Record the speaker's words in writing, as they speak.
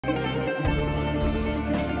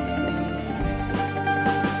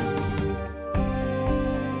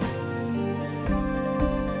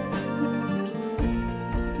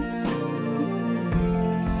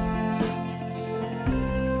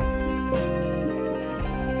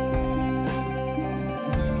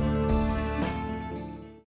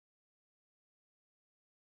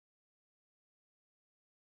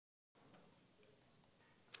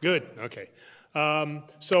Good, okay.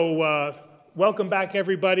 Welcome back,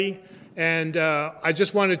 everybody. And I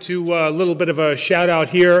just wanted to, a little bit of a shout out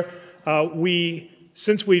here.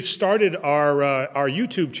 Since we've started our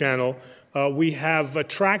YouTube channel, we have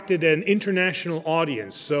attracted an international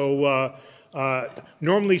audience. So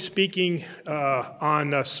normally speaking,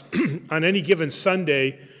 on any given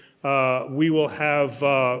Sunday, we will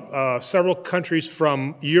have several countries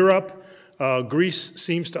from Europe. Greece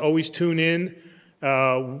seems to always tune in.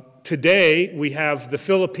 Today, we have the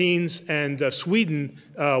Philippines and Sweden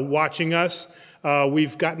watching us.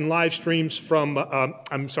 We've gotten live streams from,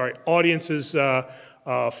 audiences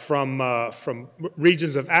from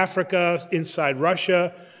regions of Africa, inside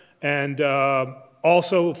Russia, and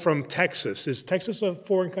also from Texas. Is Texas a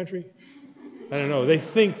foreign country? I don't know. They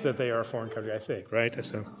think that they are a foreign country, I think, right?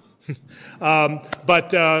 So.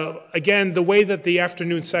 Again, the way that the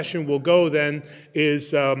afternoon session will go then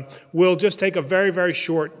is we'll just take a very, very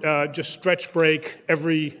short just stretch break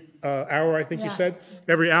every hour, I think you said,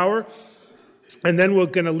 every hour. And then we're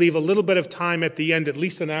going to leave a little bit of time at the end, at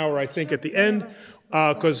least an hour, I think, at the end,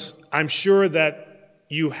 because I'm sure that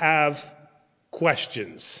you have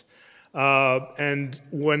questions. And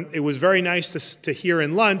when it was very nice to hear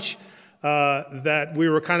in lunch that we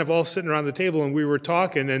were kind of all sitting around the table and we were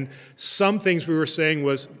talking, and some things we were saying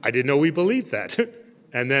was, I didn't know we believed that.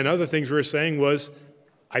 And then other things we were saying was,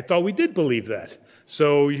 I thought we did believe that.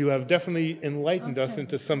 So you have definitely enlightened us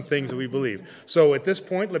into some things that we believe. So at this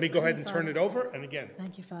point, let me go ahead and turn it over. And again.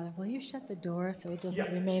 Thank you, Father. Will you shut the door so it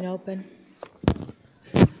doesn't remain open?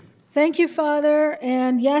 Thank you, Father.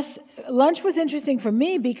 And yes, lunch was interesting for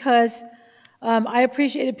me because I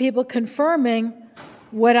appreciated people confirming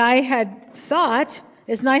what I had thought.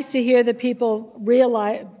 It's nice to hear that people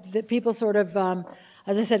realize, that people sort of,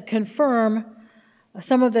 as I said, confirm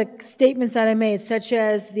some of the statements that I made, such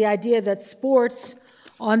as the idea that sports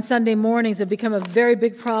on Sunday mornings have become a very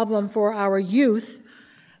big problem for our youth,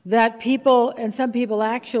 that people, and some people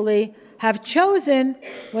actually, have chosen,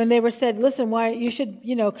 when they were said, listen, why you should,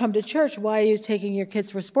 come to church, why are you taking your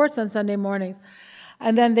kids for sports on Sunday mornings?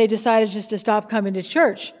 And then they decided just to stop coming to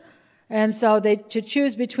church. And so to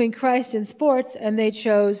choose between Christ and sports, and they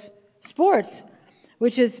chose sports,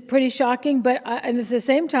 which is pretty shocking, but and at the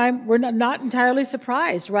same time, we're not entirely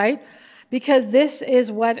surprised, right? Because this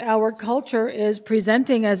is what our culture is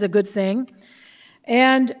presenting as a good thing.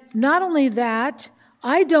 And not only that,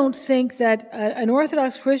 I don't think that an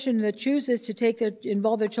Orthodox Christian that chooses to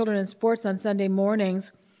involve their children in sports on Sunday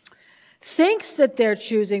mornings thinks that they're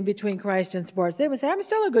choosing between Christ and sports. They would say, I'm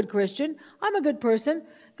still a good Christian. I'm a good person.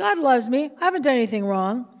 God loves me. I haven't done anything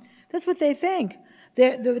wrong. That's what they think.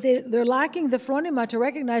 They're lacking the phronema to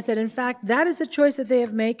recognize that, in fact, that is the choice that they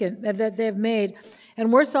have made.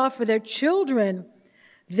 And worse off for their children,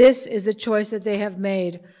 this is the choice that they have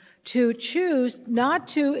made, to choose not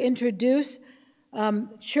to introduce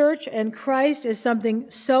church and Christ as something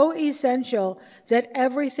so essential that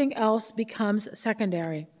everything else becomes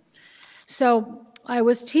secondary. So I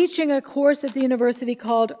was teaching a course at the university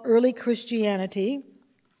called Early Christianity,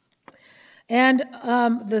 and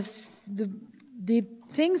the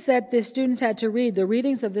things that the students had to read, the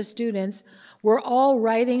readings of the students, were all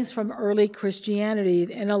writings from early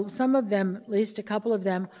Christianity, and some of them, at least a couple of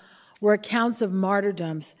them, were accounts of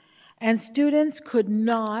martyrdoms. And students could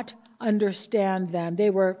not understand them. They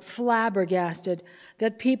were flabbergasted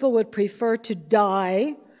that people would prefer to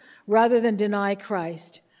die rather than deny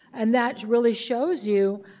Christ. And that really shows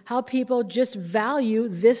you how people just value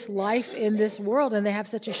this life in this world, and they have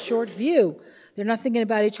such a short view. They're not thinking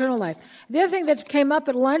about eternal life. The other thing that came up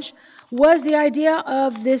at lunch was the idea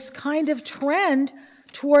of this kind of trend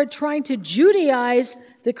toward trying to Judaize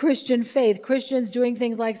the Christian faith, Christians doing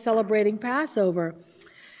things like celebrating Passover.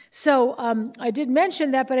 So I did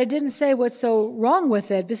mention that, but I didn't say what's so wrong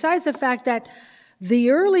with it, besides the fact that the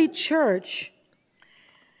early church,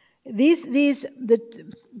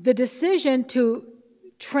 the decision to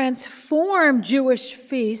transform Jewish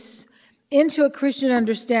feasts into a Christian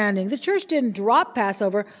understanding. The church didn't drop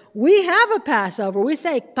Passover. We have a Passover. We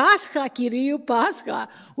say, Pascha, Kyriou Pascha.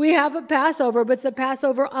 We have a Passover, but it's the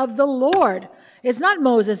Passover of the Lord. It's not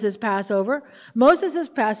Moses' Passover. Moses'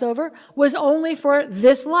 Passover was only for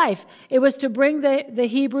this life. It was to bring the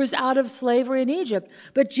Hebrews out of slavery in Egypt.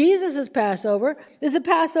 But Jesus' Passover is a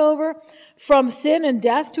Passover from sin and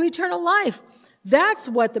death to eternal life. That's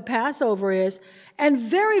what the Passover is. And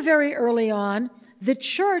very, very early on, the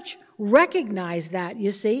church recognized that, you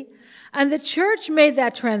see. And the church made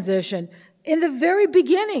that transition in the very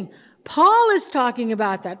beginning. Paul is talking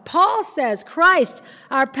about that. Paul says, Christ,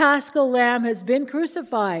 our paschal lamb, has been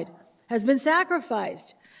crucified, has been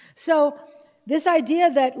sacrificed. So This idea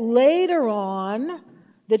that later on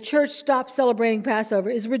the church stopped celebrating Passover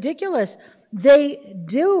is ridiculous. They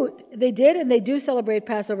did and they do celebrate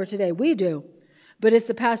Passover today. We do. But it's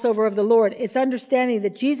the Passover of the Lord. It's understanding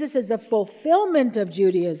that Jesus is the fulfillment of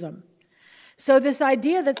Judaism. So this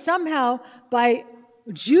idea that somehow by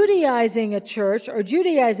Judaizing a church or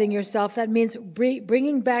Judaizing yourself, that means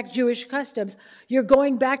bringing back Jewish customs, you're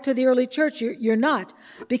going back to the early church. You're not,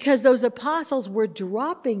 because those apostles were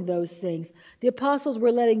dropping those things. The apostles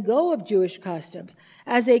were letting go of Jewish customs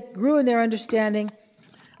as they grew in their understanding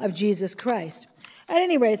of Jesus Christ. At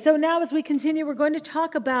any rate, so now as we continue, we're going to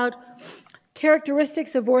talk about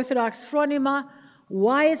characteristics of Orthodox phronema,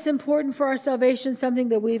 why it's important for our salvation, something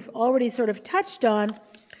that we've already sort of touched on.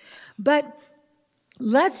 But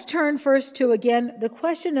let's turn first to, again, the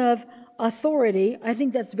question of authority. I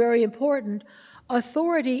think that's very important.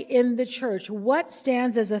 Authority in the church. What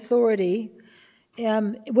stands as authority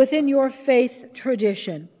within your faith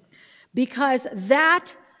tradition? Because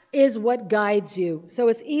that is what guides you. So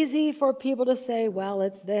it's easy for people to say, well,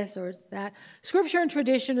 it's this or it's that. Scripture and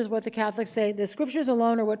tradition is what the Catholics say. The Scriptures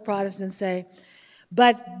alone are what Protestants say.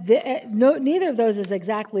 But neither of those is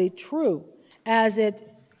exactly true as it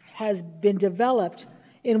has been developed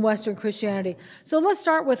in Western Christianity. So let's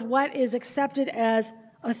start with what is accepted as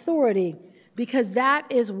authority, because that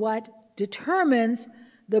is what determines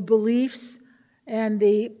the beliefs and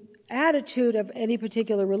the attitude of any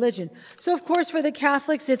particular religion. So, of course, for the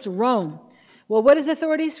Catholics, it's Rome. Well, what is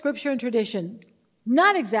authority? Scripture and tradition.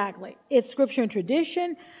 Not exactly. It's Scripture and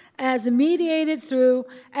tradition as mediated through,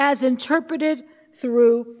 as interpreted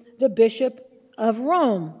through the Bishop of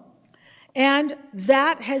Rome. And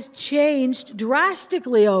that has changed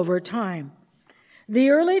drastically over time. The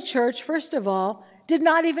early church, first of all, did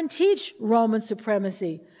not even teach Roman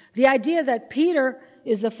supremacy. The idea that Peter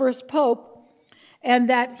is the first pope and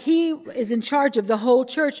that he is in charge of the whole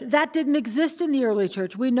church, that didn't exist in the early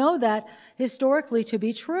church. We know that historically to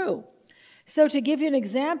be true. So to give you an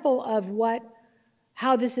example of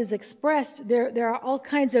how this is expressed, there are all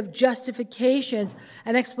kinds of justifications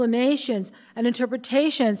and explanations and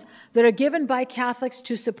interpretations that are given by Catholics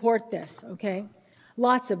to support this, okay?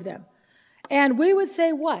 Lots of them. And we would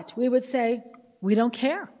say what? We would say, we don't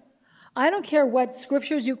care. I don't care what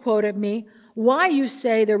scriptures you quote at me, why you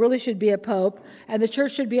say there really should be a pope and the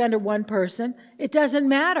church should be under one person. It doesn't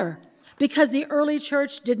matter, because the early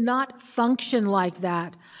church did not function like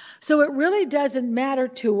that. So it really doesn't matter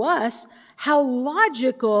to us how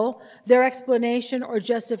logical their explanation or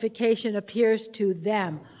justification appears to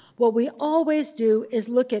them. What we always do is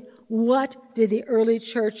look at what did the early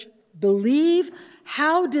church believe,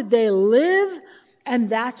 how did they live, and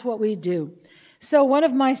that's what we do. So one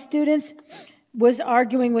of my students was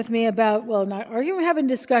arguing with me about, well, not arguing, having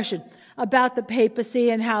discussion about the papacy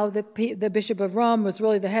and how the Bishop of Rome was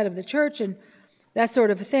really the head of the church and that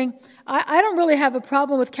sort of a thing. I don't really have a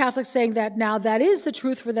problem with Catholics saying that now. That is the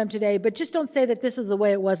truth for them today, but just don't say that this is the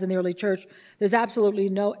way it was in the early church. There's absolutely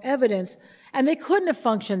no evidence, and they couldn't have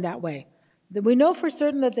functioned that way. We know for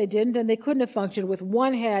certain that they didn't, and they couldn't have functioned with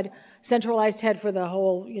one head, centralized head for the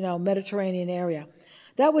whole, Mediterranean area.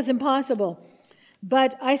 That was impossible.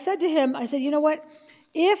 But I said to him, you know what?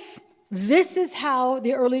 If this is how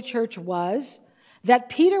the early church was, that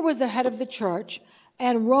Peter was the head of the church,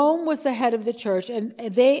 and Rome was the head of the church, and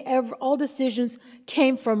all decisions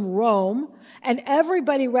came from Rome, and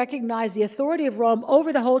everybody recognized the authority of Rome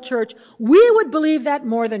over the whole church, we would believe that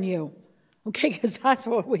more than you, okay, because that's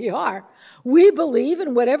what we are. We believe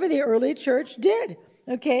in whatever the early church did,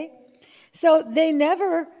 okay? So they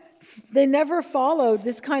never followed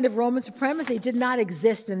this kind of Roman supremacy. It did not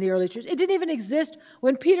exist in the early church. It didn't even exist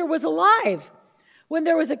when Peter was alive. When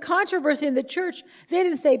there was a controversy in the church, they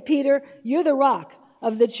didn't say, Peter, you're the rock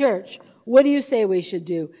of the church. What do you say we should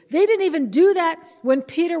do? They didn't even do that when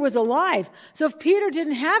Peter was alive. So if Peter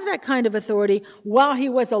didn't have that kind of authority while he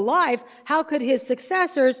was alive, how could his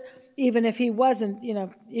successors, even if he wasn't,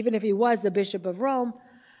 even if he was the Bishop of Rome,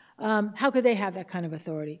 how could they have that kind of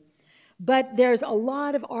authority? But there's a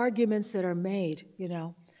lot of arguments that are made,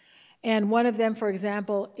 And one of them, for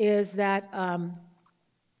example, is that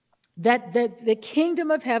the kingdom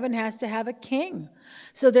of heaven has to have a king.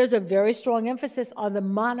 So there's a very strong emphasis on the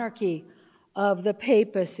monarchy of the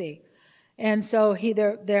papacy. And so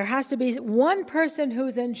there has to be one person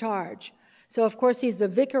who's in charge. So, of course, he's the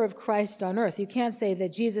vicar of Christ on earth. You can't say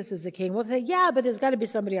that Jesus is the king. Well, they say, yeah, but there's got to be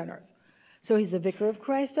somebody on earth. So he's the vicar of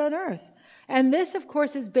Christ on earth. And this, of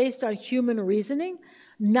course, is based on human reasoning,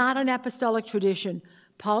 not on apostolic tradition.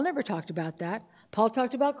 Paul never talked about that. Paul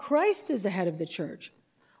talked about Christ as the head of the church.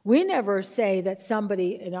 We never say that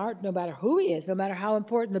somebody no matter who he is, no matter how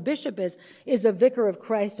important the bishop is the vicar of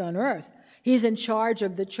Christ on earth. He's in charge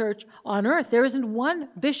of the church on earth. There isn't one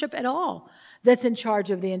bishop at all that's in charge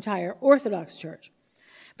of the entire Orthodox Church.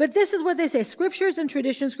 But this is what they say, scriptures and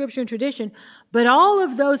tradition, scripture and tradition, but all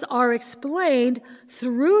of those are explained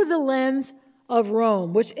through the lens of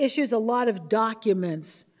Rome, which issues a lot of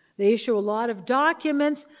documents. They issue a lot of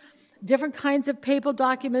documents, different kinds of papal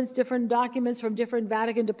documents, different documents from different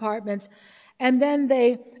Vatican departments, and then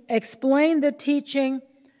they explain the teaching,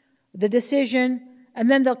 the decision, and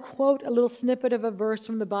then they'll quote a little snippet of a verse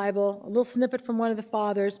from the Bible, a little snippet from one of the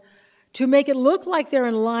fathers, to make it look like they're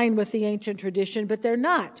in line with the ancient tradition, but they're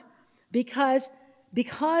not, because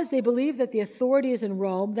they believe that the authority is in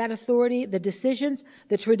Rome. That authority, the decisions,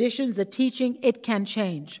 the traditions, the teaching, it can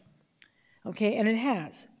change. Okay, and it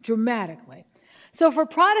has, dramatically. So for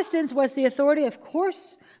Protestants, what's the authority? Of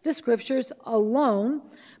course, the scriptures alone,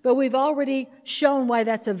 but we've already shown why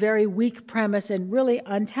that's a very weak premise and really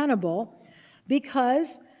untenable,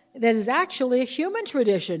 because that is actually a human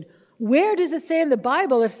tradition. Where does it say in the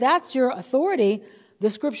Bible, if that's your authority, the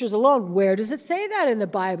scriptures alone, where does it say that in the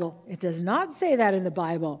Bible? It does not say that in the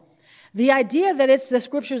Bible. The idea that it's the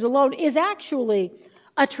scriptures alone is actually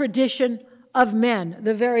a tradition of men,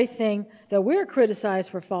 the very thing that we're criticized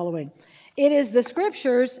for following. It is the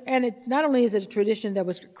scriptures, and it not only is it a tradition that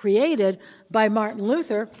was created by Martin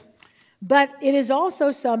Luther, but it is also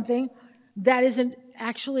something that isn't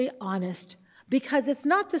actually honest, because it's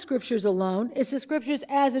not the scriptures alone, it's the scriptures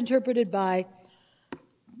as interpreted by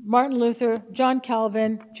Martin Luther, John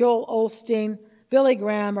Calvin, Joel Osteen, Billy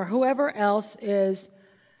Graham, or whoever else is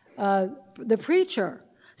the preacher.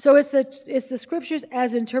 So it's the scriptures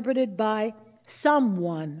as interpreted by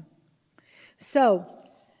someone. So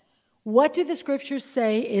what do the scriptures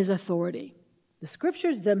say is authority? The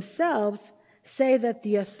scriptures themselves say that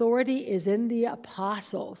the authority is in the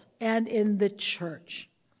apostles and in the church.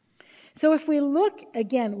 So if we look,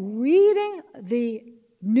 again, reading the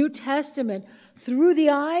New Testament through the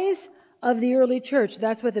eyes of the early church,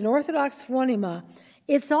 that's with an Orthodox phronema,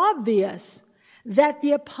 it's obvious that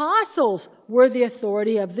the apostles were the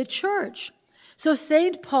authority of the church. So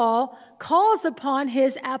St. Paul calls upon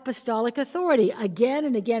his apostolic authority again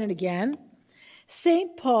and again and again.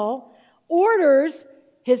 St. Paul orders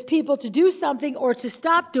his people to do something or to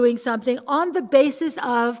stop doing something on the basis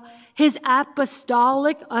of his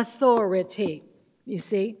apostolic authority, you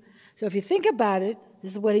see? So if you think about it,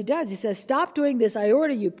 this is what he does. He says, stop doing this. I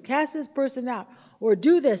order you, cast this person out, or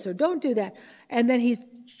do this, or don't do that. And then he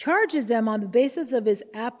charges them on the basis of his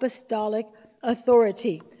apostolic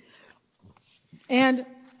authority. And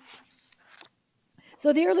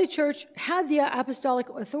so the early church had the apostolic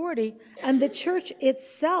authority, and the church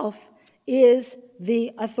itself is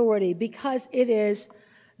the authority because it is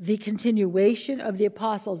the continuation of the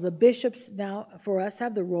apostles. The bishops now, for us,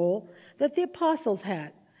 have the role that the apostles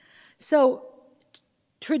had. So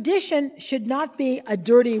tradition should not be a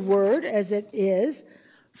dirty word, as it is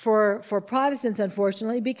for Protestants,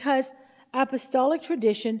 unfortunately, because apostolic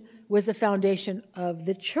tradition was the foundation of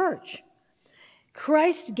the church.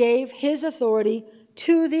 Christ gave his authority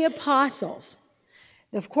to the apostles.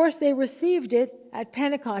 Of course, they received it at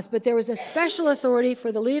Pentecost, but there was a special authority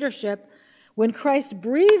for the leadership when Christ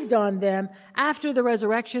breathed on them after the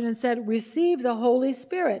resurrection and said, receive the Holy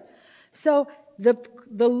Spirit. So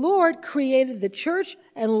the Lord created the church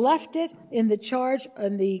and left it in the charge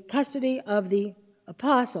and the custody of the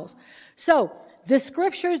apostles. So the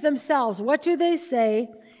scriptures themselves, what do they say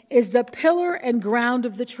is the pillar and ground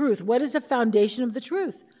of the truth? What is the foundation of the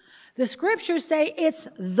truth? The scriptures say it's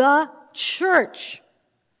the church.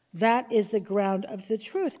 That is the ground of the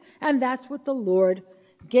truth. And that's what the Lord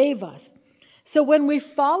gave us. So when we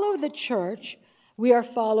follow the church, we are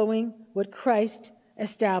following what Christ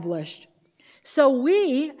established. So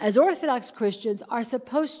we, as Orthodox Christians, are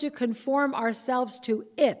supposed to conform ourselves to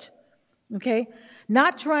it, okay?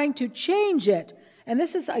 Not trying to change it. And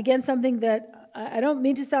this is, again, something that I don't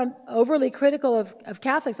mean to sound overly critical of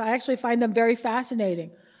Catholics. I actually find them very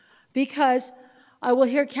fascinating because I will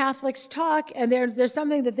hear Catholics talk, and there's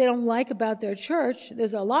something that they don't like about their church.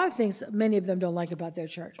 There's a lot of things many of them don't like about their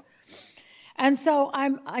church. And so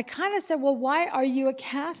I kind of said, well, why are you a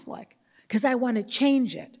Catholic? Because I want to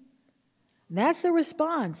change it. And that's the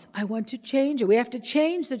response. I want to change it. We have to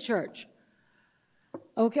change the church.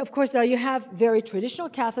 Okay, of course, now you have very traditional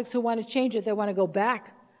Catholics who want to change it. They want to go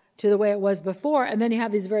back to the way it was before. And then you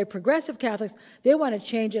have these very progressive Catholics. They want to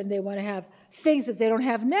change it, and they want to have things that they don't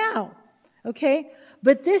have now. Okay?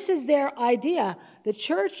 But this is their idea. The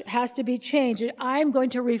church has to be changed, and I'm going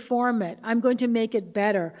to reform it. I'm going to make it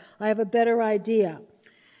better. I have a better idea.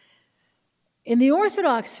 In the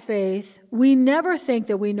Orthodox faith, we never think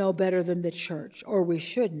that we know better than the church, or we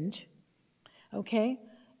shouldn't, okay?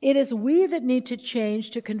 It is we that need to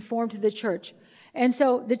change to conform to the church. And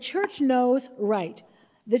so the church knows right.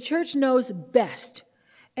 The church knows best.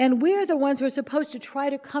 And we are the ones who are supposed to try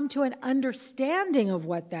to come to an understanding of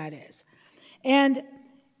what that is. And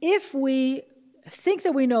if we think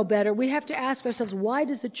that we know better, we have to ask ourselves, why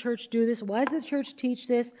does the church do this? Why does the church teach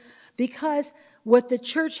this? Because what the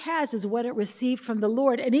church has is what it received from the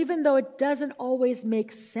Lord. And even though it doesn't always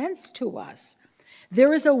make sense to us,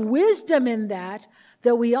 there is a wisdom in that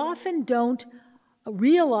we often don't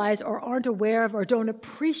realize or aren't aware of or don't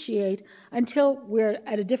appreciate until we're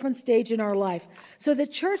at a different stage in our life. So the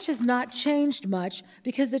church has not changed much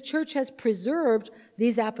because the church has preserved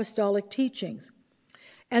these apostolic teachings.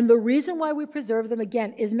 And the reason why we preserve them,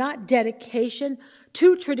 again, is not dedication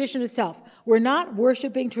to tradition itself. We're not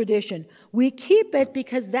worshiping tradition. We keep it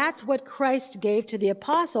because that's what Christ gave to the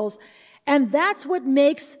apostles, and that's what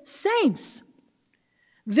makes saints.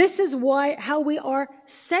 This is how we are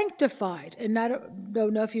sanctified. And I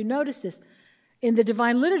don't know if you noticed this. In the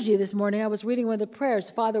Divine Liturgy this morning, I was reading one of the prayers.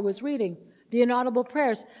 Father was reading the inaudible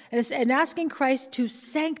prayers and asking Christ to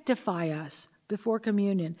sanctify us before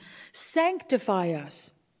communion. Sanctify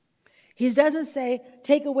us. He doesn't say,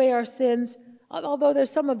 take away our sins, although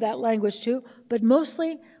there's some of that language too, but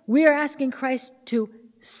mostly we are asking Christ to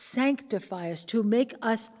sanctify us, to make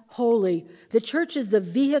us holy. The church is the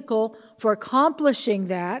vehicle for accomplishing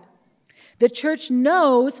that. The church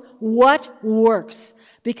knows what works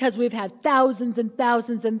because we've had thousands and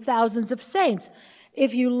thousands and thousands of saints.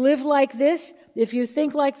 If you live like this, if you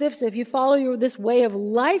think like this, if you follow this way of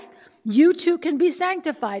life, you too can be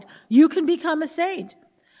sanctified. You can become a saint.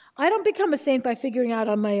 I don't become a saint by figuring out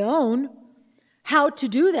on my own how to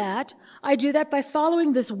do that. I do that by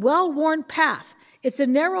following this well-worn path. It's a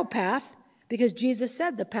narrow path because Jesus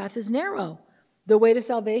said the path is narrow. The way to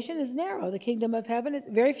salvation is narrow. The kingdom of heaven,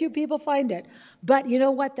 very few people find it. But you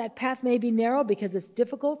know what? That path may be narrow because it's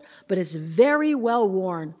difficult, but it's very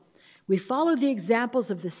well-worn. We follow the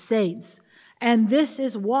examples of the saints, and this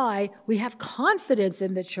is why we have confidence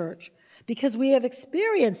in the church, because we have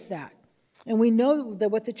experienced that. And we know that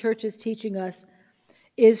what the church is teaching us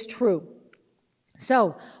is true.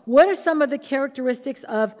 So, what are some of the characteristics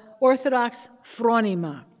of Orthodox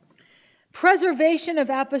phronima? Preservation of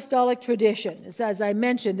apostolic tradition. As I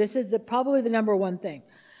mentioned, this is probably the number one thing.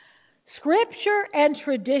 Scripture and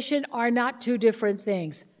tradition are not two different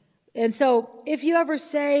things. And so, if you ever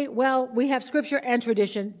say, well, we have Scripture and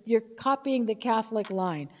tradition, you're copying the Catholic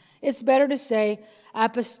line. It's better to say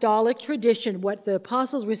apostolic tradition, what the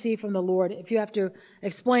apostles received from the Lord. If you have to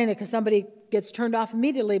explain it because somebody gets turned off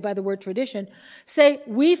immediately by the word tradition, say,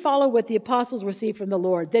 we follow what the apostles received from the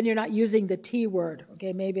Lord. Then you're not using the T word.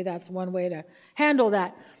 Okay, maybe that's one way to handle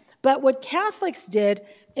that. But what Catholics did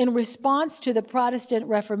in response to the Protestant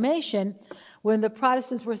Reformation, when the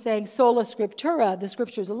Protestants were saying sola scriptura, the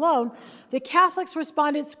scriptures alone, the Catholics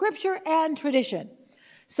responded Scripture and tradition.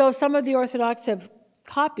 So some of the Orthodox have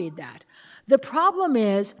copied that. The problem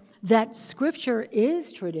is that Scripture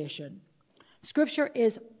is tradition. Scripture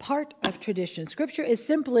is part of tradition. Scripture is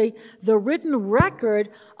simply the written record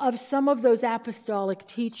of some of those apostolic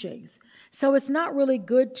teachings. So it's not really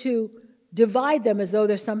good to divide them as though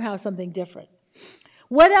they're somehow something different.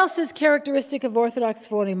 What else is characteristic of Orthodox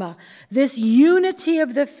phronima? This unity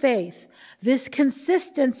of the faith, this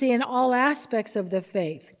consistency in all aspects of the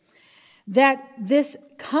faith. That this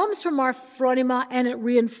comes from our phronima and it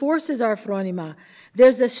reinforces our phronima.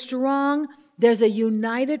 There's a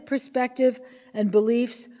united perspective and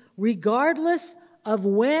beliefs regardless of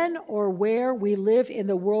when or where we live in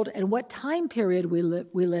the world and what time period we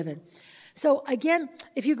live in. So again,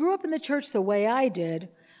 if you grew up in the church the way I did,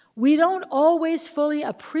 we don't always fully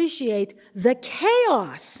appreciate the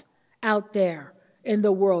chaos out there in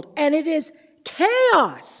the world. And it is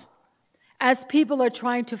chaos as people are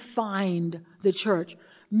trying to find the church,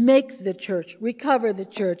 make the church, recover the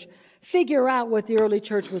church, figure out what the early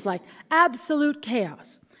church was like. Absolute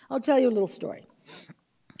chaos. I'll tell you a little story.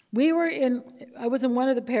 I was in one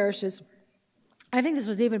of the parishes. I think this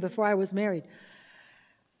was even before I was married.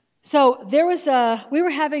 So we were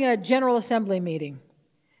having a General Assembly meeting.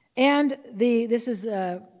 And this is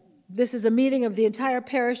a meeting of the entire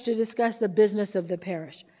parish to discuss the business of the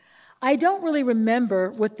parish. I don't really remember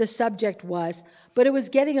what the subject was, but it was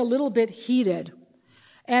getting a little bit heated.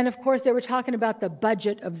 And of course, they were talking about the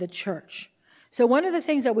budget of the church. So one of the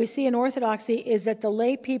things that we see in Orthodoxy is that the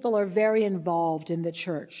lay people are very involved in the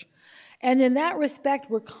church. And in that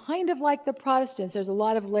respect, we're kind of like the Protestants. There's a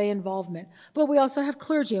lot of lay involvement. But we also have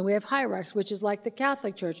clergy and we have hierarchs, which is like the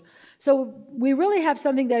Catholic Church. So we really have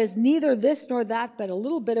something that is neither this nor that, but a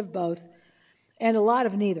little bit of both and a lot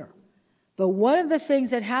of neither. But one of the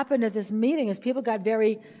things that happened at this meeting is people got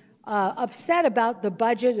very upset about the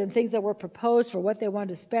budget and things that were proposed for what they wanted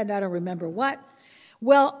to spend. I don't remember what.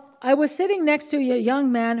 Well, I was sitting next to a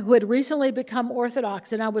young man who had recently become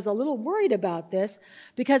Orthodox, and I was a little worried about this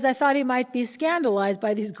because I thought he might be scandalized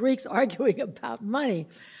by these Greeks arguing about money,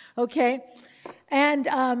 okay? And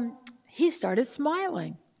he started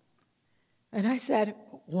smiling. And I said,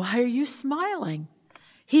 "Why are you smiling?"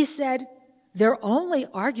 He said, "They're only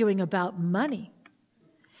arguing about money."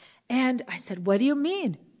 And I said, "What do you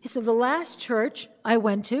mean?" He said, "The last church I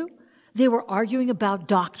went to, they were arguing about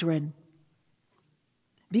doctrine."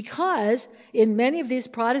 Because in many of these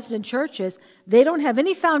Protestant churches, they don't have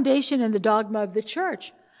any foundation in the dogma of the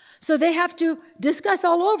church. So they have to discuss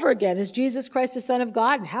all over again, is Jesus Christ the Son of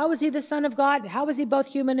God? And how is he the Son of God? And how is he both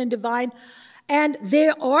human and divine? And they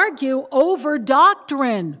argue over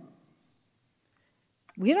doctrine.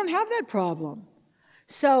 We don't have that problem.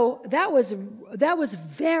 So that was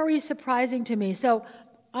very surprising to me. So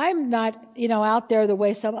I'm not, out there the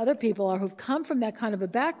way some other people are who've come from that kind of a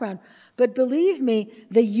background. But believe me,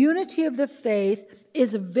 the unity of the faith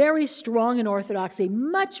is very strong in Orthodoxy,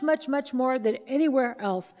 much, much, much more than anywhere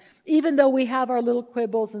else. Even though we have our little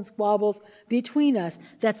quibbles and squabbles between us,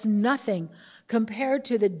 that's nothing compared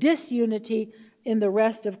to the disunity in the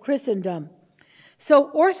rest of Christendom.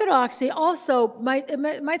 So Orthodoxy also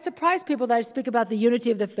might surprise people that I speak about the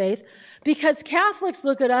unity of the faith, because Catholics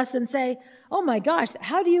look at us and say, "Oh my gosh,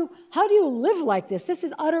 how do you live like this? This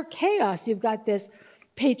is utter chaos. You've got this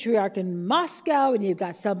patriarch in Moscow, and you've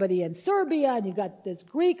got somebody in Serbia, and you've got this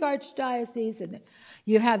Greek archdiocese, and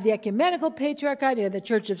you have the ecumenical patriarchate, you have the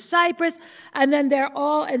Church of Cyprus, and then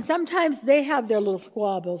and sometimes they have their little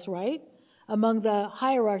squabbles, right, among the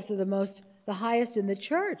hierarchs of the highest in the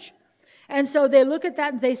church." And so they look at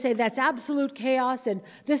that and they say that's absolute chaos, and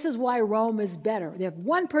this is why Rome is better. They have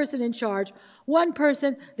one person in charge, one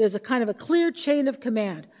person, there's a kind of a clear chain of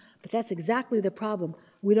command. But that's exactly the problem.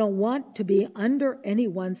 We don't want to be under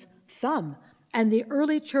anyone's thumb. And the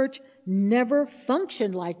early church never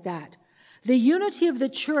functioned like that. The unity of the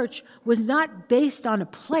church was not based on a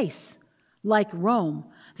place like Rome.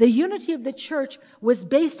 The unity of the church was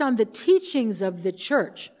based on the teachings of the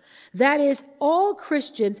church. That is, all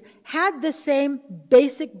Christians had the same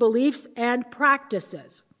basic beliefs and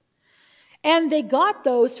practices. And they got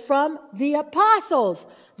those from the apostles.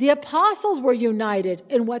 The apostles were united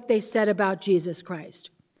in what they said about Jesus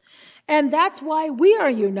Christ. And that's why we are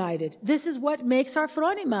united. This is what makes our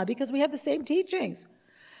phronima, because we have the same teachings.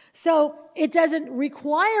 So it doesn't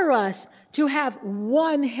require us to have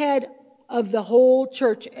one head of the whole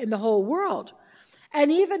church in the whole world. And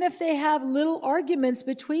even if they have little arguments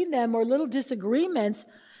between them or little disagreements,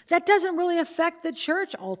 that doesn't really affect the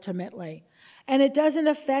church ultimately. And it doesn't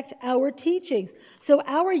affect our teachings. So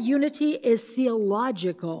our unity is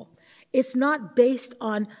theological. It's not based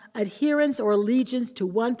on adherence or allegiance to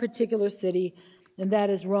one particular city, and that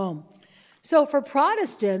is Rome. So for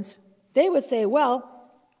Protestants, they would say, well,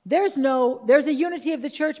 there's a unity of the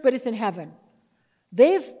church, but it's in heaven.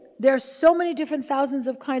 There's so many different thousands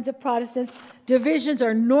of kinds of Protestants. Divisions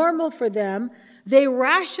are normal for them. They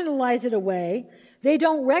rationalize it away. They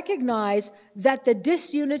don't recognize that the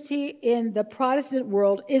disunity in the Protestant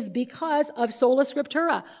world is because of sola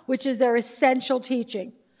scriptura, which is their essential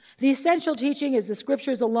teaching. The essential teaching is the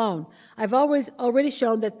scriptures alone. I've already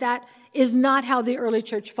shown that is not how the early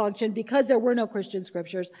church functioned, because there were no Christian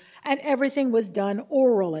scriptures and everything was done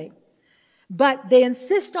orally. But they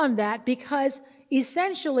insist on that because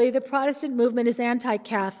essentially, the Protestant movement is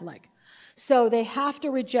anti-Catholic. So they have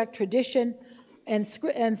to reject tradition and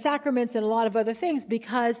sacraments and a lot of other things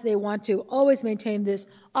because they want to always maintain this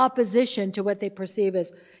opposition to what they perceive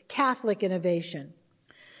as Catholic innovation.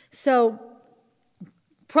 So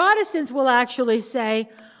Protestants will actually say,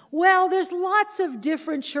 well, there's lots of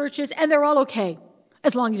different churches, and they're all okay,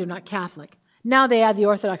 as long as you're not Catholic. Now they add the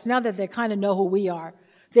Orthodox. Now that they kind of know who we are,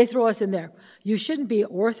 they throw us in there. You shouldn't be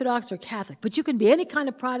Orthodox or Catholic, but you can be any kind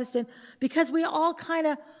of Protestant because we all kind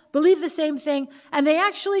of believe the same thing, and they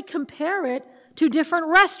actually compare it to different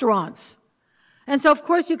restaurants. And so, of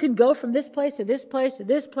course, you can go from this place to this place to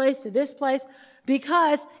this place to this place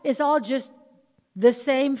because it's all just the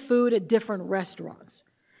same food at different restaurants.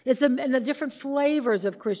 It's and the different flavors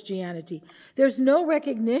of Christianity. There's no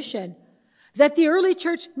recognition that the early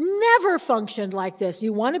church never functioned like this.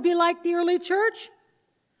 You want to be like the early church?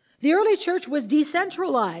 The early church was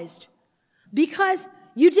decentralized because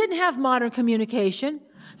you didn't have modern communication.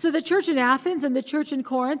 So the church in Athens and the church in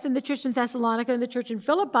Corinth and the church in Thessalonica and the church in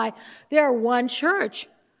Philippi, they are one church.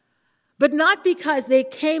 But not because they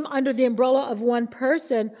came under the umbrella of one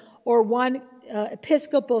person or one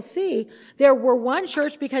episcopal see. There were one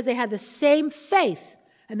church because they had the same faith.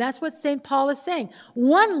 And that's what St. Paul is saying.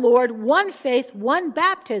 One Lord, one faith, one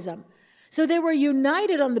baptism. So they were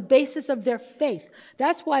united on the basis of their faith.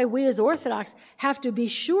 That's why we as Orthodox have to be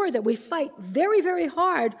sure that we fight very, very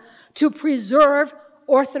hard to preserve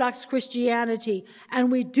Orthodox Christianity.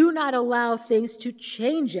 And we do not allow things to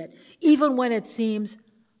change it, even when it seems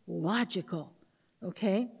logical.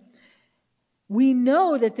 Okay? We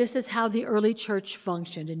know that this is how the early church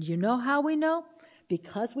functioned. And you know how we know?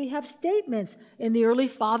 Because we have statements in the early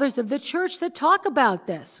fathers of the church that talk about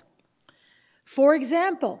this. For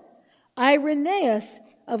example, Irenaeus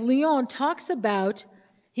of Lyon talks about,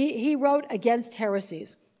 he wrote against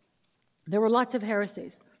heresies. There were lots of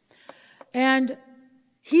heresies. And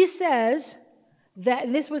he says that,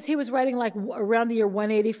 and he was writing like around the year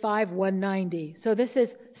 185, 190. So this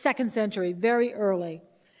is 2nd century, very early.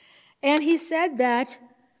 And he said that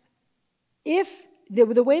if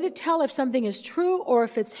the way to tell if something is true or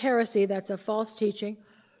if it's heresy, that's a false teaching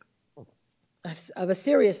of a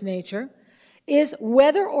serious nature, is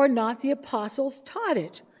whether or not the apostles taught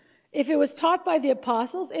it. If it was taught by the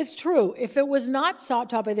apostles, it's true. If it was not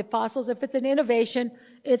taught by the apostles, if it's an innovation,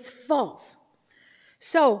 it's false.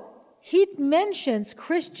 So he mentions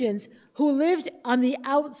Christians who lived on the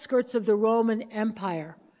outskirts of the Roman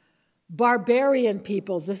Empire. Barbarian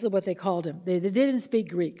peoples, this is what they called them. They didn't speak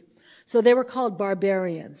Greek. So they were called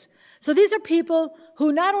barbarians. So these are people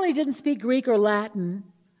who not only didn't speak Greek or Latin,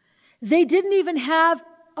 they didn't even have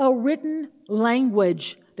a written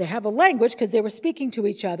language. They have a language because they were speaking to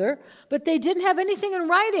each other, but they didn't have anything in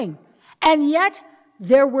writing. And yet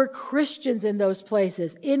there were Christians in those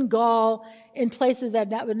places, in Gaul, in places that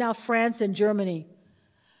now France and Germany.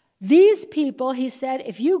 These people, he said,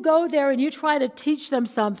 if you go there and you try to teach them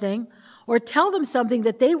something or tell them something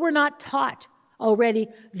that they were not taught already,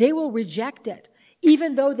 they will reject it,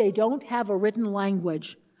 even though they don't have a written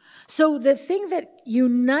language. So the thing that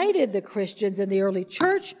united the Christians in the early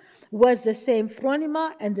church was the same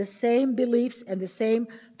phronima and the same beliefs and the same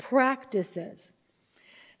practices.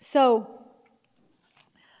 So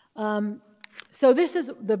this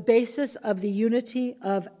is the basis of the unity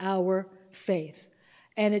of our faith.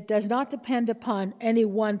 And it does not depend upon any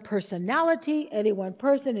one personality, any one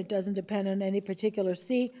person. It doesn't depend on any particular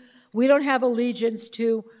see. We don't have allegiance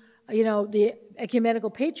to, the ecumenical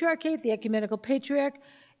patriarchate. The ecumenical patriarch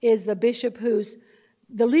is the bishop who's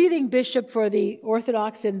the leading bishop for the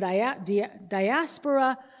Orthodox in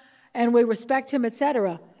diaspora, and we respect him,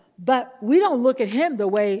 etc. But we don't look at him the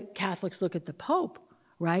way Catholics look at the Pope,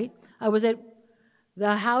 right? I was at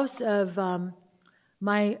the house of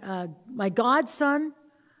my godson.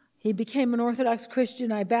 He became an Orthodox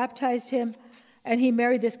Christian. I baptized him, and he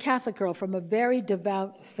married this Catholic girl from a very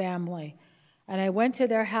devout family. And I went to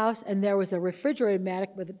their house, and there was a refrigerator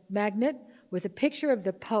magnet with a picture of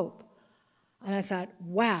the Pope. And I thought,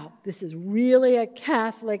 wow, this is really a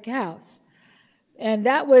Catholic house. And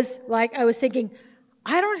that was like, I was thinking,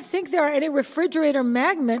 I don't think there are any refrigerator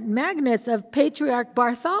magnets of Patriarch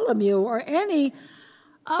Bartholomew or any,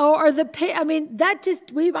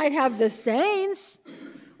 we might have the saints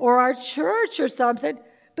or our church or something,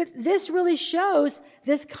 but this really shows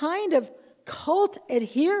this kind of cult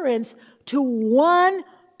adherence to one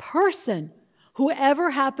person,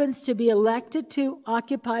 whoever happens to be elected to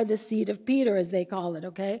occupy the seat of Peter, as they call it,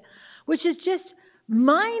 okay? Which is just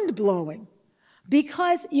mind-blowing,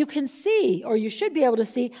 because you can see, or you should be able to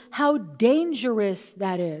see, how dangerous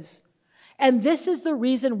that is. And this is the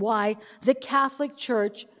reason why the Catholic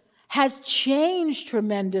Church has changed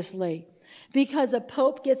tremendously, because a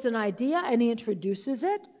pope gets an idea and he introduces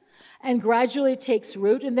it, and gradually takes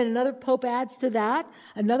root, and then another pope adds to that,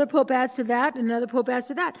 another pope adds to that, and another pope adds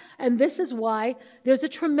to that. And this is why there's a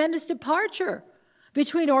tremendous departure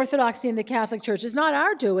between Orthodoxy and the Catholic Church. It's not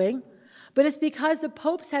our doing, but it's because the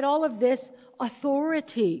popes had all of this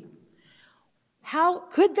authority. How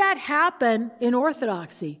could that happen in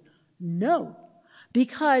Orthodoxy? No,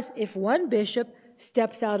 because if one bishop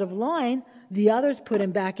steps out of line, the others put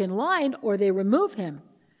him back in line or they remove him.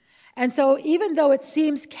 And so even though it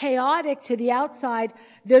seems chaotic to the outside,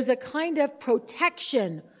 there's a kind of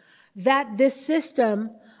protection that this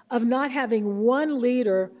system of not having one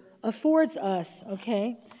leader affords us,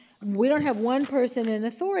 okay? We don't have one person in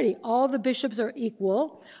authority. All the bishops are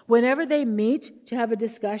equal. Whenever they meet to have a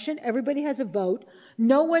discussion, everybody has a vote.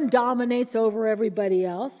 No one dominates over everybody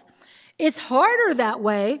else. It's harder that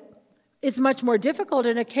way it's much more difficult,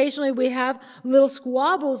 and occasionally we have little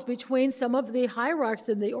squabbles between some of the hierarchs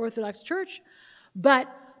in the Orthodox Church, but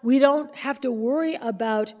we don't have to worry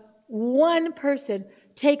about one person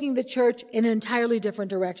taking the church in an entirely different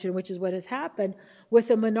direction, which is what has happened with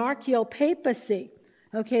the monarchical papacy,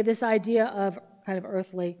 okay, this idea of kind of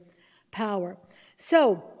earthly power.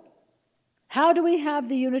 So, how do we have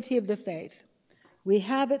the unity of the faith? We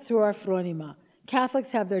have it through our phronima.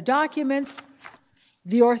 Catholics have their documents.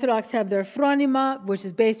 The Orthodox have their phronima, which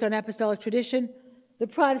is based on apostolic tradition. The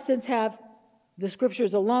Protestants have the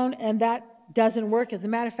scriptures alone, and that doesn't work. As a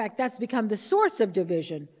matter of fact, that's become the source of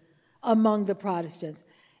division among the Protestants.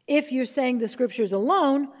 If you're saying the scriptures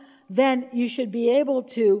alone, then you should be able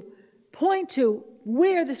to point to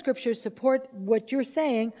where the scriptures support what you're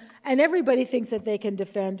saying, and everybody thinks that they can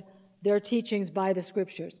defend their teachings by the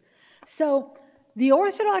scriptures. So the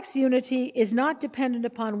Orthodox unity is not dependent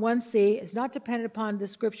upon one see, is not dependent upon the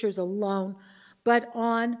scriptures alone, but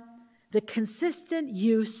on the consistent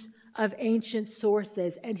use of ancient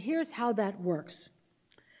sources. And here's how that works.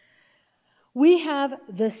 We have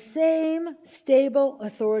the same stable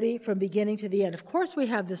authority from beginning to the end. Of course we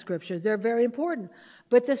have the scriptures, they're very important,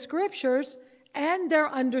 but the scriptures and their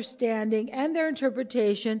understanding and their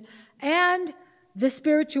interpretation and the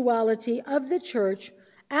spirituality of the church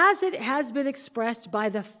as it has been expressed by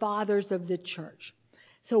the fathers of the church.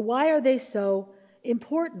 So why are they so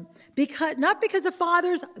important? Not because the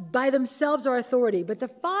fathers by themselves are authority, but the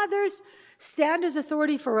fathers stand as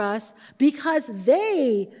authority for us because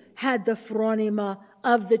they had the phronima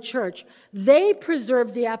of the church. They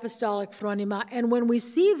preserved the apostolic phronima, and when we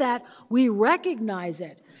see that, we recognize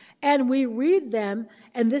it, and we read them,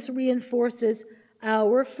 and this reinforces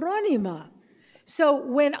our phronima. So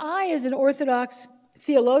when I, as an Orthodox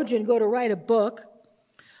theologian, go to write a book,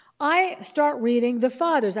 I start reading the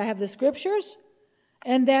fathers. I have the scriptures,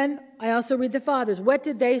 and then I also read the fathers. What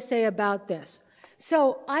did they say about this?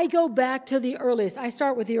 So I go back to the earliest. I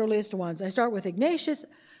start with the earliest ones. I start with Ignatius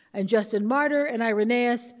and Justin Martyr and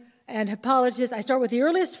Irenaeus and Hippolytus. I start with the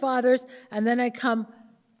earliest fathers, and then I come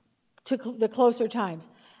to the closer times.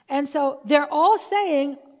 And so they're all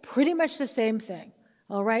saying pretty much the same thing.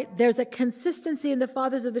 All right? There's a consistency in the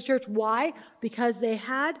fathers of the church. Why? Because they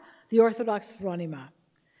had the Orthodox phronima.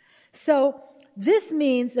 So this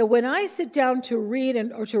means that when I sit down to read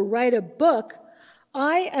or to write a book,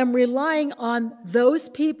 I am relying on those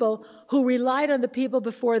people who relied on the people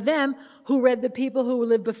before them, who read the people who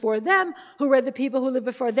lived before them, who read the people who lived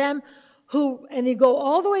before them, and you go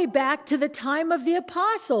all the way back to the time of the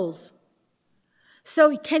apostles.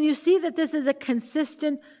 So can you see that this is a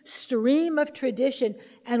consistent stream of tradition,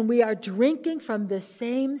 and we are drinking from the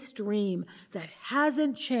same stream that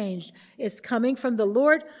hasn't changed? It's coming from the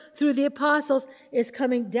Lord through the apostles. It's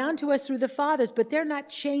coming down to us through the fathers, but they're not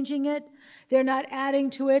changing it. They're not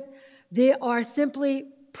adding to it. They are simply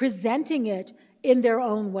presenting it in their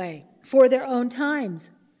own way, for their own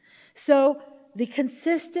times. So the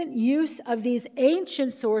consistent use of these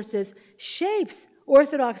ancient sources shapes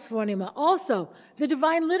Orthodox phronima. Also, the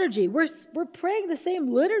divine liturgy. We're praying the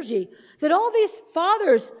same liturgy that all these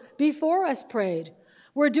fathers before us prayed.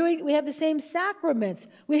 We have the same sacraments.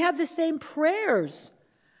 We have the same prayers.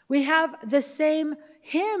 We have the same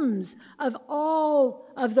hymns of all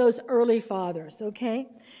of those early fathers, okay?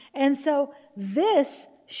 And so this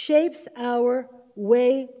shapes our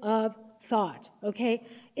way of thought, okay?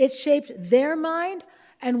 It shaped their mind,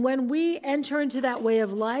 and when we enter into that way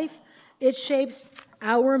of life, it shapes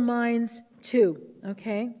our minds too,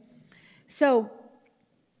 okay? So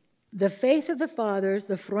the faith of the fathers,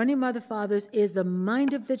 the phronima of the fathers, is the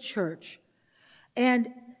mind of the church. And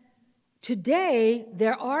today,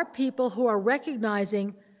 there are people who are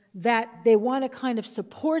recognizing that they want to kind of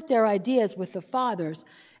support their ideas with the fathers.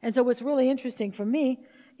 And so what's really interesting for me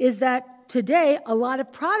is that today, a lot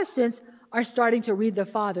of Protestants are starting to read the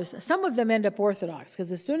fathers. Some of them end up Orthodox,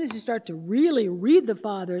 because as soon as you start to really read the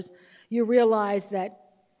fathers, you realize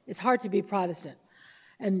that it's hard to be Protestant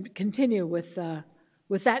and continue with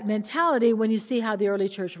that mentality when you see how the early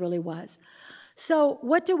church really was. So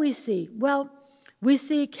what do we see? Well, we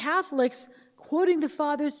see Catholics quoting the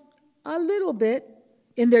fathers a little bit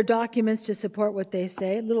in their documents to support what they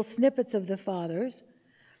say, little snippets of the fathers.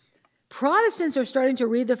 Protestants are starting to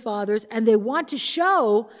read the fathers, and they want to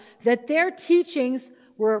show that their teachings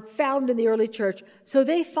were found in the early church. So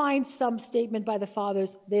they find some statement by the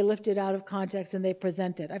fathers, they lift it out of context, and they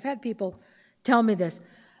present it. I've had people tell me this.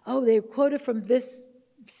 Oh, they quoted from this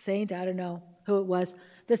saint, I don't know who it was,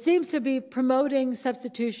 that seems to be promoting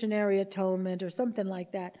substitutionary atonement or something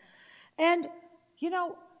like that. And, you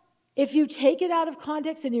know, if you take it out of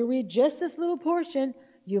context and you read just this little portion,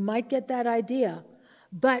 you might get that idea.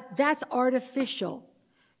 But that's artificial.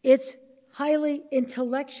 It's highly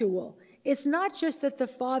intellectual. It's not just that the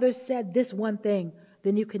Father said this one thing,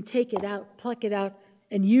 then you can take it out, pluck it out,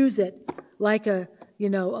 and use it like a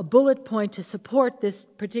bullet point to support this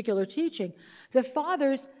particular teaching. The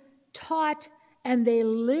Fathers taught and they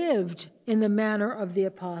lived in the manner of the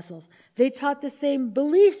apostles. They taught the same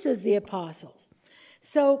beliefs as the apostles.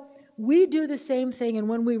 So we do the same thing, and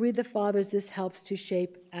when we read the Fathers, this helps to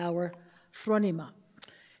shape our phronema.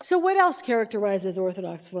 So what else characterizes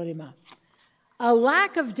Orthodox phronema? A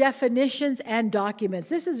lack of definitions and documents.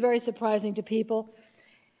 This is very surprising to people.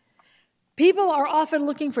 People are often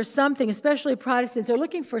looking for something, especially Protestants, they're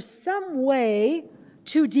looking for some way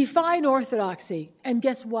to define orthodoxy. And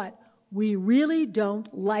guess what? We really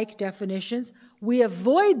don't like definitions. We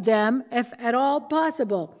avoid them if at all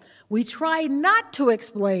possible. We try not to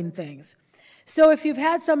explain things. So if you've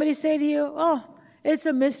had somebody say to you, oh, it's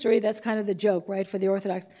a mystery, that's kind of the joke, right, for the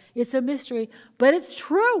Orthodox. It's a mystery, but it's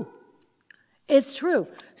true. It's true.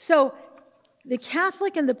 So the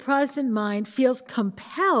Catholic and the Protestant mind feels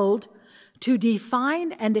compelled to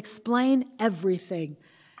define and explain everything.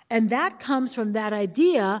 And that comes from that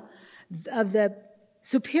idea of the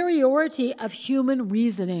superiority of human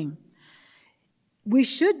reasoning. We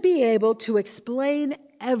should be able to explain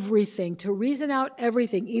everything, to reason out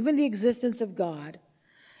everything, even the existence of God.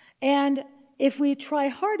 And if we try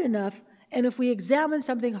hard enough, and if we examine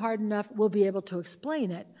something hard enough, we'll be able to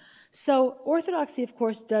explain it. So orthodoxy, of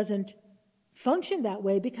course, doesn't function that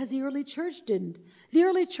way because the early church didn't. The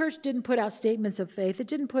early church didn't put out statements of faith. It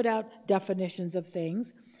didn't put out definitions of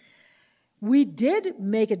things. We did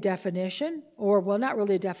make a definition, or, well, not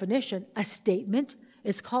really a definition, a statement.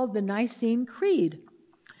 It's called the Nicene Creed.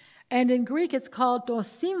 And in Greek, it's called to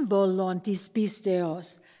symbolon tis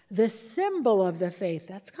pisteos, the symbol of the faith.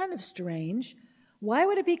 That's kind of strange. Why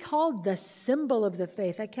would it be called the symbol of the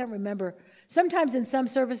faith? I can't remember. Sometimes in some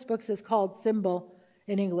service books it's called symbol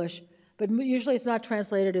in English, but usually it's not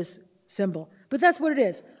translated as symbol. But that's what it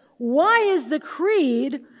is. Why is the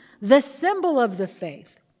creed the symbol of the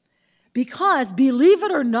faith? Because, believe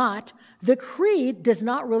it or not, the creed does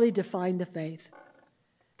not really define the faith.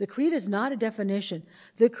 The creed is not a definition.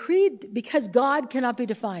 The creed, because God cannot be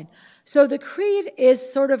defined. So the creed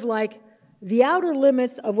is sort of like the outer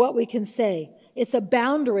limits of what we can say. It's a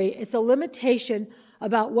boundary, it's a limitation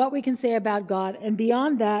about what we can say about God, and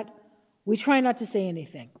beyond that, we try not to say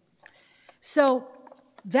anything. So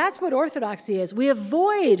that's what orthodoxy is. We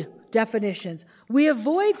avoid definitions. We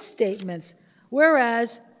avoid statements,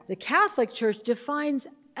 whereas the Catholic Church defines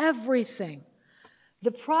everything.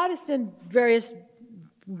 The Protestant, various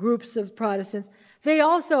groups of Protestants, they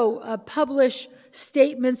also publish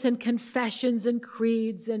statements and confessions and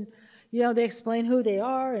creeds, and they explain who they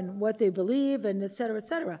are and what they believe, and et cetera, et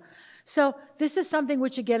cetera. So this is something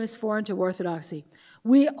which, again, is foreign to orthodoxy.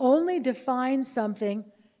 We only define something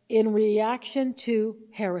in reaction to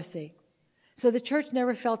heresy. So the church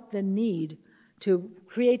never felt the need to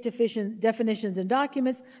create definitions and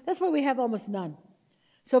documents. That's why we have almost none.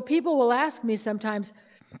 So people will ask me sometimes,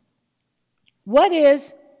 what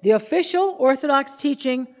is the official Orthodox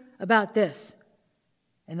teaching about this?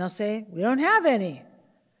 And they'll say, we don't have any.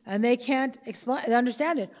 And they can't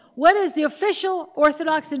understand it. What is the official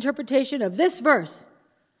Orthodox interpretation of this verse?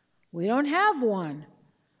 We don't have one.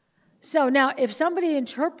 So now, if somebody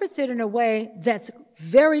interprets it in a way that's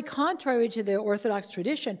very contrary to the Orthodox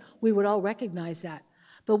tradition, we would all recognize that.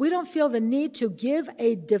 But we don't feel the need to give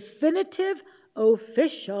a definitive,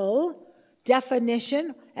 official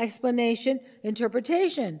definition, explanation,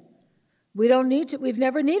 interpretation. We don't need to, we've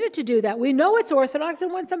never needed to do that. We know it's Orthodox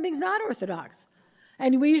and when something's not Orthodox.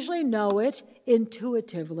 And we usually know it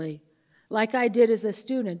intuitively. Like I did as a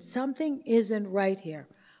student, something isn't right here.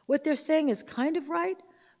 What they're saying is kind of right,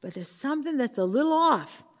 but there's something that's a little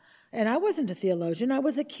off. And I wasn't a theologian, I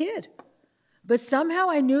was a kid. But somehow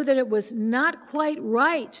I knew that it was not quite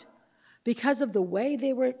right because of the way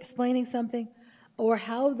they were explaining something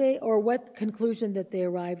or what conclusion that they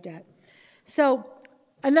arrived at. So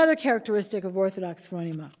another characteristic of Orthodox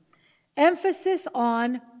phronema, emphasis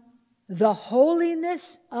on the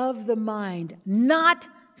holiness of the mind, not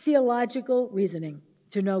theological reasoning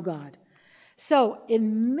to know God. So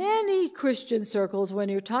in many Christian circles, when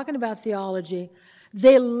you're talking about theology,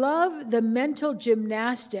 they love the mental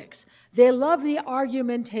gymnastics. They love the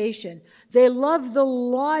argumentation. They love the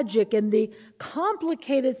logic and the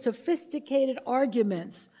complicated, sophisticated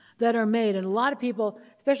arguments that are made. And a lot of people,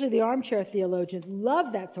 especially the armchair theologians,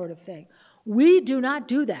 love that sort of thing. We do not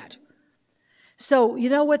do that. So you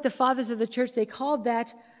know what the fathers of the church, they called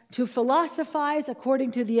that to philosophize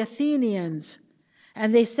according to the Athenians.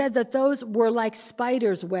 And they said that those were like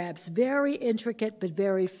spiders' webs, very intricate but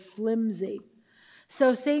very flimsy.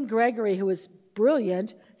 So St. Gregory, who was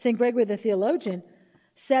brilliant, St. Gregory the theologian,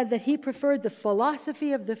 said that he preferred the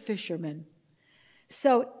philosophy of the fisherman.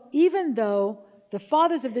 So even though the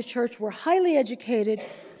fathers of the church were highly educated,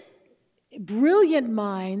 brilliant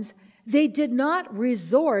minds, they did not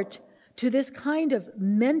resort to this kind of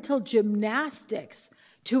mental gymnastics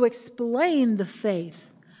to explain the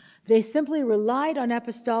faith. They simply relied on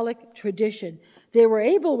apostolic tradition. They were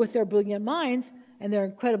able, with their brilliant minds and their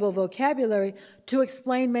incredible vocabulary, to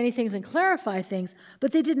explain many things and clarify things,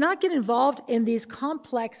 but they did not get involved in these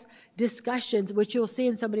complex discussions, which you'll see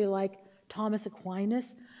in somebody like Thomas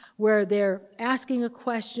Aquinas, where they're asking a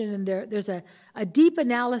question and there's a deep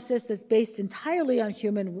analysis that's based entirely on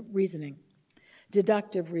human reasoning,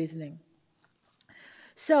 deductive reasoning.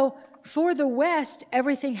 So for the West,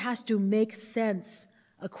 everything has to make sense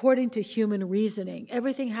according to human reasoning.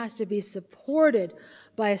 Everything has to be supported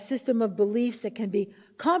by a system of beliefs that can be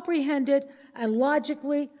comprehended and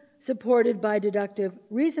logically supported by deductive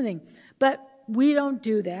reasoning. But we don't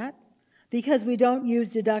do that because we don't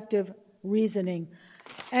use deductive reasoning.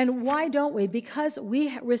 And why don't we? Because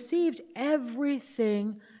we received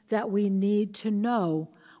everything that we need to know.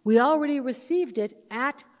 We already received it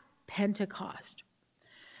at Pentecost.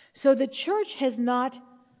 So the church has not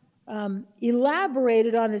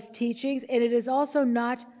elaborated on its teachings, and it has also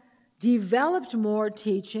not developed more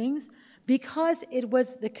teachings because it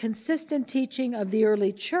was the consistent teaching of the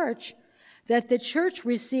early church that the church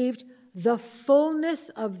received the fullness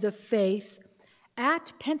of the faith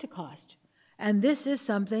at Pentecost. And this is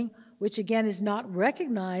something which, again, is not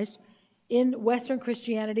recognized in Western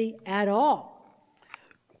Christianity at all.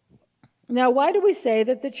 Now, why do we say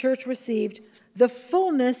that the church received the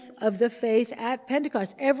fullness of the faith at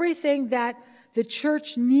Pentecost? Everything that the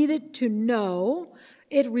church needed to know,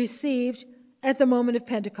 it received at the moment of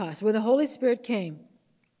Pentecost, when the Holy Spirit came.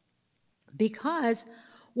 Because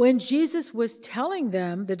when Jesus was telling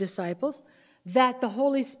them, the disciples, that the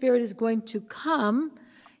Holy Spirit is going to come,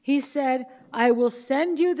 he said, I will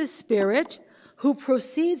send you the Spirit who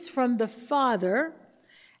proceeds from the Father,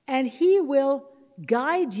 and he will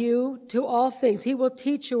guide you to all things. He will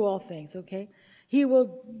teach you all things, okay? He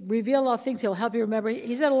will reveal all things. He'll help you remember.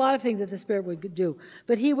 He said a lot of things that the Spirit would do,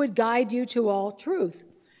 but he would guide you to all truth.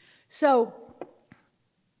 So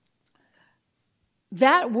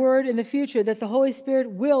that word in the future, that the Holy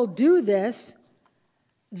Spirit will do this,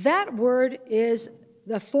 that word is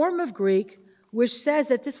the form of Greek which says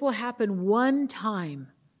that this will happen one time,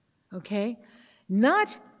 okay?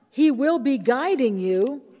 Not he will be guiding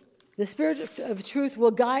you. The Spirit of truth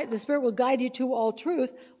will guide, the Spirit will guide you to all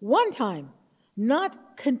truth one time,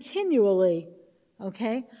 not continually,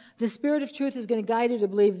 okay? The Spirit of truth is going to guide you to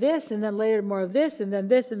believe this, and then later more of this, and then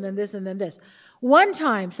this, and then this, and then this. One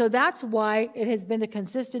time. So that's why it has been the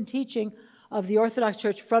consistent teaching of the Orthodox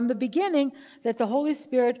Church from the beginning that the Holy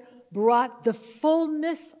Spirit brought the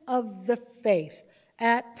fullness of the faith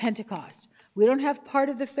at Pentecost. We don't have part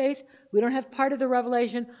of the faith. We don't have part of the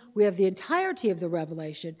revelation. We have the entirety of the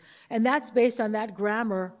revelation. And that's based on that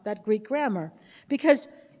grammar, that Greek grammar. Because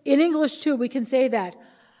in English, too, we can say that.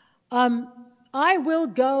 I will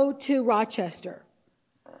go to Rochester.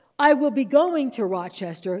 I will be going to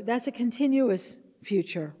Rochester. That's a continuous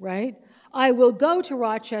future, right? I will go to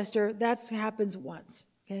Rochester. That happens once,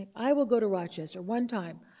 okay? I will go to Rochester one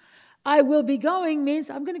time. I will be going means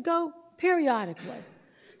I'm going to go periodically.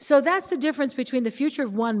 So that's the difference between the future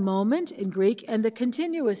of one moment in Greek and the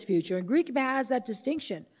continuous future. And Greek has that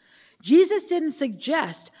distinction. Jesus didn't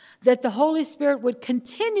suggest that the Holy Spirit would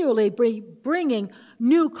continually be bringing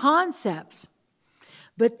new concepts.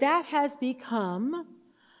 But that has become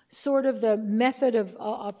sort of the method of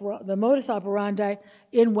the modus operandi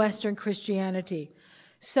in Western Christianity.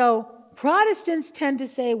 So Protestants tend to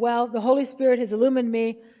say, well, the Holy Spirit has illumined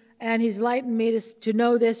me and he's enlightened me to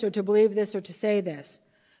know this or to believe this or to say this.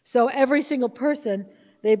 So every single person,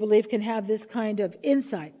 they believe, can have this kind of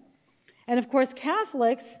insight. And of course,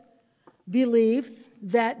 Catholics believe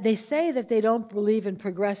that they say that they don't believe in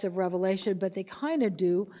progressive revelation, but they kind of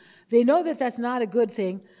do. They know that that's not a good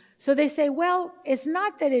thing. So they say, well, it's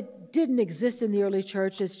not that it didn't exist in the early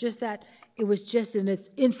church, it's just that it was just in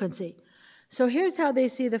its infancy. So here's how they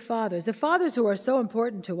see the fathers. The fathers who are so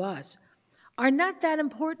important to us are not that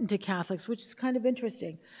important to Catholics, which is kind of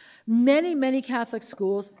interesting. Many, many Catholic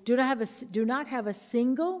schools do not have a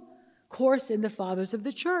single course in the fathers of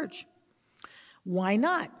the church. Why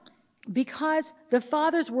not? Because the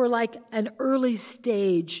fathers were like an early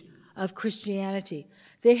stage of Christianity.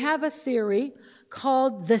 They have a theory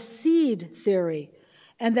called the seed theory.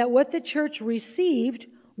 and that what the church received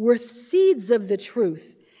were seeds of the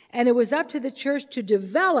truth. And it was up to the church to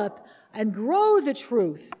develop and grow the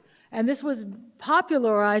truth. And this was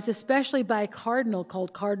popularized especially by a cardinal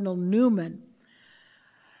called Cardinal Newman.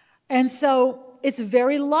 And so it's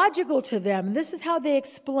very logical to them. This is how they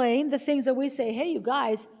explain the things that we say, hey, you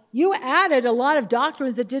guys, you added a lot of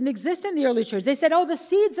doctrines that didn't exist in the early church. They said, oh, the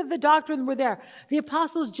seeds of the doctrine were there. The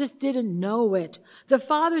apostles just didn't know it. The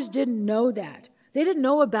fathers didn't know that. They didn't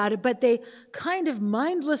know about it, but they kind of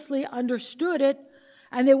mindlessly understood it,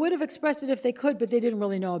 and they would have expressed it if they could, but they didn't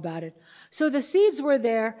really know about it. So the seeds were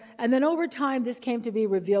there, and then over time, this came to be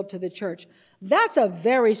revealed to the church. That's a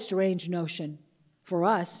very strange notion for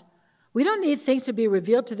us. We don't need things to be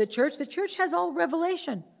revealed to the church. The church has all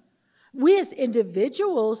revelation. We as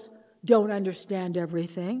individuals don't understand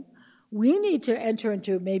everything. We need to enter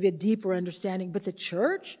into maybe a deeper understanding, but the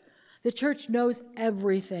church knows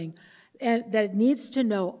everything, and that it needs to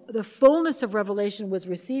know. The fullness of revelation was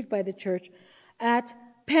received by the church at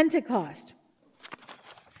Pentecost.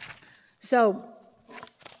 So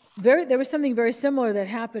there was something very similar that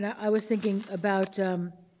happened. I was thinking about,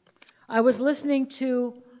 I was listening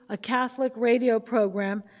to a Catholic radio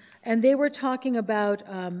program, and they were talking about,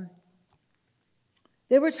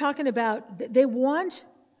 they want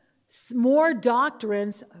more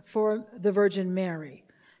doctrines for the Virgin Mary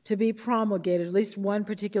to be promulgated. At least one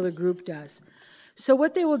particular group does. So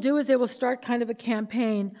what they will do is they will start kind of a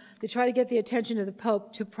campaign to try to get the attention of the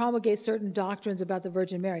Pope to promulgate certain doctrines about the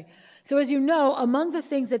Virgin Mary. So as you know, among the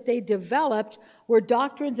things that they developed were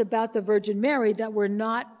doctrines about the Virgin Mary that were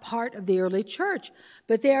not part of the early church,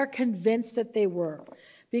 but they are convinced that they were,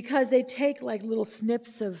 because they take like little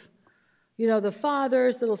snips of, the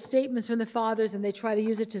fathers, little statements from the fathers, and they try to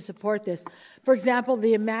use it to support this. For example,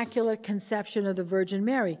 the Immaculate Conception of the Virgin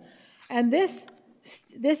Mary. And this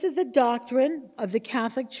is a doctrine of the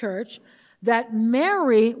Catholic Church, that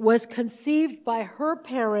Mary was conceived by her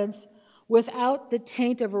parents without the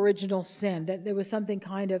taint of original sin, that there was something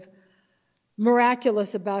kind of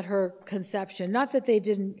miraculous about her conception. Not that she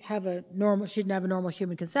didn't have a normal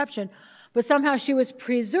human conception, but somehow she was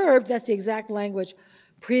preserved, that's the exact language,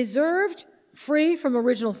 preserved, free from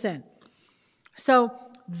original sin. So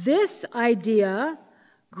this idea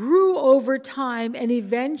grew over time, and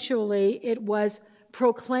eventually it was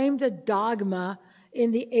proclaimed a dogma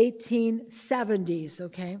in the 1870s,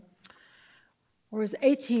 okay? Or it was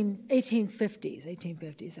 1850s,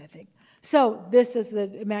 I think. So this is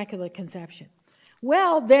the Immaculate Conception.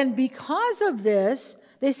 Well, then because of this,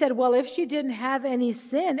 they said, well, if she didn't have any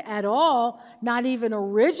sin at all, not even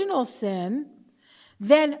original sin,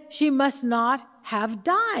 then she must not have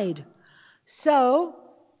died. So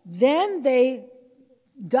then they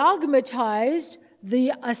dogmatized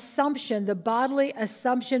the assumption, the bodily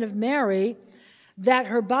assumption of Mary, that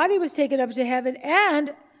her body was taken up to heaven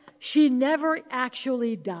and she never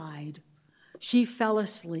actually died. She fell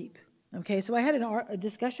asleep. Okay, so I had a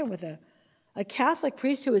discussion with a Catholic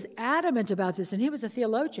priest who was adamant about this, and he was a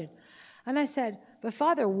theologian. And I said, but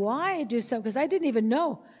Father, why do so? Because I didn't even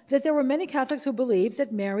know that there were many Catholics who believed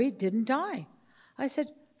that Mary didn't die. I said,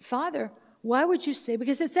 Father, why would you say?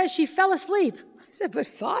 Because it says she fell asleep. I said, but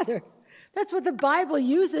Father, that's what the Bible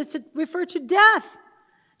uses to refer to death.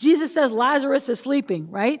 Jesus says Lazarus is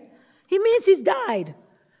sleeping, right? He means he's died.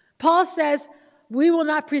 Paul says, we will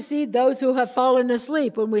not precede those who have fallen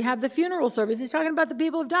asleep when we have the funeral service. He's talking about the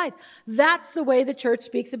people who have died. That's the way the church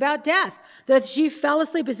speaks about death, that she fell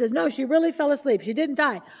asleep. He says, no, she really fell asleep. She didn't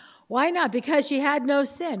die. Why not? Because she had no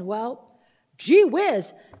sin. Well, gee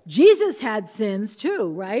whiz, Jesus had sins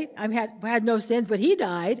too, right? Had no sins, but he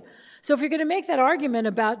died. So if you're going to make that argument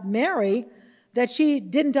about Mary, that she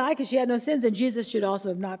didn't die because she had no sins, then Jesus should also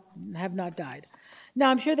have not died. Now,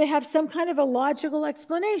 I'm sure they have some kind of a logical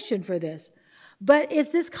explanation for this. But it's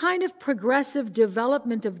this kind of progressive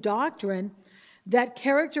development of doctrine that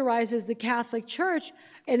characterizes the Catholic Church,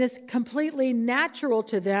 and is completely natural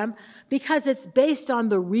to them because it's based on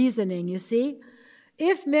the reasoning, you see.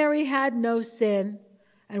 If Mary had no sin,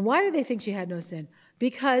 and why do they think she had no sin?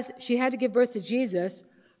 Because she had to give birth to Jesus,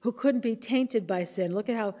 who couldn't be tainted by sin. Look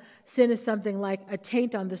at how sin is something like a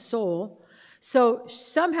taint on the soul. So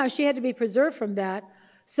somehow she had to be preserved from that.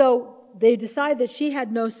 So they decide that she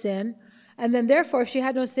had no sin, and then therefore if she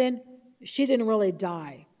had no sin, she didn't really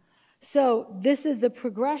die. So this is the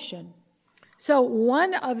progression. So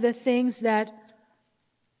one of the things that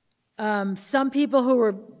some people who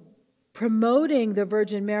were promoting the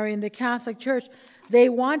Virgin Mary in the Catholic Church, they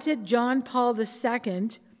wanted John Paul II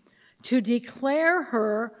to declare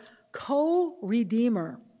her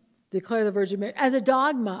co-redeemer, declare the Virgin Mary as a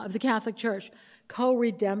dogma of the Catholic Church,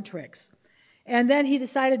 co-redemptrix. And then he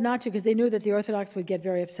decided not to because they knew that the Orthodox would get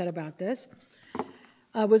very upset about this.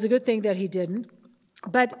 It was a good thing that he didn't.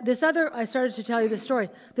 But this other, I started to tell you the story.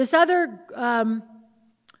 This other,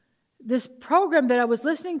 this program that I was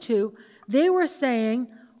listening to, they were saying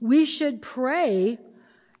we should pray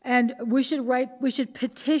and we should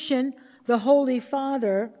petition the Holy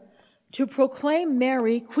Father to proclaim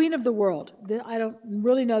Mary Queen of the world. I don't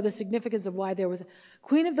really know the significance of why there was a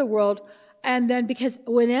Queen of the world. And then because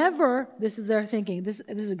whenever, this is their thinking, this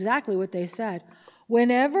is exactly what they said,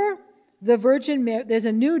 whenever the Virgin Mary, there's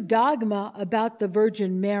a new dogma about the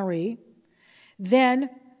Virgin Mary, then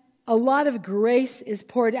a lot of grace is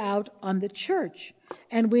poured out on the church.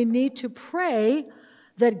 And we need to pray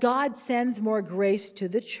that God sends more grace to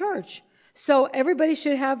the church. So everybody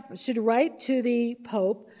should write to the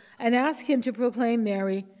Pope and ask him to proclaim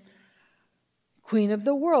Mary Queen of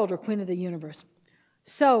the world or Queen of the universe.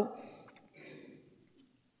 So,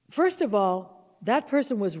 first of all, that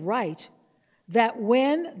person was right that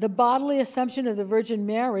when the bodily assumption of the Virgin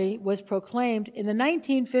Mary was proclaimed in the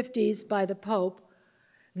 1950s by the Pope,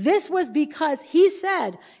 this was because he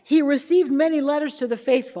said he received many letters to the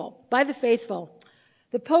faithful, by the faithful.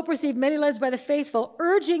 The Pope received many letters by the faithful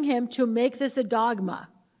urging him to make this a dogma.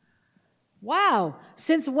 Wow,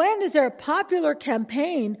 since when is there a popular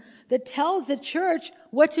campaign that tells the church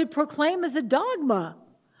what to proclaim as a dogma?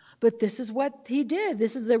 But this is what he did.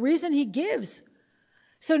 This is the reason he gives.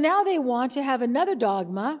 So now they want to have another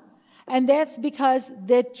dogma, and that's because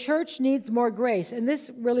the church needs more grace. And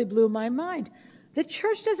this really blew my mind. The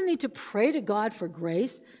church doesn't need to pray to God for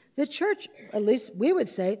grace. The church, at least we would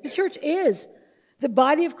say, the church is the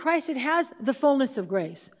body of Christ. It has the fullness of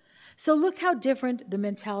grace. So look how different the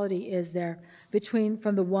mentality is there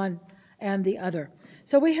from the one and the other.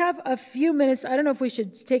 So we have a few minutes. I don't know if we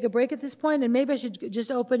should take a break at this point, and maybe I should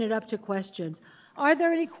just open it up to questions. Are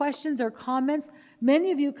there any questions or comments?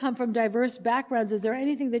 Many of you come from diverse backgrounds. Is there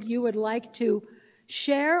anything that you would like to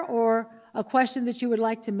share or a question that you would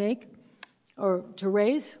like to make or to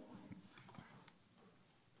raise?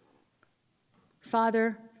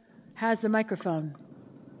 Father has the microphone.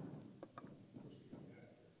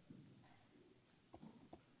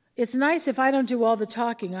 It's nice if I don't do all the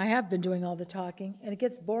talking. I have been doing all the talking, and it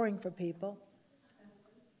gets boring for people.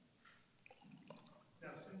 Now,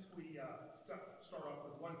 since we start off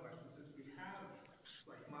with one question, since we have,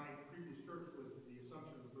 like my previous church was the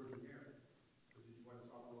Assumption of the Virgin Mary, so did you want to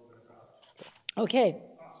talk a little bit about Okay.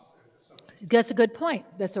 us and Assumption? That's a good point.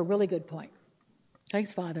 That's a really good point.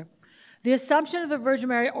 Thanks, Father. The Assumption of the Virgin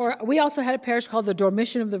Mary, or we also had a parish called the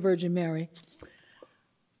Dormition of the Virgin Mary.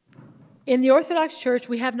 In the Orthodox Church,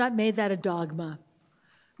 we have not made that a dogma.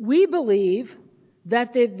 We believe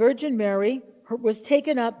that the Virgin Mary was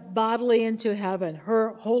taken up bodily into heaven. Her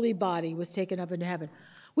holy body was taken up into heaven.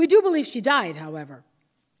 We do believe she died, however.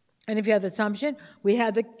 And if you have the Assumption,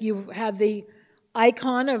 you have the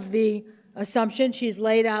icon of the Assumption. She's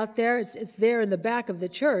laid out there. It's there in the back of the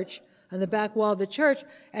church, on the back wall of the church,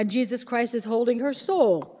 and Jesus Christ is holding her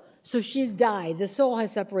soul. So she's died. The soul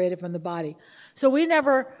has separated from the body. So we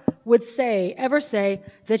never would ever say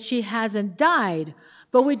that she hasn't died.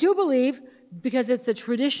 But we do believe, because it's the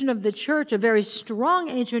tradition of the church, a very strong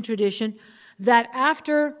ancient tradition, that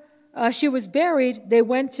after she was buried, they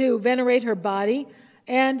went to venerate her body,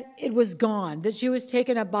 and it was gone, that she was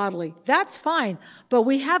taken up bodily. That's fine, but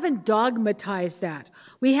we haven't dogmatized that.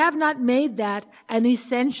 We have not made that an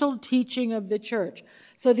essential teaching of the church.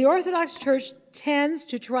 So the Orthodox Church tends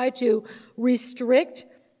to try to restrict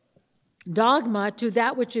dogma to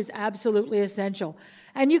that which is absolutely essential.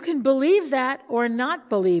 And you can believe that or not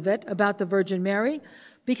believe it about the Virgin Mary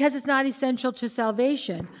because it's not essential to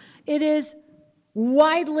salvation. It is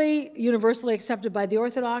widely, universally accepted by the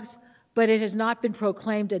Orthodox, but it has not been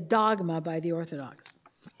proclaimed a dogma by the Orthodox.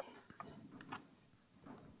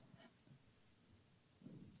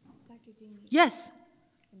 Dr. Jeannie. Yes. Is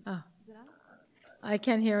it on? I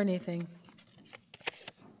can't hear anything.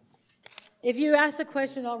 If you ask a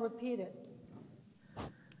question, I'll repeat it.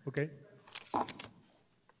 Okay.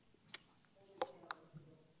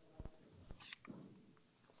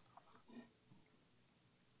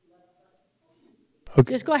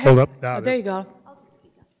 Okay. Just go ahead. Hold up. Oh, there you go. I'll just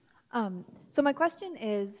speak up. So my question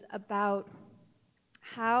is about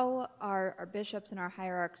how our bishops and our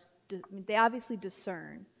hierarchs, they obviously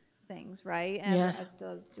discern things, right? And Yes.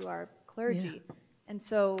 as do our clergy. Yeah. And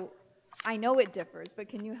so I know it differs, but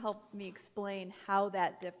can you help me explain how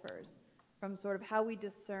that differs from sort of how we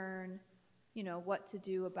discern, what to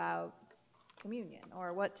do about communion,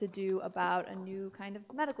 or what to do about a new kind of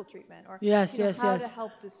medical treatment, or Yes, how yes. to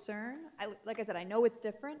help discern. Like I said, I know it's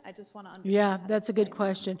different. I just want to understand. Yeah, that's a good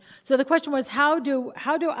question. So the question was, how do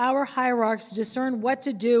our hierarchs discern what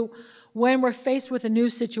to do when we're faced with a new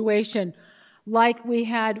situation, like we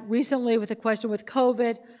had recently with the question with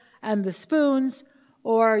COVID and the spoons,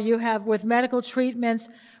 or you have with medical treatments.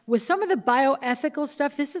 With some of the bioethical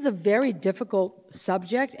stuff, this is a very difficult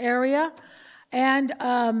subject area. And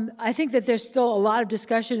I think that there's still a lot of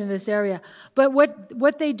discussion in this area. But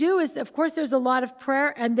what they do is, of course, there's a lot of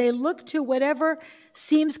prayer, and they look to whatever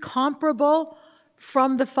seems comparable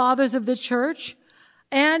from the fathers of the church.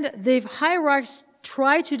 And the hierarchs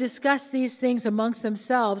try to discuss these things amongst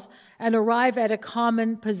themselves and arrive at a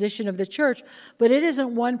common position of the church. But it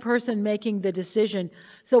isn't one person making the decision.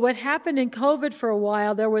 So what happened in COVID for a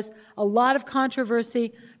while, there was a lot of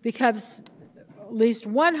controversy because at least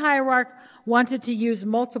one hierarch wanted to use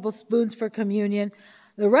multiple spoons for communion.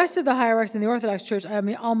 The rest of the hierarchs in the Orthodox Church, I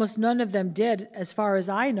mean, almost none of them did, as far as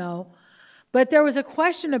I know. But there was a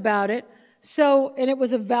question about it, and it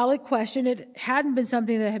was a valid question. It hadn't been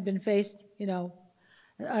something that had been faced,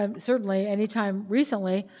 certainly any time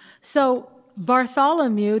recently. So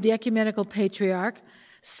Bartholomew, the ecumenical patriarch,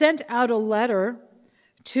 sent out a letter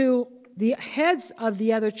to the heads of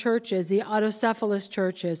the other churches, the autocephalous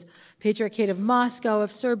churches, Patriarchate of Moscow,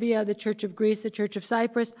 of Serbia, the Church of Greece, the Church of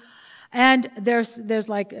Cyprus, and there's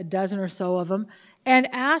like a dozen or so of them,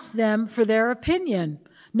 and asked them for their opinion.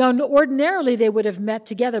 Now, ordinarily they would have met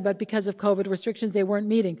together, but because of COVID restrictions, they weren't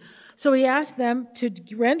meeting. So he asked them to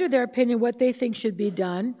render their opinion what they think should be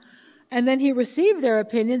done, and then he received their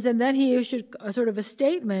opinions, and then he issued a sort of a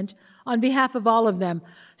statement on behalf of all of them.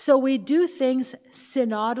 So we do things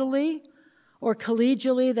synodally or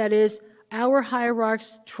collegially, that is, our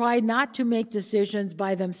hierarchs try not to make decisions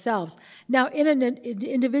by themselves. Now, in an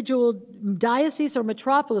individual diocese or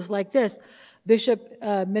metropolis like this,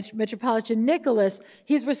 Metropolitan Nicholas,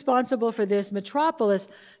 he's responsible for this metropolis.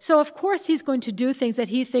 So, of course, he's going to do things that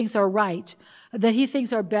he thinks are right, that he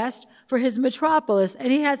thinks are best for his metropolis,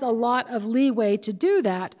 and he has a lot of leeway to do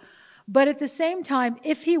that. But at the same time,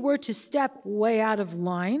 if he were to step way out of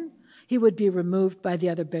line, he would be removed by the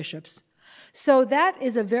other bishops. So that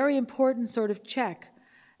is a very important sort of check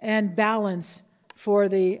and balance for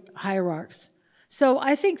the hierarchs. So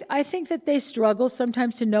I think that they struggle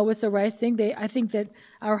sometimes to know what's the right thing. I think that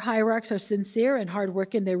our hierarchs are sincere and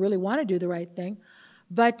hardworking. They really want to do the right thing.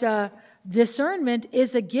 But discernment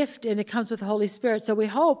is a gift, and it comes with the Holy Spirit. So we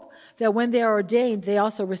hope that when they are ordained, they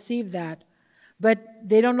also receive that. But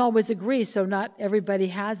they don't always agree, so not everybody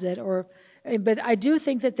has it. But I do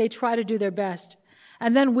think that they try to do their best.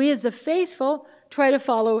 And then we as the faithful try to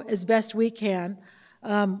follow as best we can,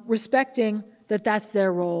 respecting that that's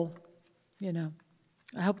their role,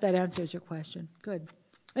 I hope that answers your question. Good.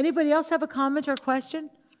 Anybody else have a comment or question?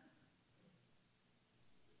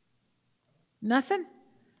 Nothing?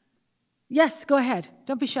 Yes, go ahead.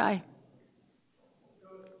 Don't be shy.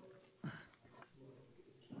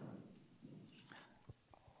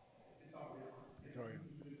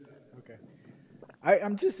 Okay.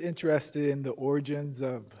 I'm just interested in the origins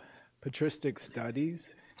of patristic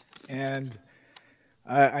studies, and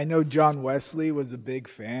I know John Wesley was a big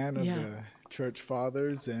fan of the Church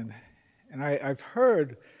Fathers, and I've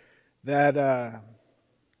heard that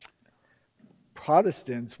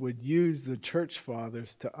Protestants would use the Church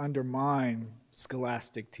Fathers to undermine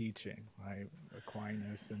scholastic teaching, right?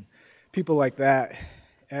 Aquinas and people like that,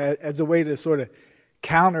 as a way to sort of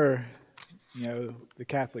counter, the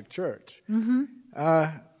Catholic Church. Mm-hmm.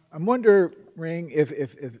 I'm wondering if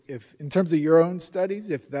in terms of your own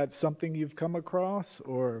studies, if that's something you've come across,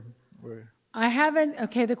 or I haven't.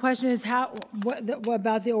 Okay, the question is what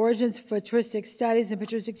about the origins of patristic studies and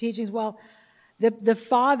patristic teachings? Well, the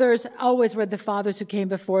fathers always read the fathers who came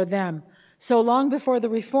before them. So long before the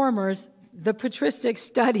reformers, the patristic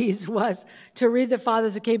studies was to read the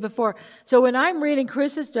fathers who came before. So when I'm reading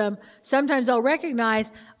Chrysostom, sometimes I'll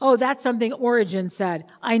recognize, oh, that's something Origen said.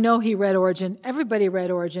 I know he read Origen. Everybody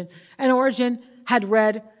read Origen. And Origen had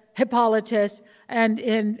read Hippolytus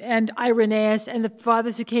and Irenaeus and the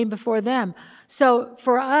fathers who came before them. So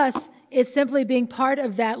for us, it's simply being part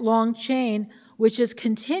of that long chain, which is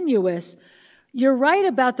continuous. You're right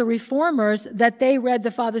about the reformers that they read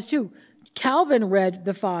the fathers too. Calvin read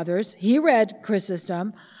the fathers, he read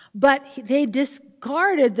Chrysostom, but they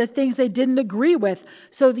discarded the things they didn't agree with.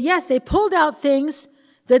 So yes, they pulled out things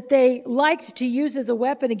that they liked to use as a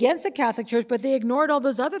weapon against the Catholic Church, but they ignored all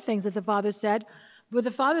those other things that the fathers said. But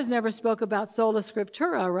the fathers never spoke about sola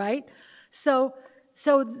scriptura, right? So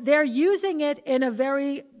they're using it in a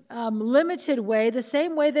very limited way, the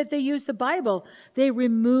same way that they use the Bible. They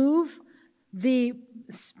remove the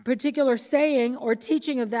particular saying or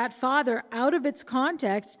teaching of that father out of its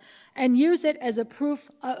context and use it as a proof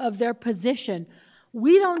of their position.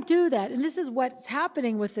 We don't do that. And this is what's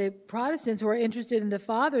happening with the Protestants who are interested in the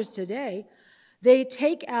fathers today. They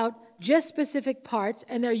take out just specific parts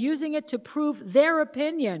and they're using it to prove their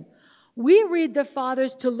opinion. We read the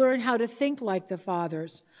fathers to learn how to think like the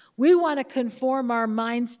fathers. We want to conform our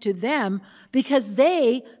minds to them because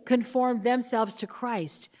they conformed themselves to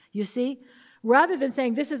Christ. You see? Rather than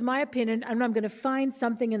saying, this is my opinion, and I'm going to find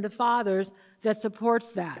something in the fathers that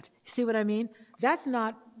supports that. You see what I mean? That's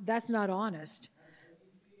not honest.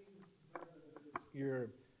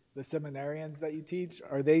 The seminarians that you teach,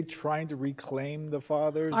 are they trying to reclaim the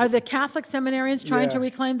fathers? Are the Catholic seminarians trying to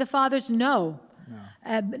reclaim the fathers? No.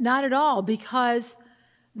 Not at all, because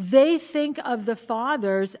they think of the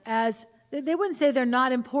fathers as, they wouldn't say they're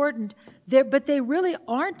not important, but they really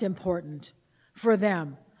aren't important for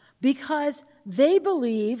them, because they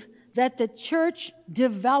believe that the church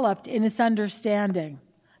developed in its understanding.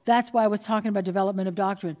 That's why I was talking about development of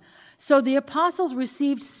doctrine. So the apostles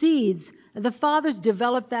received seeds. The fathers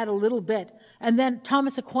developed that a little bit. And then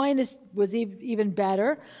Thomas Aquinas was even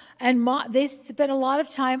better. And they spent a lot of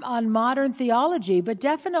time on modern theology. But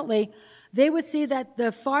definitely, they would see that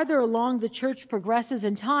the farther along the church progresses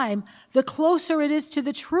in time, the closer it is to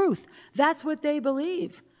the truth. That's what they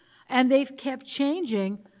believe. And they've kept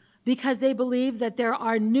changing because they believe that there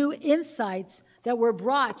are new insights that were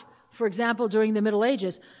brought, for example, during the Middle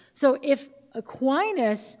Ages. So if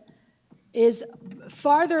Aquinas is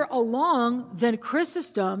farther along than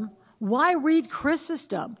Chrysostom, why read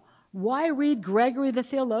Chrysostom? Why read Gregory the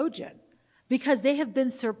theologian? Because they have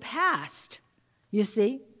been surpassed, you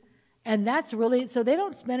see? And that's really, so they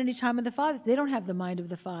don't spend any time with the fathers. They don't have the mind of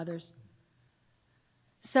the fathers.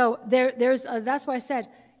 So that's why I said,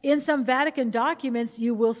 in some Vatican documents,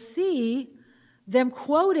 you will see them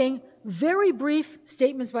quoting very brief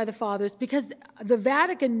statements by the fathers because the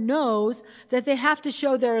Vatican knows that they have to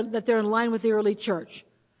show that they're in line with the early church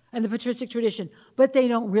and the patristic tradition, but they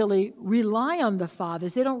don't really rely on the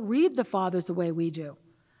fathers. They don't read the fathers the way we do.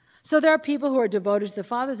 So there are people who are devoted to the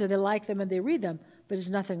fathers and they like them and they read them, but it's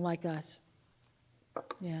nothing like us.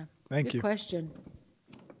 Yeah. Thank you. Good question.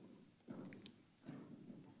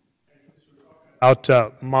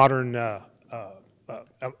 About modern,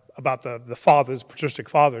 about the fathers, patristic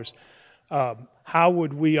fathers, how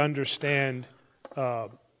would we understand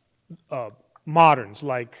moderns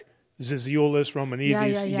like Zizioulas,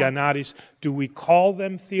 Romanides, Ioannidis? Do we call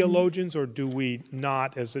them theologians, or do we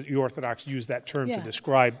not, as the Orthodox, use that term to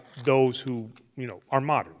describe those who, are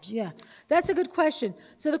moderns? Yeah, that's a good question.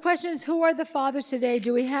 So the question is, who are the fathers today?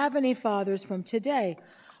 Do we have any fathers from today?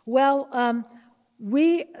 Well,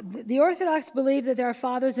 the Orthodox believe that there are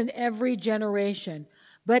fathers in every generation,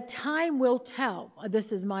 but time will tell.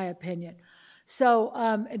 This is my opinion. So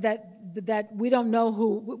that we don't know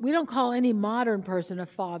we don't call any modern person a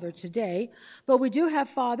father today, but we do have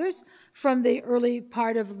fathers from the early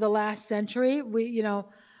part of the last century.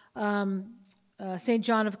 St.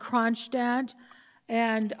 John of Kronstadt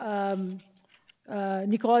and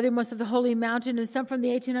Nicodemus of the Holy Mountain, and some from the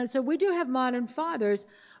 1800s. So we do have modern fathers.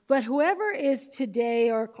 But whoever is today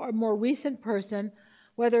or a more recent person,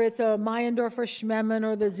 whether it's a Meyendorff or Schmemann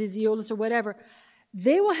or the Zizioulas or whatever,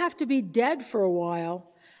 they will have to be dead for a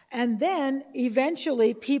while. And then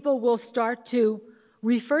eventually people will start to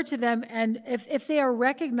refer to them. And if they are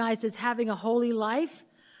recognized as having a holy life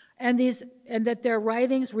and that their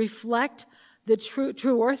writings reflect the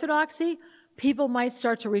true orthodoxy, people might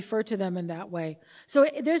start to refer to them in that way. So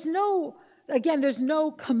there's no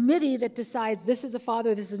committee that decides this is a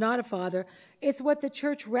father, this is not a father. It's what the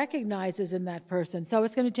church recognizes in that person. So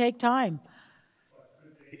it's going to take time.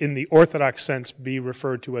 In the Orthodox sense, be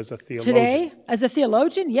referred to as a theologian? Today, as a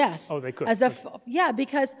theologian, yes. Oh, they could.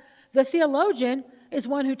 Because the theologian is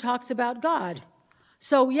one who talks about God.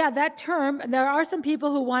 So, that term, there are some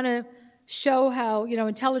people who want to show how,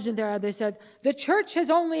 intelligent they are. They said, the church has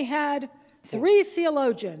only had 3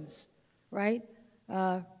 theologians, right?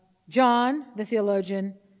 John, the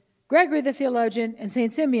theologian, Gregory, the theologian, and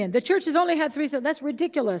St. Simeon. The church has only had 3 theologians. That's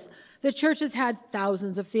ridiculous. The church has had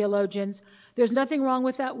thousands of theologians. There's nothing wrong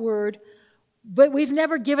with that word. But we've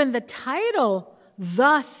never given the title,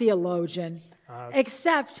 the theologian,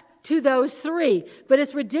 except to those 3. But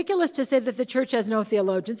it's ridiculous to say that the church has no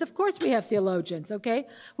theologians. Of course we have theologians, okay?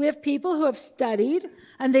 We have people who have studied,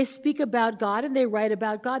 and they speak about God, and they write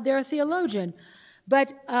about God. They're a theologian.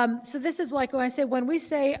 But, so this is like when I say, when we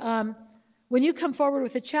say, when you come forward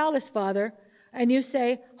with a chalice, Father, and you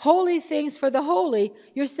say, holy things for the holy,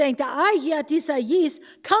 you're saying,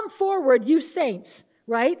 come forward, you saints,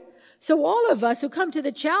 right? So all of us who come to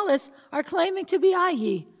the chalice are claiming to be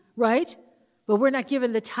ayi, right? But we're not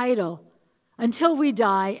given the title until we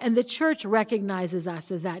die, and the church recognizes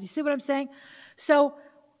us as that. You see what I'm saying? So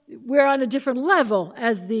we're on a different level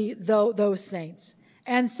as those saints.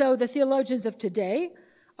 And so the theologians of today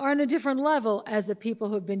are on a different level as the people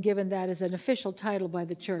who have been given that as an official title by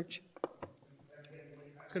the church.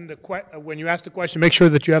 When you ask the question, make sure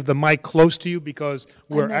that you have the mic close to you, because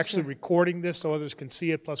we're actually sure. recording this so others can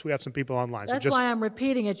see it, plus we have some people online. That's why I'm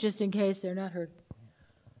repeating it, just in case they're not heard.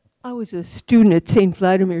 I was a student at St.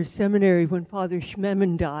 Vladimir Seminary when Father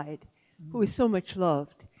Schmemann died, who was so much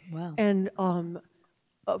loved. Wow. And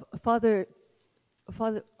Father,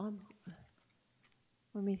 let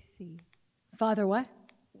me see. Father what?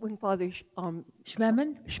 When Father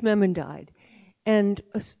Schmemann? Schmemann died. And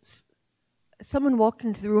someone walked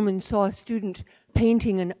into the room and saw a student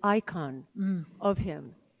painting an icon of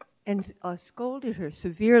him and scolded her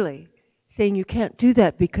severely, saying, you can't do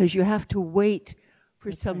that because you have to wait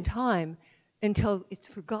for some time until it's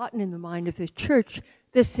forgotten in the mind of the church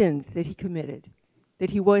the sins that he committed, that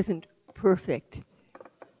he wasn't perfect,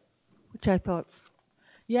 which I thought.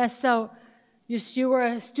 Yes, so you were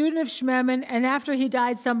a student of Schmemann, and after he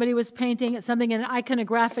died, somebody was painting something in an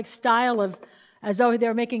iconographic style as though they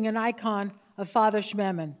were making an icon of Father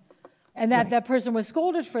Schmemann. And that person was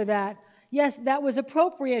scolded for that. Yes, that was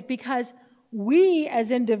appropriate because we as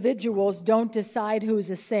individuals don't decide who's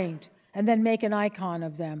a saint and then make an icon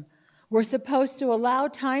of them. We're supposed to allow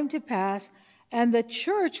time to pass, and the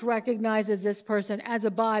church recognizes this person as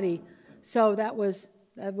a body. So that was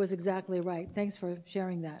exactly right. Thanks for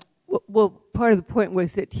sharing that. Well, part of the point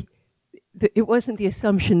was that it wasn't the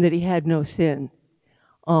assumption that he had no sin,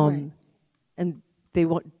 Right. and he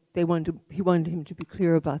wanted him to be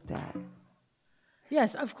clear about that.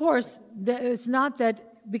 Yes, of course. It's not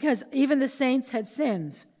that, because even the saints had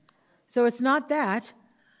sins. So it's not that.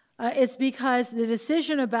 It's because the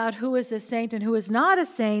decision about who is a saint and who is not a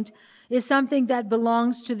saint is something that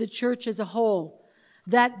belongs to the church as a whole.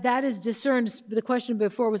 That is discerned. The question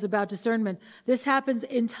before was about discernment. This happens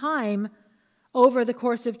in time, over the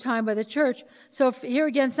course of time by the church. So here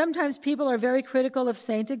again, sometimes people are very critical of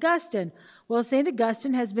St. Augustine. Well, St.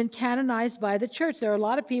 Augustine has been canonized by the church. There are a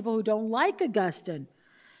lot of people who don't like Augustine,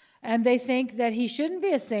 and they think that he shouldn't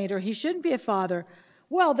be a saint or he shouldn't be a father.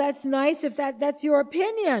 Well, that's nice if that's your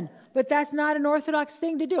opinion, but that's not an Orthodox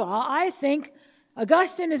thing to do. I think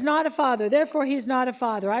Augustine is not a father, therefore he's not a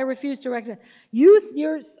father. I refuse to recognize.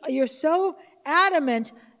 You're so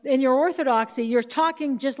adamant in your orthodoxy, you're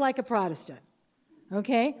talking just like a Protestant,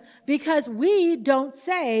 okay? Because we don't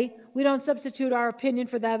substitute our opinion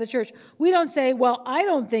for that of the church. We don't say, well, I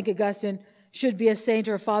don't think Augustine should be a saint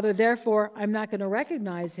or a father, therefore I'm not going to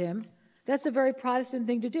recognize him. That's a very Protestant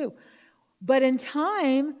thing to do. But in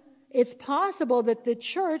time, it's possible that the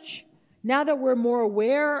church, now that we're more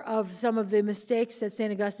aware of some of the mistakes that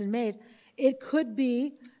St. Augustine made, it could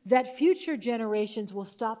be that future generations will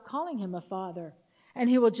stop calling him a father, and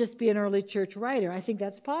he will just be an early church writer. I think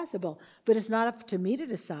that's possible, but it's not up to me to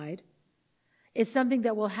decide. It's something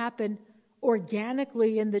that will happen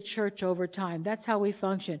organically in the church over time. That's how we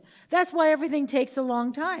function. That's why everything takes a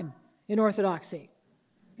long time in Orthodoxy.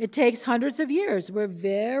 It takes hundreds of years. We're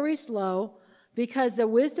very slow because the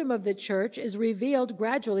wisdom of the church is revealed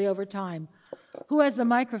gradually over time. Who has the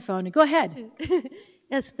microphone? Go ahead.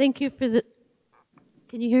 Yes, thank you for the...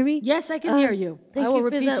 Can you hear me? Yes, I can hear you. Thank I will you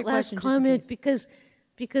repeat for your that last question comment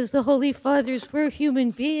because the Holy Fathers were human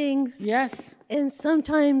beings. Yes. And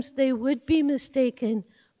sometimes they would be mistaken,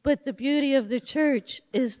 but the beauty of the church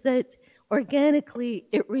is that organically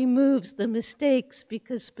it removes the mistakes,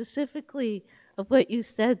 because specifically of what you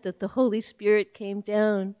said, that the Holy Spirit came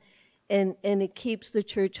down and it keeps the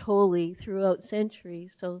church holy throughout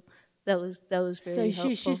centuries. So that was very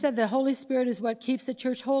helpful. She said the Holy Spirit is what keeps the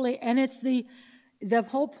church holy, and it's the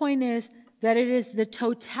whole point is that it is the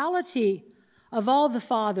totality of all the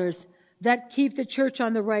fathers that keep the church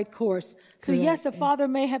on the right course. So yes, a father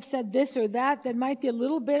may have said this or that might be a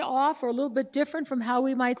little bit off or a little bit different from how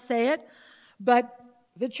we might say it, but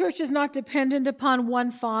the church is not dependent upon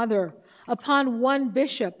one father, upon one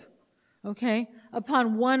bishop, okay,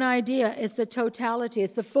 upon one idea. It's the totality,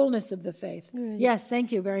 it's the fullness of the faith. Right. Yes,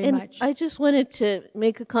 thank you very much. I just wanted to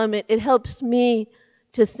make a comment. It helps me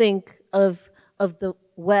to think of the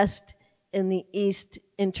West and the East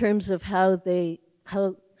in terms of how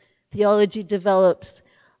theology develops,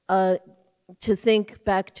 to think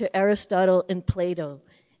back to Aristotle and Plato.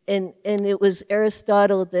 And it was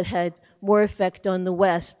Aristotle that had more effect on the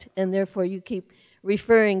West, and therefore you keep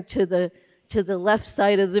referring to the left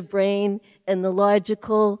side of the brain and the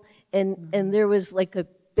logical, and there was like a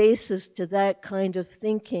basis to that kind of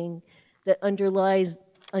thinking that underlies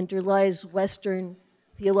Western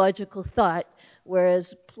theological thought,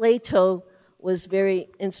 whereas Plato was very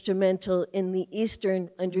instrumental in the Eastern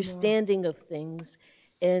understanding of things,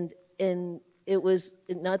 and it was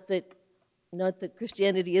not that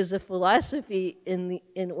Christianity is a philosophy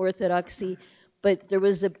in Orthodoxy, but there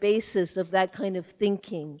was a basis of that kind of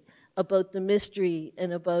thinking about the mystery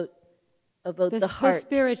and about the heart, the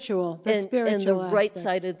spiritual and the right aspect.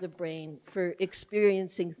 side of the brain for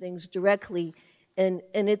experiencing things directly, and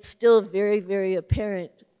it's still very, very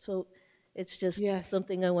apparent. So it's just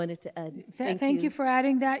something I wanted to add. Thank you for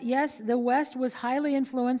adding that. Yes, the West was highly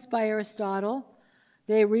influenced by Aristotle.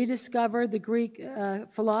 They rediscovered the Greek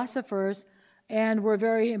philosophers and were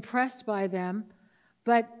very impressed by them.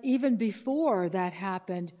 But even before that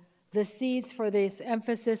happened, the seeds for this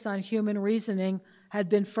emphasis on human reasoning had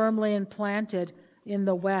been firmly implanted in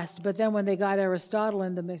the West. But then when they got Aristotle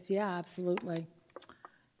in the mix, yeah, absolutely.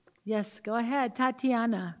 Yes, go ahead,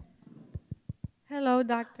 Tatiana. Hello,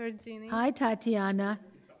 Dr. Jeannie. Hi, Tatiana.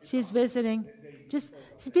 She's visiting. Just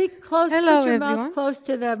speak close, Hello, put your everyone. mouth close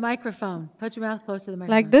to the microphone. Put your mouth close to the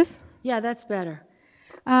microphone. Like this? Yeah, that's better.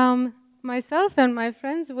 Myself and my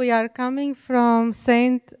friends, we are coming from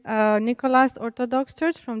St. Nicholas Orthodox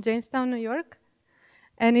Church from Jamestown, New York.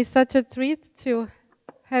 And it's such a treat to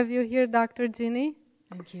have you here, Dr. Jeannie.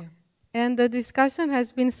 Thank you. And the discussion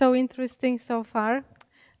has been so interesting so far.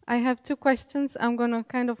 I have two questions. I'm going to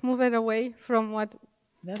kind of move it away from what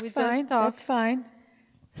we just talked. That's fine.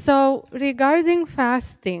 So regarding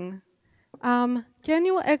fasting, can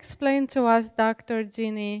you explain to us, Dr.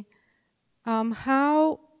 Jeannie,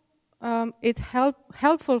 how it's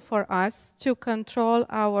helpful for us to control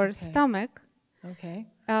our stomach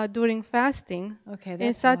during fasting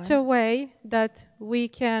in such a way that we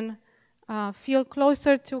can feel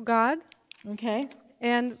closer to God? Okay.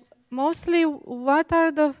 And mostly, what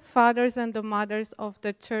are the fathers and the mothers of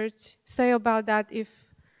the church say about that,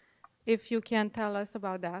 if you can tell us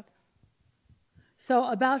about that?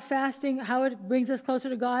 So about fasting, how it brings us closer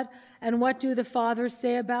to God, and what do the fathers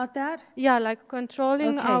say about that? Yeah, like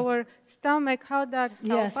controlling our stomach, how that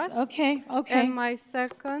helps us. Okay. And my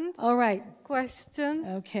second question.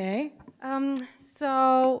 Okay.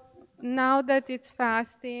 So now that it's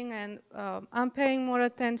fasting and I'm paying more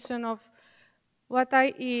attention of what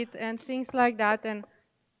I eat and things like that, and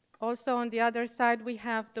also on the other side we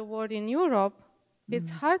have the war in Europe, it's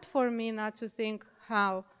hard for me not to think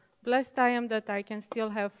how blessed I am that I can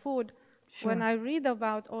still have food. When I read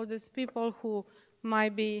about all these people who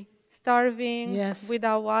might be starving,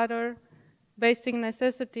 without water, basic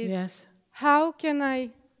necessities, how can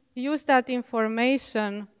I use that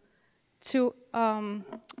information to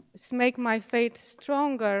make my faith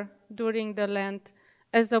stronger during the Lent,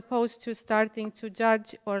 as opposed to starting to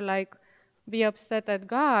judge or like be upset at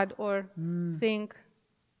God or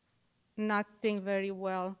not think very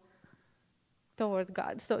well toward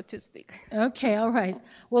God, so to speak. Okay, all right.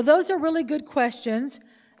 Well, those are really good questions.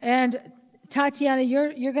 And Tatiana,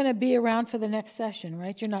 you're going to be around for the next session,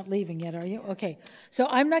 right? You're not leaving yet, are you? Okay. So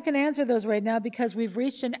I'm not going to answer those right now because we've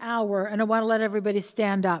reached an hour, and I want to let everybody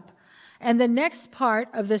stand up. And the next part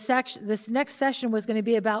of this next session was going to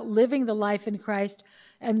be about living the life in Christ,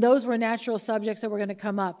 and those were natural subjects that were going to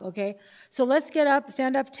come up, okay? So let's get up,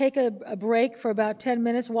 stand up, take a break for about 10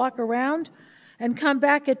 minutes, walk around, and come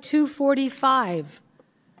back at 2:45,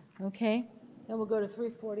 okay? Then we'll go to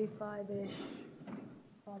 3:45-ish.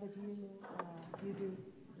 Father, do you do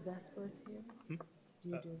Vespers here? Do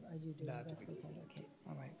you do Vespers? Okay,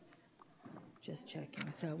 all right. Just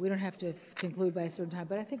checking. So we don't have to conclude by a certain time,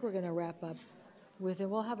 but I think we're going to wrap up with it.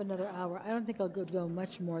 We'll have another hour. I don't think I'll go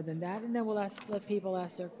much more than that, and then we'll let people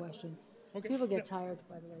ask their questions. Okay. People get tired,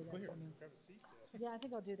 by the way. Yeah, I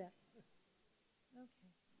think I'll do that. Okay.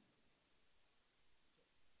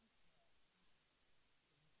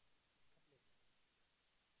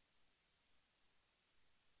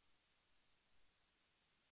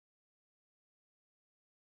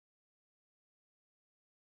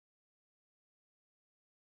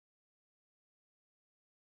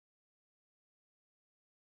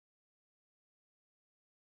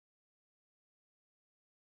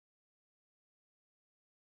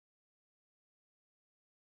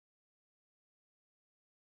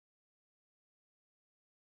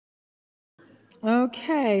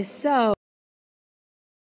 Okay, so.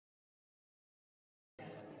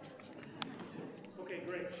 Okay,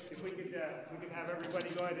 great. If we could have everybody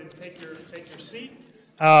go ahead and take your seat.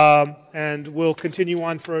 And we'll continue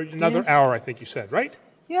on for another hour, I think you said, right?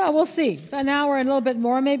 Yeah, we'll see. An hour and a little bit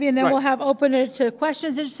more maybe, and then we'll open it to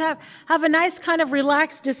questions and just have a nice kind of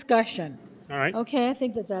relaxed discussion. All right. Okay, I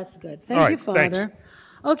think that's good. Thank you, Father. Thanks.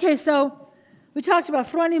 Okay, so we talked about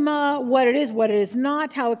phronima, what it is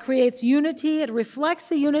not, how it creates unity, it reflects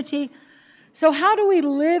the unity. So how do we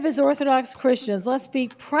live as Orthodox Christians? Let's be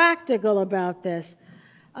practical about this.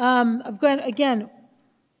 Again,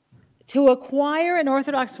 to acquire an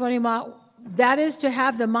Orthodox phronima, that is to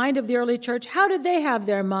have the mind of the early church. How did they have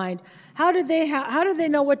their mind? How did they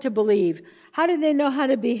know what to believe? How did they know how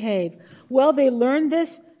to behave? Well, they learned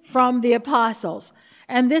this from the apostles.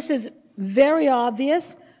 And this is very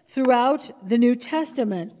obvious throughout the New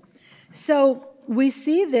Testament. So we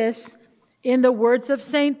see this in the words of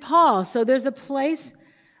St. Paul. So there's a place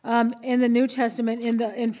in the New Testament,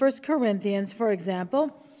 in 1 Corinthians, for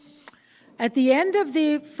example. At the end of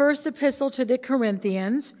the first epistle to the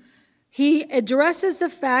Corinthians, he addresses the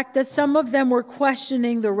fact that some of them were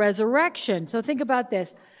questioning the resurrection. So think about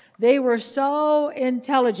this. They were so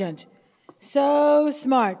intelligent, so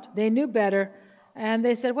smart. They knew better. And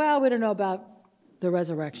they said, well, we don't know about the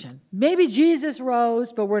resurrection. Maybe Jesus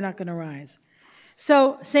rose, but we're not going to rise.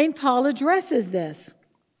 So St. Paul addresses this.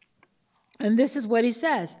 And this is what he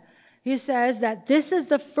says. He says that this is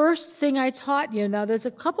the first thing I taught you. Now, there's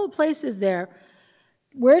a couple of places there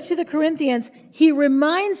where to the Corinthians, he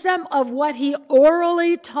reminds them of what he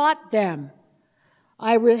orally taught them.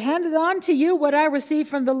 I handed on to you what I received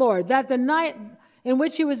from the Lord, that the night in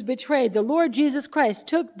which he was betrayed, the Lord Jesus Christ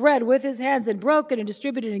took bread with his hands and broke it and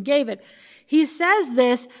distributed and gave it. He says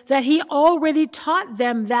this, that he already taught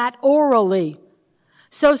them that orally.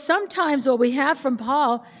 So sometimes what we have from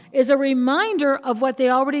Paul is a reminder of what they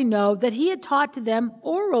already know that he had taught to them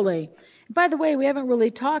orally. By the way, we haven't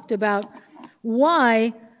really talked about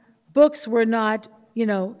why books were not,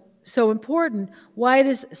 so important, why it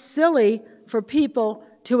is silly for people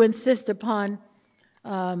to insist upon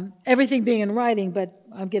everything being in writing, but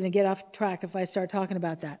I'm going to get off track if I start talking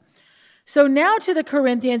about that. So now to the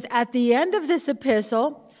Corinthians, at the end of this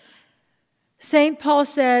epistle, St. Paul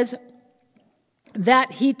says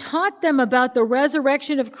that he taught them about the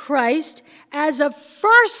resurrection of Christ as of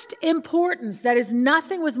first importance. That is,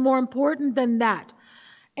 nothing was more important than that.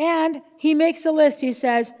 And he makes a list. He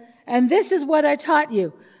says, and this is what I taught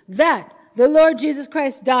you, that the Lord Jesus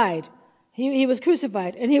Christ died. He was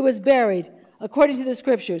crucified, and he was buried according to the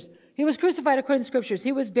Scriptures. He was crucified according to the Scriptures.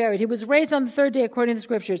 He was buried. He was raised on the third day according to the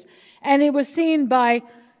Scriptures. And he was seen by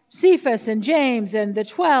Cephas and James and the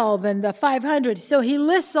 12 and the 500. So he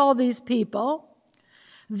lists all these people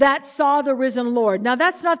that saw the risen Lord. Now,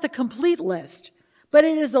 that's not the complete list, but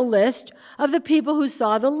it is a list of the people who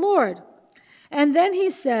saw the Lord. And then he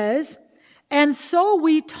says, and so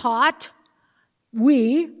we taught,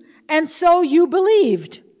 and so you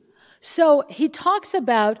believed. So he talks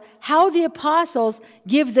about how the apostles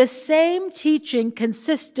give the same teaching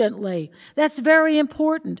consistently. That's very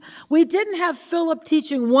important. We didn't have Philip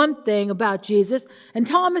teaching one thing about Jesus, and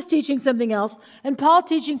Thomas teaching something else, and Paul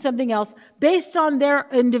teaching something else, based on their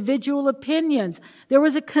individual opinions. There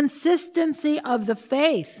was a consistency of the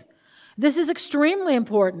faith. This is extremely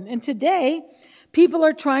important. And today, people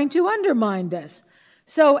are trying to undermine this.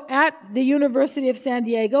 So at the University of San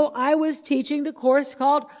Diego, I was teaching the course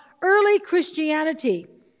called Early Christianity.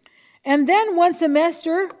 And then one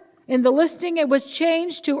semester in the listing, it was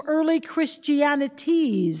changed to Early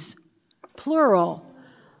Christianities, plural.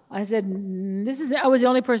 I said, I was the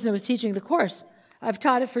only person that was teaching the course. I've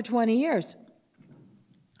taught it for 20 years.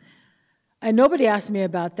 And nobody asked me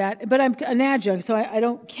about that, but I'm an adjunct, so I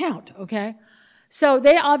don't count, okay? So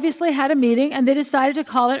they obviously had a meeting, and they decided to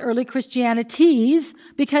call it Early Christianities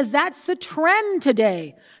because that's the trend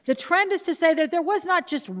today. The trend is to say that there was not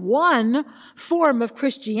just one form of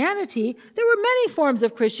Christianity. There were many forms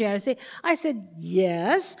of Christianity. I said,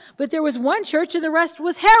 yes, but there was one church and the rest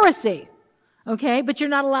was heresy. Okay, but you're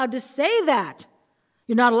not allowed to say that.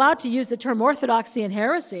 You're not allowed to use the term orthodoxy and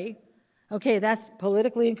heresy. Okay, that's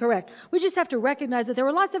politically incorrect. We just have to recognize that there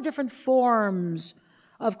were lots of different forms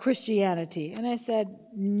of Christianity. And I said,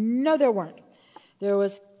 no, there weren't. There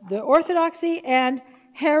was the orthodoxy and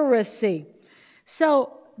heresy.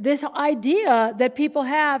 So this idea that people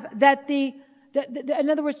have that in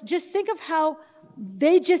other words, just think of how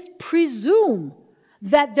they just presume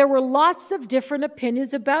that there were lots of different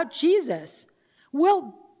opinions about Jesus.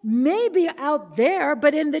 Well, maybe out there,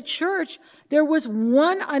 but in the church, there was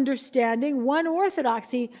one understanding, one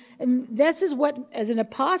orthodoxy, and this is what, as an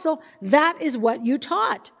apostle, that is what you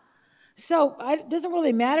taught. So it doesn't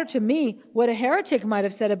really matter to me what a heretic might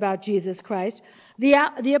have said about Jesus Christ.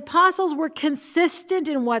 The apostles were consistent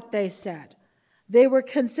in what they said. They were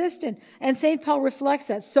consistent. And St. Paul reflects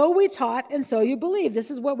that. So we taught, and so you believe.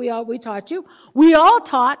 This is what we taught you. We all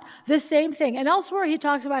taught the same thing. And elsewhere he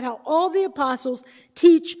talks about how all the apostles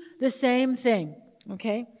teach the same thing.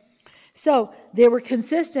 Okay? So they were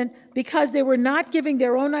consistent because they were not giving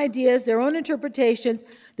their own ideas, their own interpretations,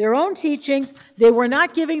 their own teachings. They were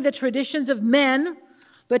not giving the traditions of men,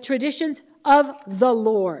 but traditions of the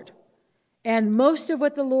Lord. And most of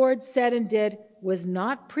what the Lord said and did was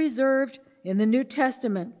not preserved in the New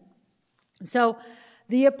Testament. So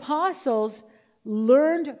the apostles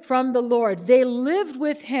learned from the Lord. They lived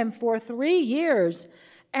with him for 3 years,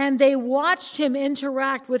 and they watched him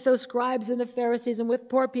interact with those scribes and the Pharisees and with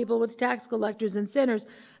poor people, with tax collectors and sinners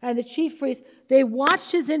and the chief priests. They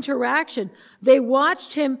watched his interaction. They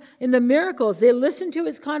watched him in the miracles. They listened to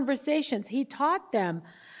his conversations. He taught them,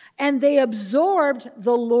 and they absorbed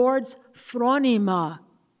the Lord's phronima.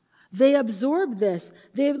 They absorbed this.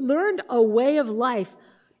 They learned a way of life.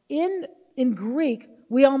 In Greek,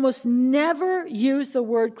 we almost never use the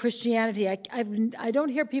word Christianity. I don't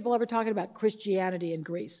hear people ever talking about Christianity in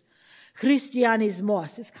Greece.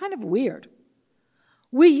 Christianismos. It's kind of weird.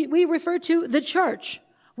 We refer to the church.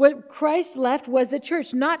 What Christ left was the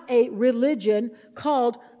church, not a religion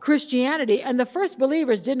called Christianity. And the first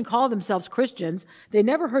believers didn't call themselves Christians. They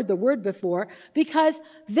never heard the word before because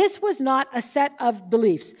this was not a set of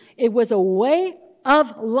beliefs. It was a way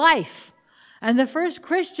of life. And the first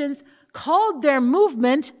Christians called their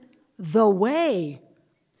movement the way.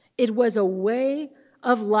 It was a way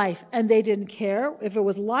of life. And they didn't care if it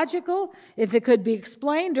was logical, if it could be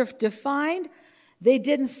explained or defined. They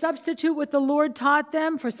didn't substitute what the Lord taught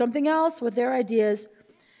them for something else with their ideas.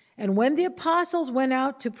 And when the apostles went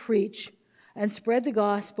out to preach and spread the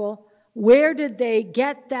gospel, where did they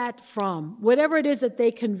get that from? Whatever it is that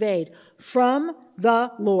they conveyed, from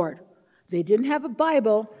the Lord. They didn't have a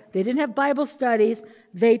Bible. They didn't have Bible studies.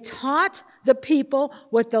 They taught the people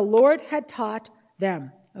what the Lord had taught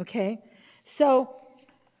them. Okay? So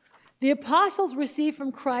the apostles received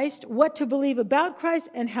from Christ what to believe about Christ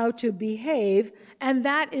and how to behave, and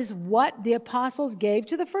that is what the apostles gave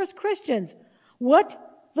to the first Christians,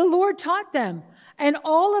 what the Lord taught them. And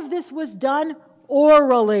all of this was done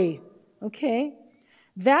orally, okay?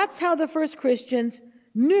 That's how the first Christians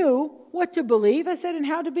knew what to believe, I said, and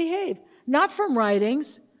how to behave, not from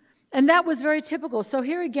writings, and that was very typical. So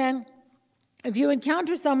here again, if you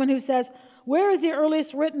encounter someone who says, where is the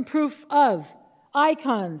earliest written proof of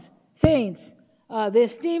icons, saints, the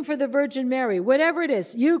esteem for the Virgin Mary, whatever it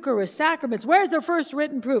is, Eucharist, sacraments, where's the first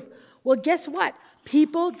written proof? Well, guess what?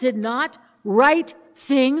 People did not write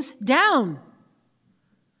things down.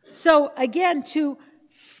 So again, to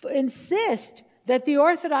insist that the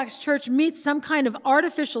Orthodox Church meets some kind of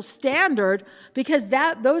artificial standard because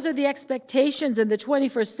those are the expectations in the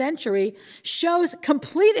 21st century shows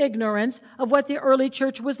complete ignorance of what the early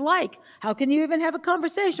church was like. How can you even have a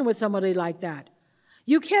conversation with somebody like that?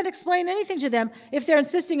 You can't explain anything to them if they're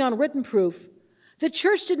insisting on written proof. The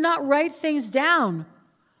church did not write things down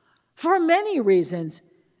for many reasons.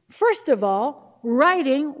 First of all,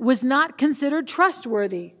 writing was not considered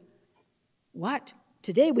trustworthy. What?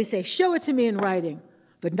 Today we say, show it to me in writing,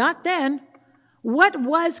 but not then. What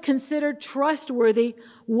was considered trustworthy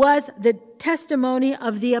was the testimony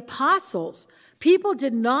of the apostles. People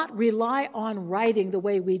did not rely on writing the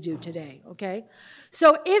way we do today, okay?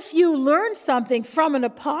 So if you learned something from an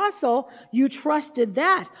apostle, you trusted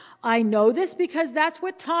that. I know this because that's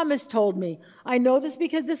what Thomas told me. I know this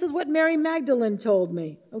because this is what Mary Magdalene told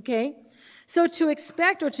me, okay? So to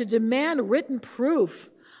expect or to demand written proof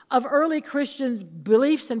of early Christians'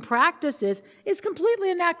 beliefs and practices is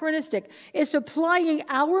completely anachronistic. It's applying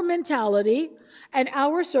our mentality and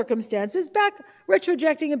our circumstances back,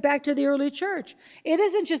 retrojecting it back to the early church. It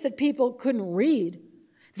isn't just that people couldn't read.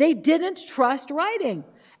 They didn't trust writing.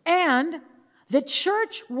 And the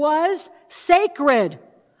church was sacred.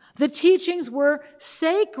 The teachings were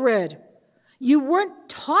sacred. You weren't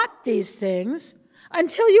taught these things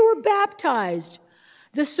until you were baptized.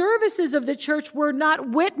 The services of the church were not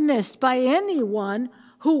witnessed by anyone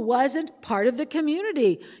who wasn't part of the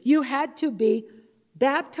community. You had to be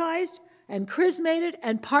baptized and chrismated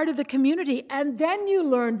and part of the community, and then you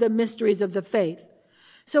learned the mysteries of the faith.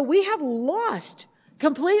 So we have lost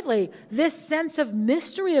completely this sense of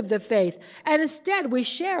mystery of the faith, and instead we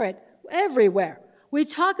share it everywhere. We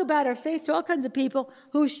talk about our faith to all kinds of people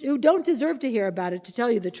who don't deserve to hear about it, to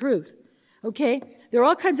tell you the truth. Okay? There are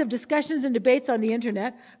all kinds of discussions and debates on the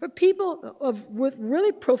internet, but people with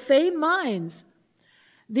really profane minds,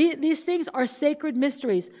 These things are sacred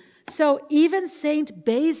mysteries. So even Saint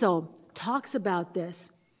Basil talks about this.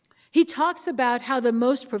 He talks about how the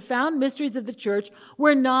most profound mysteries of the church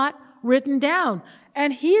were not written down.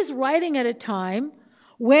 And he is writing at a time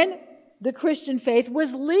when the Christian faith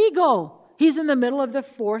was legal. He's in the middle of the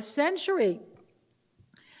 4th century.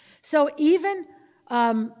 So even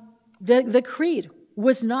the creed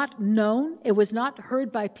was not known. It was not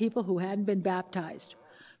heard by people who hadn't been baptized.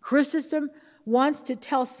 Chrysostom wants to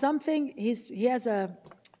tell something. He's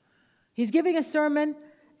giving a sermon,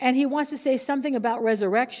 and he wants to say something about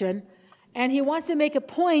resurrection, and he wants to make a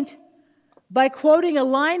point by quoting a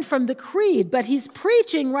line from the creed, but he's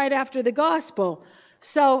preaching right after the gospel.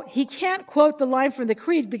 So he can't quote the line from the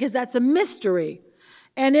creed because that's a mystery.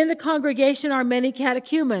 And in the congregation are many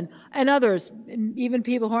catechumen and others, even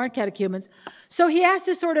people who aren't catechumens. So he has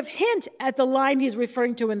to sort of hint at the line he's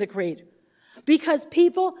referring to in the creed. Because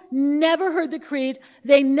people never heard the creed.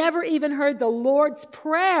 They never even heard the Lord's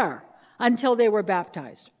Prayer until they were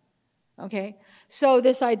baptized. Okay? So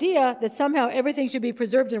this idea that somehow everything should be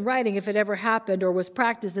preserved in writing if it ever happened or was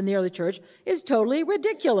practiced in the early church is totally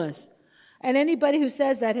ridiculous. And anybody who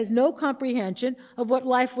says that has no comprehension of what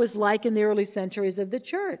life was like in the early centuries of the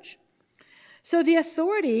church. So the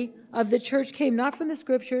authority of the church came not from the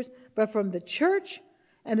scriptures, but from the church,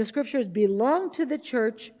 and the scriptures belong to the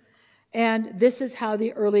church, and this is how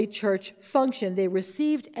the early church functioned. They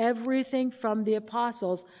received everything from the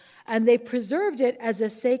apostles, and they preserved it as a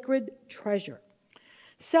sacred treasure.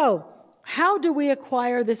 So how do we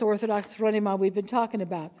acquire this Orthodox phronema we've been talking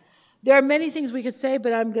about? There are many things we could say,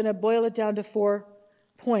 but I'm going to boil it down to 4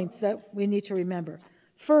 points that we need to remember.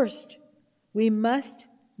 First, we must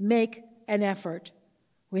make an effort.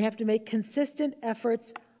 We have to make consistent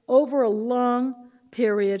efforts over a long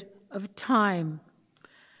period of time.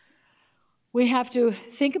 We have to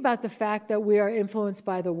think about the fact that we are influenced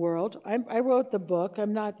by the world. I wrote the book.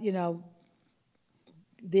 I'm not,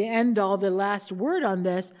 the end-all, the last word on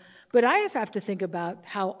this, but I have to think about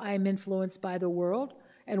how I'm influenced by the world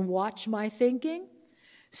and watch my thinking.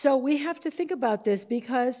 So we have to think about this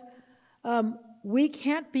because we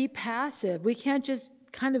can't be passive. We can't just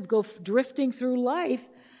kind of go drifting through life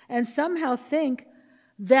and somehow think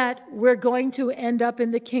that we're going to end up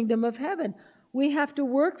in the kingdom of heaven. We have to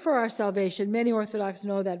work for our salvation. Many Orthodox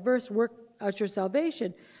know that verse, work out your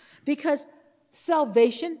salvation, because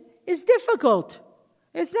salvation is difficult.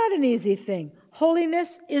 It's not an easy thing.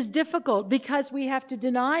 Holiness is difficult because we have to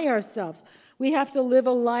deny ourselves. We have to live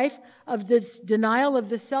a life of this denial of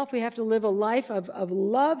the self. We have to live a life of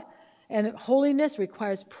love, and holiness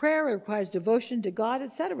requires prayer, it requires devotion to God,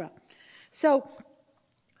 etc. So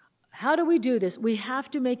how do we do this? We have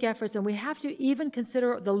to make efforts, and we have to even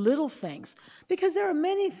consider the little things, because there are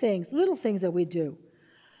many things, little things that we do.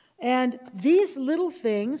 And these little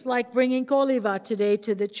things, like bringing koliva today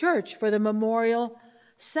to the church for the memorial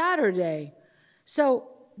Saturday. So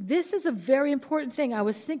this is a very important thing. I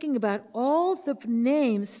was thinking about all the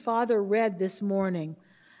names Father read this morning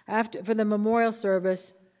for the memorial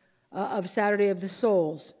service of Saturday of the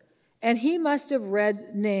Souls. And he must have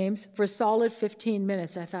read names for solid 15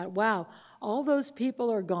 minutes. I thought, wow, all those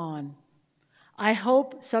people are gone. I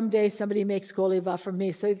hope someday somebody makes koliva for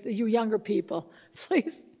me. So you younger people,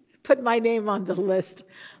 please put my name on the list.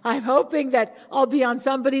 I'm hoping that I'll be on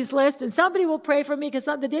somebody's list and somebody will pray for me, because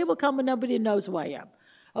the day will come when nobody knows who I am.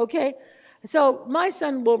 Okay? So my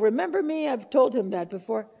son will remember me. I've told him that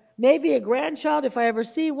before. Maybe a grandchild if I ever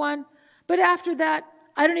see one. But after that,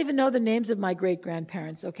 I don't even know the names of my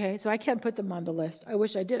great-grandparents, okay? So I can't put them on the list. I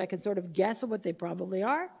wish I did. I could sort of guess what they probably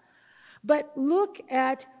are. But look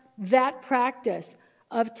at that practice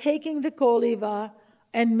of taking the koliva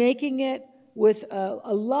and making it with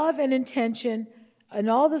a love and intention, and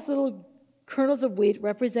all those little kernels of wheat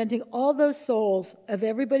representing all those souls of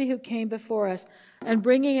everybody who came before us, and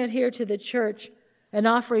bringing it here to the church and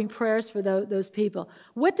offering prayers for those people.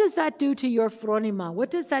 What does that do to your phronima?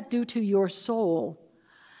 What does that do to your soul?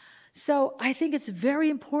 So I think it's very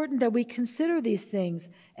important that we consider these things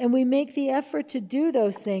and we make the effort to do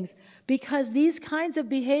those things, because these kinds of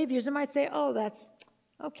behaviors, I might say, oh, that's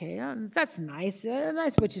okay, that's nice.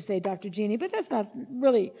 Nice what you say, Dr. Jeannie, but that's not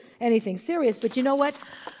really anything serious. But you know what?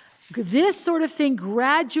 This sort of thing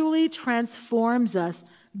gradually transforms us,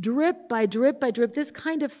 drip by drip by drip. This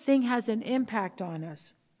kind of thing has an impact on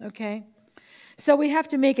us, okay? So we have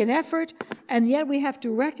to make an effort, and yet we have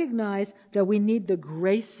to recognize that we need the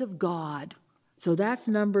grace of God. So that's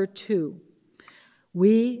number 2.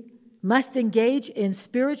 We must engage in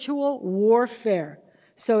spiritual warfare.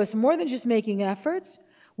 So it's more than just making efforts.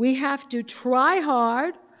 We have to try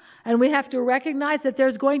hard, And we have to recognize that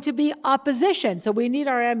there's going to be opposition. So we need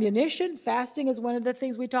our ammunition. Fasting is one of the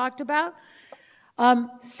things we talked about.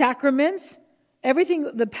 Sacraments,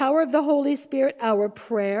 everything, the power of the Holy Spirit, our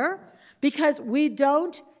prayer, because we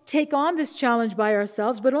don't take on this challenge by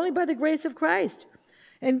ourselves, but only by the grace of Christ.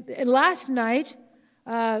 And last night,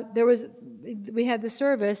 we had the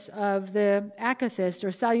service of the Akathist,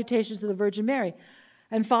 or Salutations of the Virgin Mary,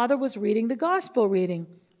 and Father was reading the gospel reading,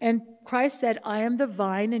 and Christ said, I am the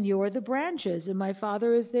vine and you are the branches, and my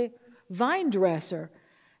Father is the vine dresser.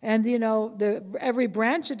 And, you know, every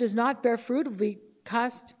branch that does not bear fruit will be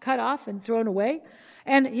cut off and thrown away.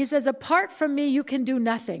 And he says, apart from me, you can do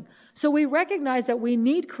nothing. So we recognize that we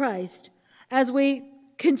need Christ as we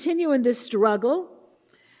continue in this struggle,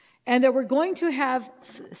 and that we're going to have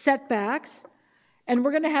setbacks, and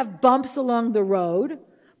we're going to have bumps along the road,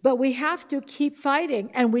 but we have to keep fighting,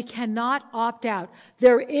 and we cannot opt out.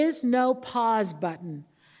 There is no pause button.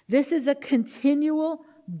 This is a continual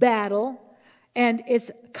battle, and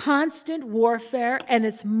it's constant warfare, and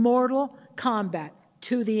it's mortal combat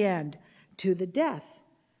to the end, to the death.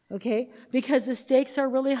 Okay? Because the stakes are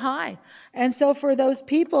really high. And so for those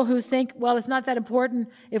people who think, well, it's not that important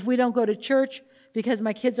if we don't go to church because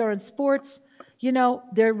my kids are in sports, you know,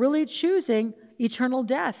 they're really choosing eternal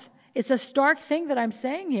death. It's a stark thing that I'm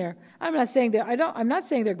saying here. I'm not saying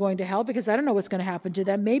they're going to hell, because I don't know what's going to happen to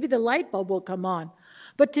them. Maybe the light bulb will come on.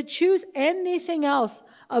 But to choose anything else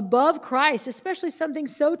above Christ, especially something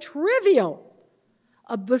so trivial,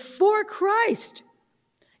 before Christ.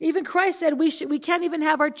 Even Christ said we can't even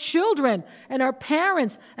have our children and our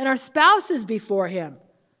parents and our spouses before him.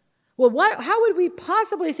 Well, how would we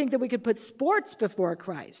possibly think that we could put sports before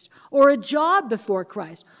Christ, or a job before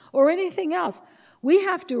Christ, or anything else? We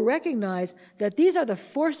have to recognize that these are the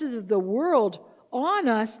forces of the world on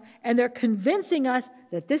us, and they're convincing us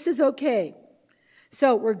that this is okay.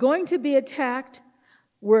 So we're going to be attacked.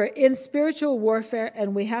 We're in spiritual warfare,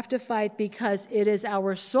 and we have to fight because it is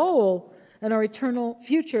our soul and our eternal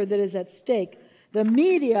future that is at stake. The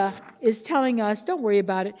media is telling us, don't worry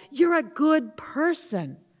about it. You're a good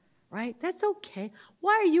person, right? That's okay.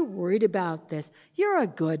 Why are you worried about this? You're a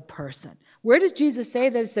good person. Where does Jesus say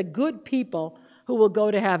that it's the good people who will go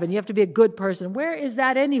to heaven? You have to be a good person. Where is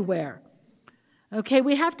that anywhere? Okay,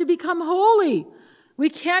 we have to become holy. We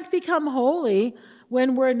can't become holy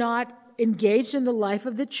when we're not engaged in the life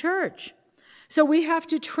of the church. So we have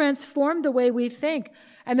to transform the way we think.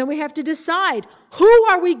 And then we have to decide, who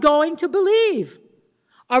are we going to believe?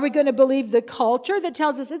 Are we going to believe the culture that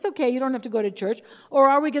tells us it's okay, you don't have to go to church? Or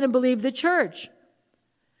are we going to believe the church?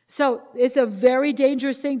 So it's a very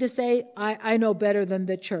dangerous thing to say, I know better than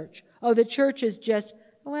the church. Oh, the church is just,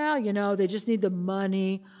 well, you know, they just need the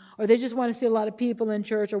money, or they just want to see a lot of people in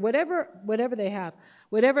church, or whatever they have,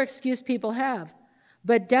 whatever excuse people have.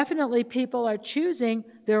 But definitely people are choosing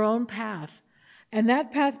their own path. And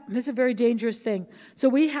that path is a very dangerous thing. So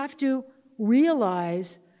we have to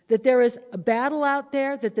realize that there is a battle out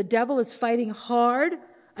there, that the devil is fighting hard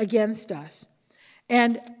against us.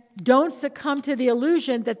 And don't succumb to the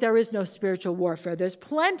illusion that there is no spiritual warfare. There's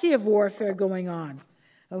plenty of warfare going on,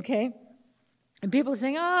 okay? And people are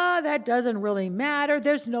saying, that doesn't really matter.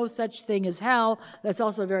 There's no such thing as hell. That's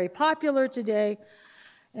also very popular today.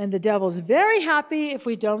 And the devil's very happy if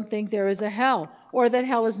we don't think there is a hell, or that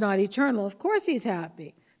hell is not eternal. Of course he's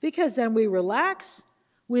happy, because then we relax,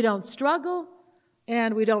 we don't struggle,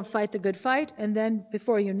 and we don't fight the good fight, and then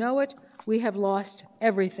before you know it, we have lost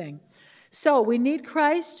everything. So we need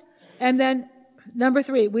Christ, and then number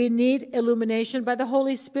 3, we need illumination by the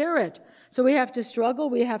Holy Spirit. So we have to struggle,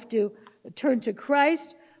 we have to turn to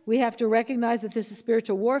Christ, we have to recognize that this is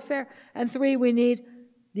spiritual warfare, and 3, we need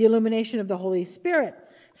the illumination of the Holy Spirit.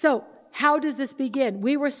 So how does this begin?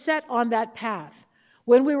 We were set on that path.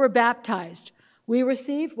 When we were baptized, we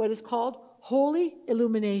received what is called holy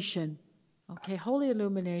illumination. Okay, holy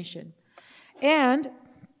illumination. And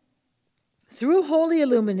through holy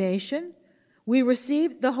illumination, we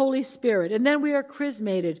received the Holy Spirit. And then we are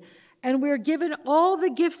chrismated. And we are given all the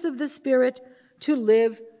gifts of the Spirit to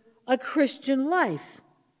live a Christian life.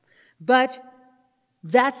 But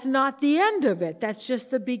that's not the end of it. That's just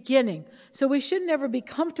the beginning. So we should never be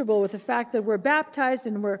comfortable with the fact that we're baptized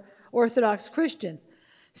and we're Orthodox Christians.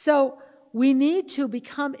 So we need to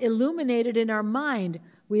become illuminated in our mind.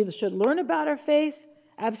 We should learn about our faith,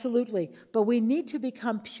 absolutely. But we need to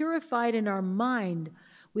become purified in our mind.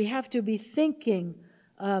 We have to be thinking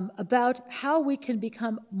about how we can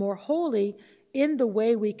become more holy in the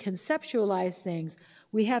way we conceptualize things.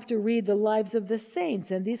 We have to read the lives of the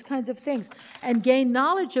saints and these kinds of things and gain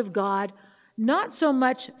knowledge of God, not so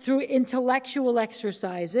much through intellectual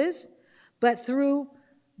exercises, but through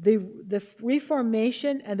the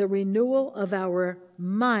reformation and the renewal of our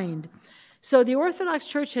mind. So the Orthodox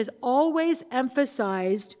Church has always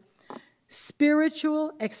emphasized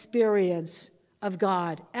spiritual experience of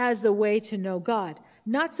God as the way to know God,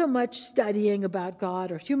 not so much studying about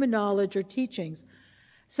God or human knowledge or teachings.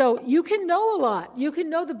 So you can know a lot. You can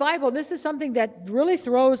know the Bible. This is something that really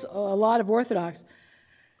throws a lot of Orthodox.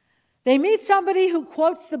 They meet somebody who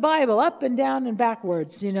quotes the Bible up and down and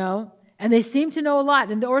backwards, and they seem to know a lot.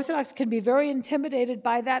 And the Orthodox can be very intimidated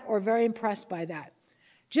by that or very impressed by that.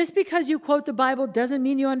 Just because you quote the Bible doesn't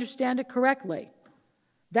mean you understand it correctly.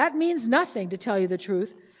 That means nothing, to tell you the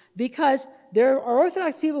truth, because there are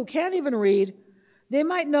Orthodox people who can't even read. They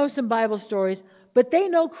might know some Bible stories, but they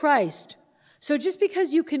know Christ. So just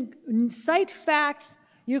because you can cite facts,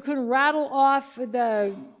 you can rattle off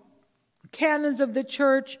the canons of the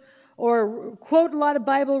church or quote a lot of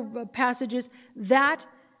Bible passages, that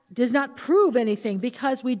does not prove anything,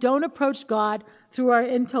 because we don't approach God through our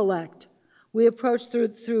intellect. We approach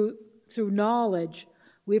through knowledge.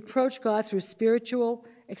 We approach God through spiritual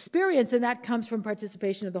experience, and that comes from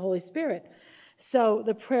participation of the Holy Spirit. So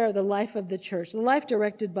the prayer, the life of the church, the life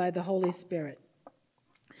directed by the Holy Spirit.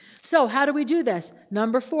 So how do we do this?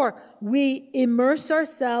 Number 4, we immerse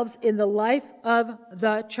ourselves in the life of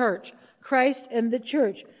the church, Christ and the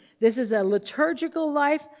church. This is a liturgical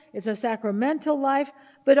life, it's a sacramental life,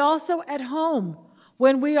 but also at home.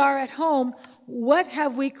 When we are at home, what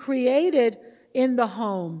have we created in the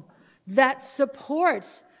home that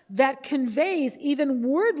supports, that conveys, even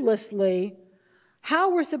wordlessly,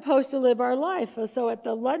 how we're supposed to live our life? So at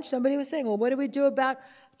the lunch, somebody was saying, well, what do we do about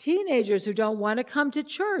teenagers who don't want to come to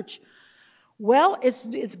church? Well,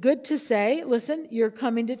 it's good to say, listen, you're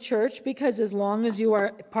coming to church because as long as you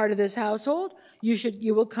are part of this household,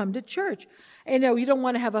 you will come to church. And you don't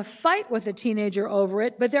want to have a fight with a teenager over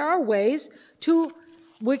it, but there are ways to,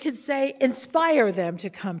 we could say, inspire them to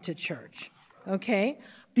come to church, okay?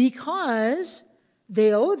 Because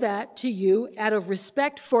they owe that to you out of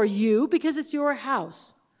respect for you, because it's your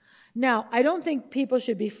house. Now, I don't think people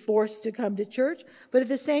should be forced to come to church, but at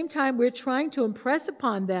the same time, we're trying to impress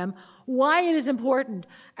upon them why it is important.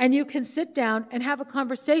 And you can sit down and have a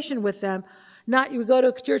conversation with them, not you go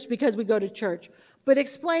to church because we go to church, but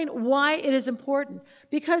explain why it is important.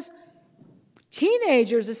 Because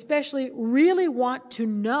teenagers especially really want to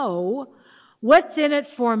know, what's in it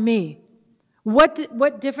for me?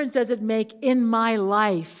 What difference does it make in my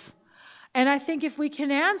life? And I think if we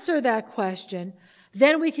can answer that question,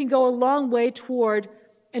 then we can go a long way toward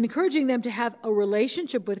encouraging them to have a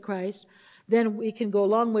relationship with Christ. Then we can go a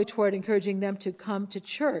long way toward encouraging them to come to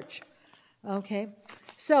church. Okay?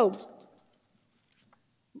 So,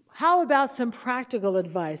 how about some practical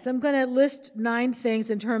advice? I'm going to list 9 things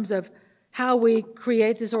in terms of how we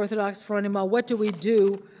create this Orthodox phronema. What do we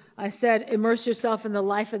do? I said, immerse yourself in the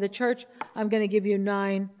life of the church. I'm going to give you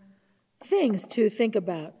 9 things to think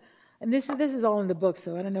about. And this is all in the book,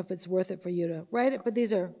 so I don't know if it's worth it for you to write it, but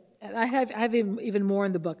these are, I have even more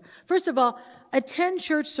in the book. First of all, attend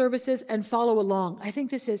church services and follow along. I think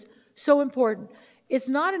this is so important. It's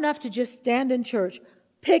not enough to just stand in church.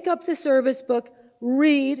 Pick up the service book,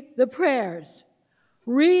 read the prayers.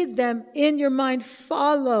 Read them in your mind,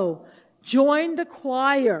 follow. Join the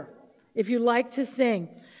choir if you like to sing,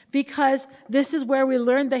 because this is where we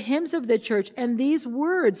learn the hymns of the church, and these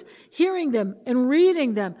words, hearing them and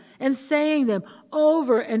reading them and saying them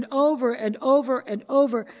over and over and over and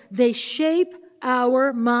over, they shape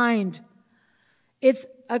our mind. It's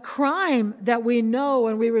a crime that we know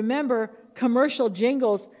and we remember commercial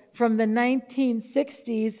jingles from the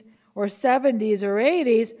 1960s or 70s or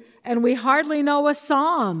 80s, and we hardly know a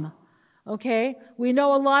psalm. Okay? We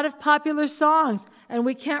know a lot of popular songs, and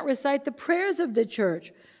we can't recite the prayers of the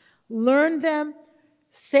church. Learn them,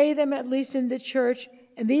 say them at least in the church,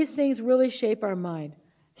 and these things really shape our mind.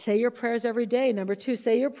 Say your prayers every day. Number 2,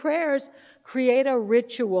 say your prayers. Create a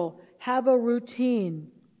ritual. Have a routine.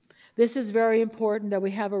 This is very important that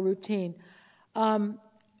we have a routine. And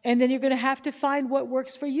then you're going to have to find what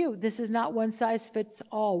works for you. This is not one size fits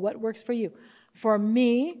all. What works for you? For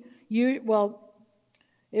me, there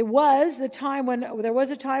was a time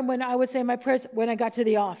when I would say my prayers when I got to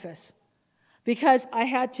the office, because I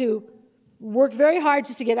had to work very hard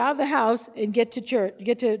just to get out of the house and get to church,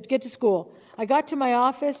 get to school. I got to my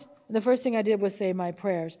office, and the first thing I did was say my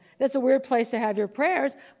prayers. That's a weird place to have your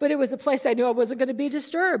prayers, but it was a place I knew I wasn't going to be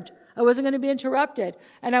disturbed. I wasn't going to be interrupted,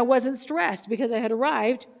 and I wasn't stressed because I had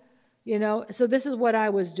arrived, so this is what I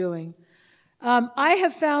was doing. I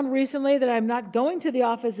have found recently that I'm not going to the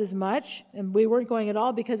office as much, and we weren't going at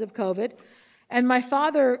all because of COVID, and my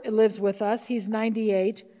father lives with us. He's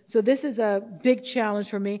 98, So this is a big challenge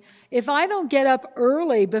for me. If I don't get up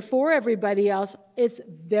early before everybody else, it's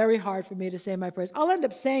very hard for me to say my prayers. I'll end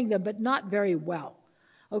up saying them, but not very well,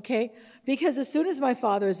 okay? Because as soon as my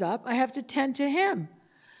father is up, I have to tend to him.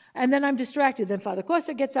 And then I'm distracted. Then Father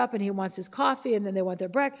Costa gets up and he wants his coffee, and then they want their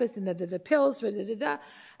breakfast, and then the pills,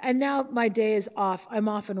 and now my day is off. I'm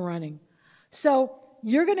off and running. So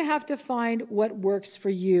you're going to have to find what works for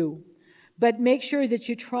you. But make sure that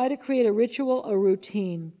you try to create a ritual, a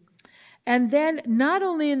routine. And then not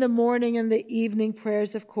only in the morning and the evening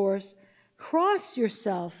prayers, of course, cross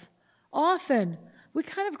yourself often. We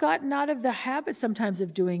kind of gotten out of the habit sometimes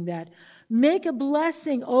of doing that. Make a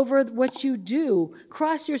blessing over what you do.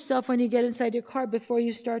 Cross yourself when you get inside your car before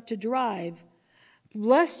you start to drive.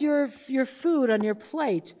 Bless your food on your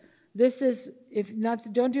plate. This is, if not,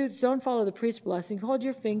 don't follow the priest's blessing. Hold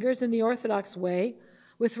your fingers in the Orthodox way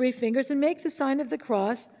with 3 fingers and make the sign of the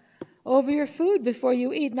cross over your food before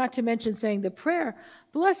you eat, not to mention saying the prayer.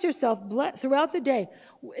 Bless yourself throughout the day.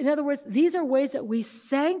 In other words, these are ways that we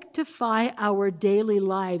sanctify our daily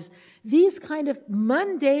lives. These kind of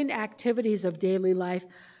mundane activities of daily life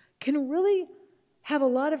can really have a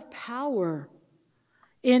lot of power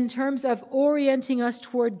in terms of orienting us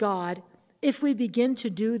toward God if we begin to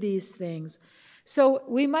do these things. So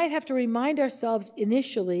we might have to remind ourselves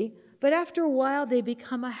initially, but after a while they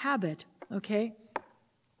become a habit, okay?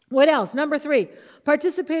 What else? Number 3,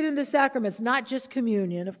 participate in the sacraments, not just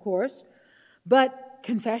communion, of course, but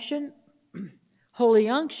confession, holy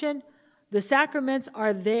unction. The sacraments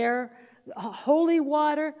are there. Holy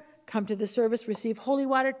water, come to the service, receive holy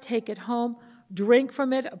water, take it home, drink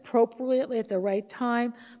from it appropriately at the right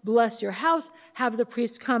time, bless your house, have the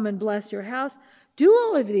priest come and bless your house. Do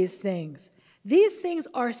all of these things. These things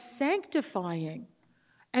are sanctifying.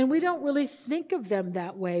 And we don't really think of them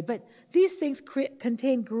that way, but these things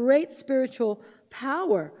contain great spiritual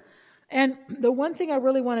power. And the one thing I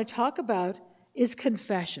really want to talk about is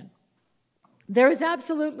confession. There is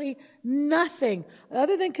absolutely nothing,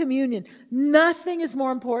 other than communion, nothing is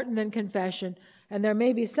more important than confession. And there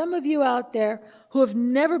may be some of you out there who have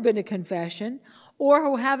never been to confession or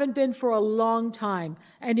who haven't been for a long time,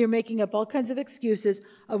 and you're making up all kinds of excuses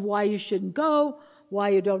of why you shouldn't go, why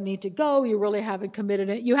you don't need to go, you really haven't committed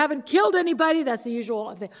it. You haven't killed anybody, that's the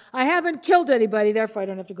usual thing. I haven't killed anybody, therefore I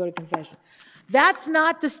don't have to go to confession. That's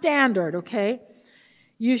not the standard, okay?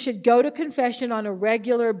 You should go to confession on a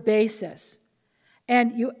regular basis.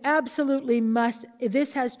 And you absolutely must.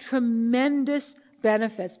 This has tremendous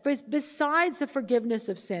benefits, besides the forgiveness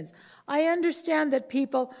of sins. I understand that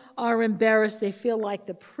people are embarrassed. They feel like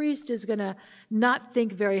the priest is going to not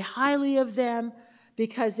think very highly of them,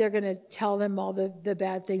 because they're going to tell them all the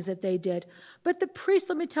bad things that they did. But the priest,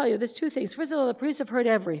 let me tell you, there's 2 things. First of all, the priests have heard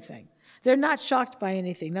everything. They're not shocked by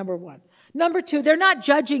anything, number 1. Number 2, they're not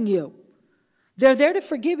judging you. They're there to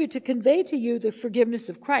forgive you, to convey to you the forgiveness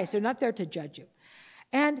of Christ. They're not there to judge you.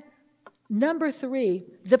 And number 3,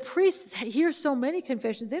 the priests hear so many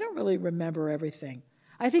confessions, they don't really remember everything.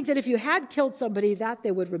 I think that if you had killed somebody, that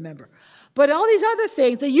they would remember. But all these other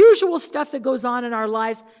things, the usual stuff that goes on in our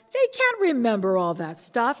lives, they can't remember all that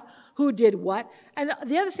stuff, who did what. And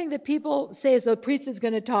the other thing that people say is the priest is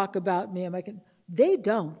going to talk about me. They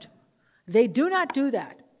don't. They do not do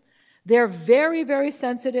that. They're very, very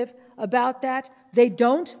sensitive about that. They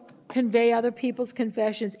don't convey other people's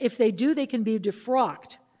confessions. If they do, they can be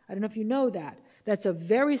defrocked. I don't know if you know that. That's a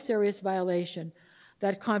very serious violation,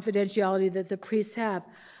 that confidentiality that the priests have.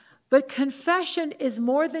 But confession is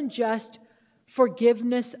more than just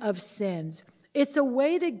forgiveness of sins. It's a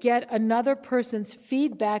way to get another person's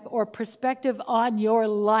feedback or perspective on your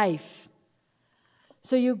life.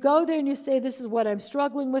 So you go there and you say, this is what I'm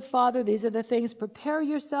struggling with, Father. These are the things. Prepare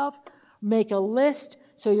yourself. Make a list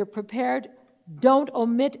so you're prepared. Don't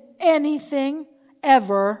omit anything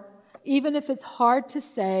ever. Even if it's hard to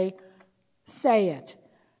say it.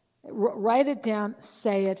 Write it down,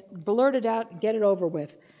 say it, blurt it out, get it over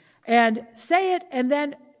with. And say it, and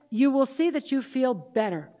then you will see that you feel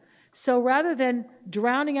better. So rather than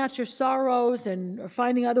drowning out your sorrows and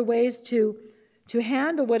finding other ways to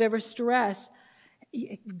handle whatever stress,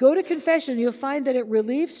 go to confession. You'll find that it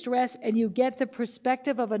relieves stress, and you get the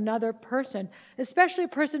perspective of another person, especially a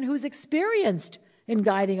person who's experienced in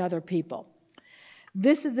guiding other people.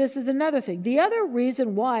 This is another thing. The other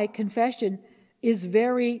reason why confession is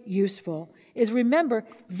very useful is, remember,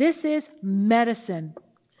 this is medicine.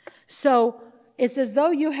 So it's as though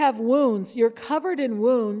you have wounds. You're covered in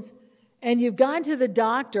wounds, and you've gone to the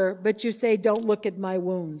doctor, but you say, don't look at my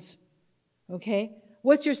wounds. Okay?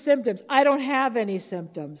 What's your symptoms? I don't have any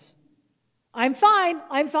symptoms. I'm fine.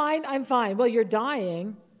 Well, you're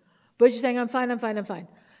dying, but you're saying, I'm fine.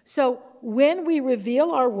 So when we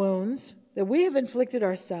reveal our wounds that we have inflicted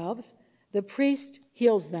ourselves, the priest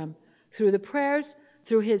heals them through the prayers,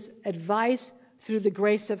 through his advice, through the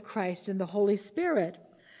grace of Christ and the Holy Spirit.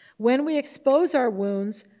 When we expose our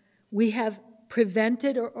wounds, we have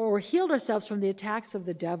prevented or healed ourselves from the attacks of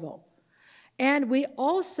the devil. And we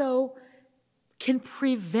also can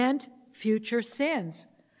prevent future sins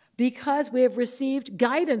because we have received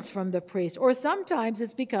guidance from the priest. Or sometimes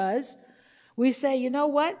it's because we say, you know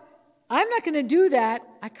what? I'm not going to do that.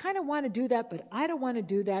 I kind of want to do that, but I don't want to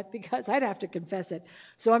do that because I'd have to confess it.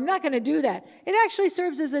 So I'm not going to do that. It actually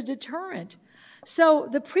serves as a deterrent. So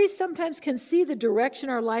the priest sometimes can see the direction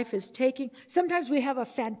our life is taking. Sometimes we have a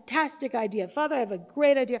fantastic idea. Father, I have a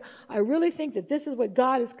great idea. I really think that this is what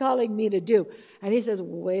God is calling me to do. And he says,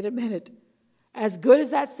 wait a minute. As good as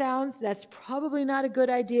that sounds, that's probably not a good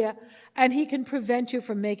idea. And he can prevent you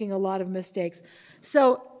from making a lot of mistakes.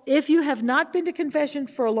 So if you have not been to confession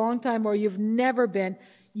for a long time or you've never been,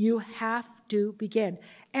 you have to begin.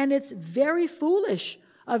 And it's very foolish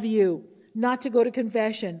of you not to go to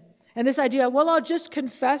confession. And this idea, well, I'll just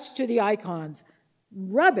confess to the icons.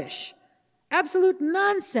 Rubbish. Absolute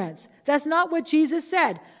nonsense. That's not what Jesus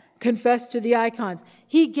said. Confess to the icons.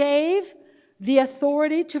 He gave the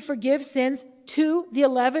authority to forgive sins to the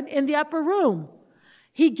 11 in the upper room.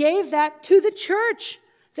 He gave that to the church.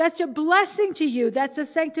 That's a blessing to you. That's a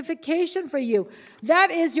sanctification for you.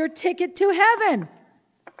 That is your ticket to heaven.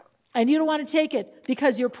 And you don't want to take it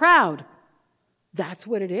because you're proud. That's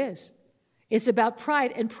what it is. It's about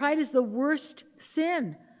pride, and pride is the worst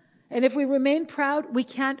sin. And if we remain proud, we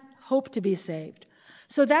can't hope to be saved.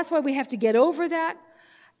 So that's why we have to get over that.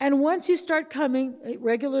 And once you start coming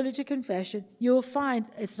regularly to confession, you will find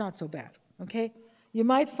it's not so bad, okay? You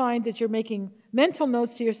might find that you're making mental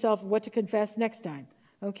notes to yourself of what to confess next time,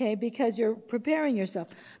 okay, because you're preparing yourself.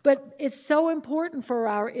 But it's so important for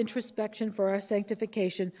our introspection, for our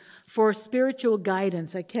sanctification, for spiritual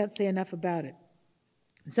guidance. I can't say enough about it.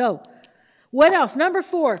 So, what else? Number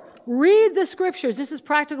 4, read the scriptures. This is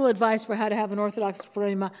practical advice for how to have an Orthodox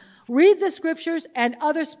phronema. Read the scriptures and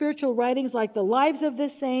other spiritual writings like the lives of the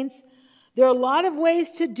saints. There are a lot of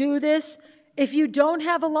ways to do this. If you don't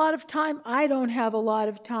have a lot of time, I don't have a lot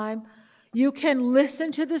of time, you can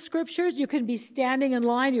listen to the scriptures. You can be standing in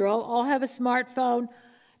line. You all have a smartphone.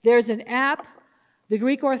 There's an app, the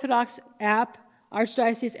Greek Orthodox app,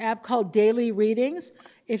 Archdiocese app called Daily Readings.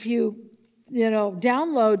 If you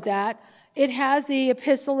download that, it has the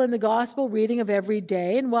epistle and the gospel reading of every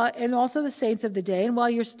day and also the saints of the day. And while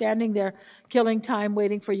you're standing there killing time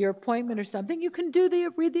waiting for your appointment or something, you can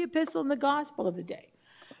read the epistle and the gospel of the day.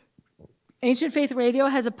 Ancient Faith Radio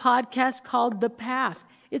has a podcast called The Path.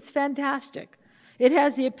 It's fantastic. It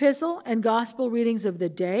has the epistle and gospel readings of the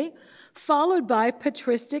day, followed by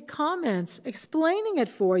patristic comments explaining it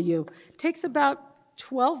for you. It takes about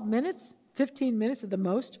 12 minutes, 15 minutes at the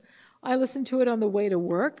most. I listen to it on the way to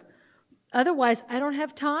work. Otherwise, I don't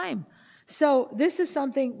have time. So this is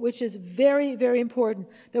something which is very, very important,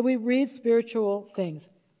 that we read spiritual things.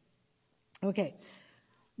 Okay.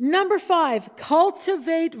 Number 5,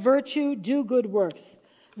 cultivate virtue, do good works.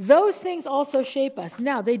 Those things also shape us.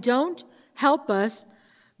 Now, they don't help us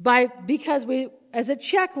because we, as a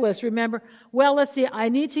checklist, remember, well, let's see, I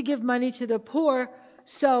need to give money to the poor,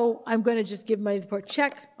 so I'm going to just give money to the poor.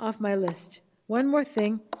 Check off my list. One more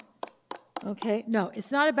thing. Okay? No,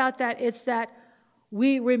 it's not about that. It's that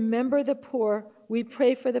we remember the poor, we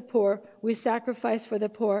pray for the poor, we sacrifice for the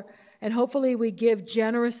poor, and hopefully we give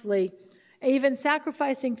generously, even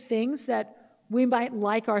sacrificing things that we might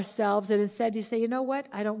like ourselves, and instead you say, you know what,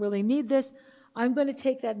 I don't really need this. I'm going to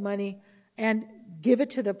take that money and give it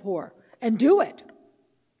to the poor. And do it.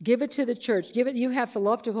 Give it to the church. Give it. You have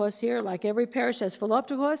philoptochos here, like every parish has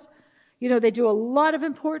philoptochos. They do a lot of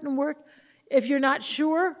important work. If you're not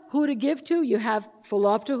sure who to give to, you have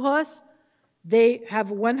philoptochos. They have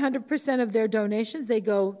 100% of their donations. They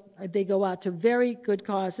go out to very good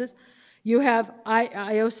causes. You have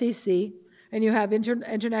IOCC, and you have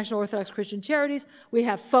International Orthodox Christian Charities. We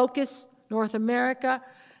have Focus, North America.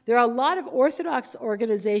 There are a lot of Orthodox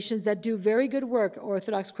organizations that do very good work,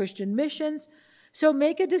 Orthodox Christian Missions. So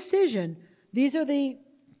make a decision. These are the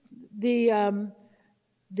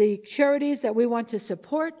charities that we want to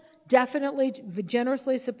support. Definitely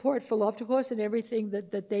generously support Philoptochos and everything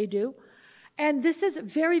that they do. And this is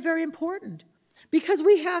very, very important because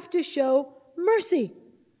we have to show mercy.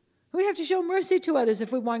 We have to show mercy to others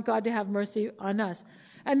if we want God to have mercy on us.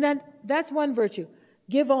 And then that's one virtue.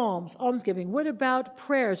 Give alms, almsgiving. What about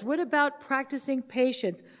prayers? What about practicing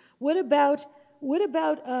patience? What about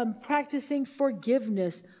practicing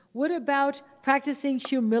forgiveness? What about practicing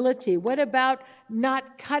humility? What about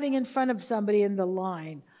not cutting in front of somebody in the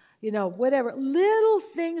line? You know, whatever. Little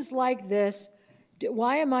things like this.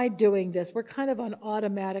 Why am I doing this? We're kind of on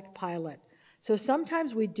automatic pilot. So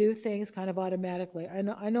sometimes we do things kind of automatically.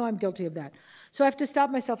 I know I'm guilty of that. So I have to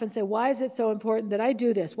stop myself and say, why is it so important that I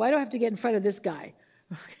do this? Why do I have to get in front of this guy?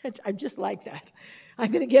 I'm just like that.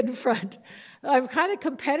 I'm going to get in front. I'm kind of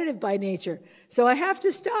competitive by nature. So I have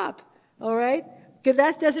to stop, all right? Because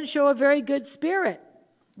that doesn't show a very good spirit.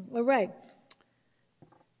 All right.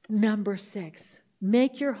 Number 6,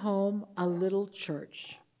 make your home a little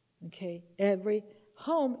church. Okay? Every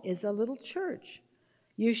home is a little church.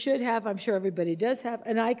 You should have, I'm sure everybody does have,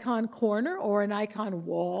 an icon corner or an icon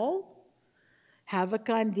wall. Have a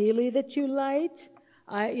candili that you light,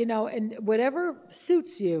 you know, and whatever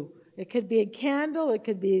suits you. It could be a candle, it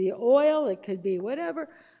could be the oil, it could be whatever.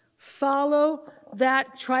 Follow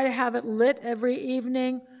that. Try to have it lit every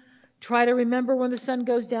evening. Try to remember when the sun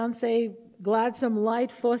goes down, say, gladsome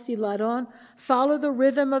light, fosi ladon. Follow the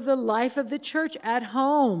rhythm of the life of the church at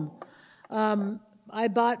home. I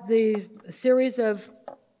bought the series of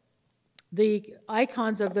the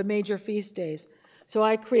icons of the major feast days. So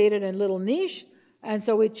I created a little niche, and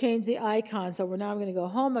so we changed the icon. So now I'm going to go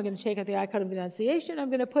home, I'm going to take out the icon of the Annunciation, I'm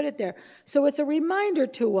going to put it there. So it's a reminder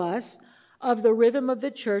to us of the rhythm of the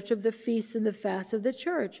church, of the feasts and the fasts of the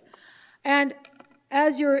church. And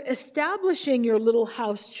as you're establishing your little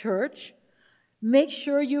house church, make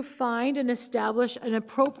sure you find and establish an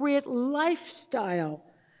appropriate lifestyle,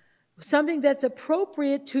 something that's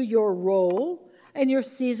appropriate to your role and your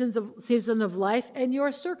season of life and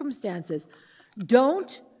your circumstances.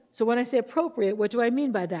 Don't, so when I say appropriate, what do I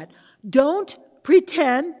mean by that? Don't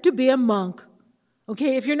pretend to be a monk.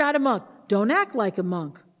 Okay, if you're not a monk, don't act like a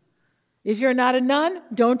monk. If you're not a nun,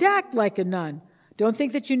 don't act like a nun. Don't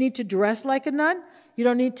think that you need to dress like a nun. You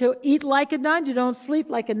don't need to eat like a nun. You don't sleep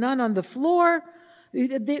like a nun on the floor.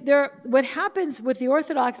 What happens with the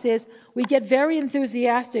Orthodox is we get very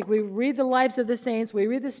enthusiastic. We read the lives of the saints. We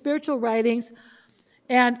read the spiritual writings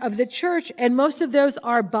and of the church, and most of those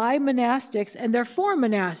are by monastics, and they're for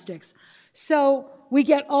monastics. So we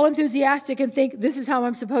get all enthusiastic and think, this is how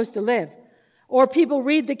I'm supposed to live. Or people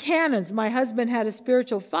read the canons. My husband had a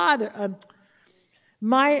spiritual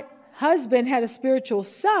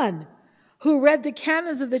son who read the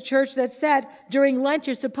canons of the church that said, during Lent,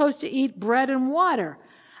 you're supposed to eat bread and water.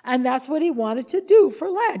 And that's what he wanted to do for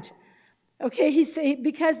Lent. Okay,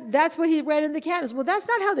 because that's what he read in the canons. Well, that's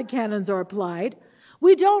not how the canons are applied.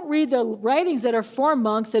 We don't read the writings that are for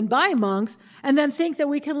monks and by monks and then think that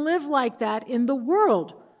we can live like that in the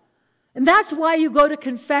world. And that's why you go to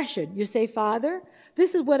confession. You say, Father,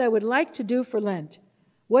 this is what I would like to do for Lent.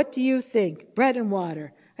 What do you think? Bread and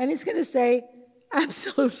water. And he's going to say,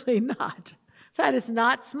 absolutely not. That is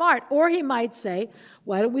not smart. Or he might say,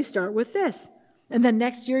 why don't we start with this? And then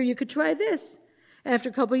next year you could try this. And after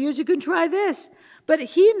a couple of years you can try this. But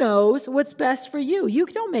he knows what's best for you. You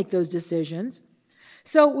don't make those decisions.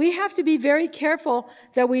 So we have to be very careful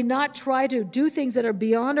that we not try to do things that are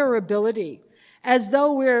beyond our ability, as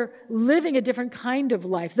though we're living a different kind of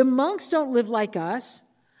life. The monks don't live like us,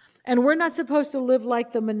 and we're not supposed to live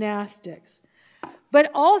like the monastics. But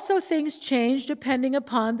also things change depending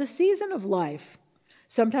upon the season of life.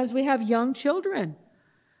 Sometimes we have young children,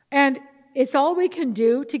 and it's all we can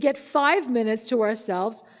do to get 5 minutes to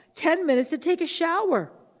ourselves, 10 minutes to take a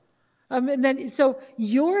shower. So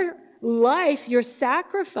your life, your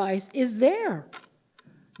sacrifice is there.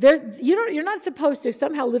 You're not supposed to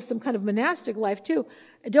somehow live some kind of monastic life too.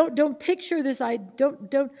 Don't picture this.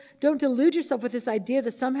 Don't delude yourself with this idea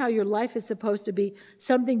that somehow your life is supposed to be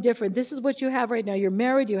something different. This is what you have right now. You're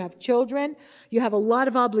married. You have children. You have a lot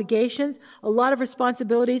of obligations, a lot of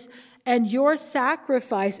responsibilities, and your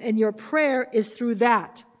sacrifice and your prayer is through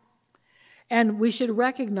that. And we should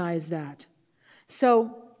recognize that.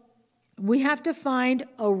 So we have to find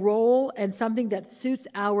a role and something that suits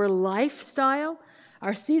our lifestyle,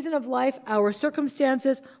 our season of life, our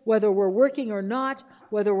circumstances, whether we're working or not,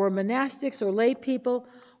 whether we're monastics or lay people,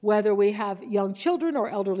 whether we have young children or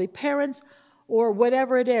elderly parents, or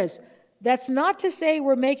whatever it is. That's not to say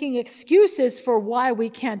we're making excuses for why we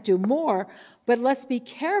can't do more, but let's be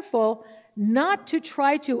careful not to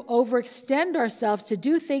try to overextend ourselves to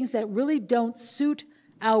do things that really don't suit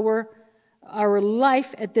our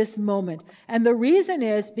life at this moment. And the reason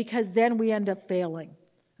is because then we end up failing.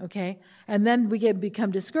 Okay? And then we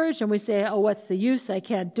become discouraged and we say, oh, what's the use? I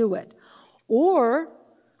can't do it. Or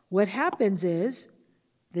what happens is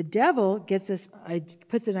the devil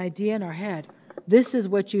puts an idea in our head. This is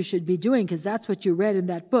what you should be doing because that's what you read in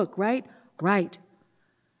that book, right? Right.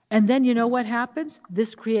 And then you know what happens?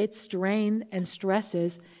 This creates strain and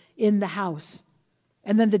stresses in the house.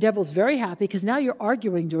 And then the devil's very happy because now you're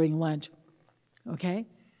arguing during Lent. Okay?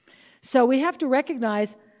 So we have to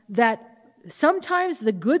recognize that sometimes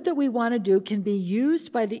the good that we want to do can be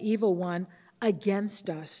used by the evil one against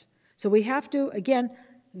us. So we have to, again,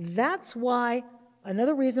 that's why,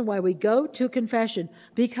 another reason why we go to confession,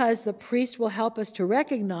 because the priest will help us to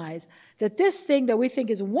recognize that this thing that we think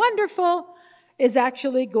is wonderful is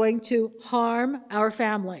actually going to harm our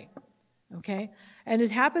family. Okay? And it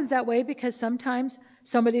happens that way because sometimes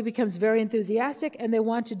somebody becomes very enthusiastic and they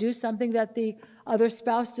want to do something that the other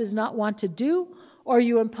spouse does not want to do, or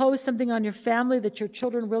you impose something on your family that your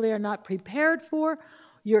children really are not prepared for,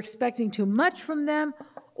 you're expecting too much from them,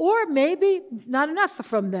 or maybe not enough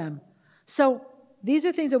from them. So these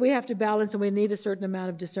are things that we have to balance, and we need a certain amount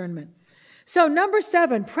of discernment. So number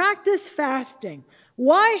 7, practice fasting.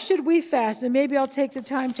 Why should we fast? And maybe I'll take the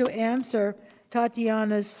time to answer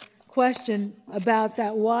Tatiana's question about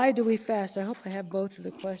that. Why do we fast? I hope I have both of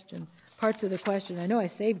the questions, parts of the question. I know I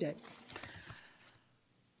saved it.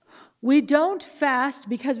 We don't fast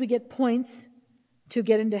because we get points to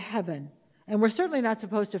get into heaven. And we're certainly not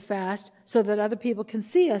supposed to fast so that other people can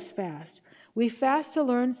see us fast. We fast to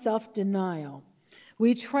learn self-denial.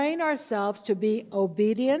 We train ourselves to be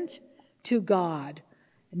obedient to God,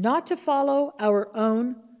 not to follow our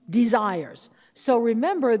own desires. So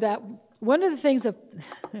remember that one of the things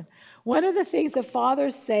that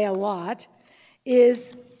fathers say a lot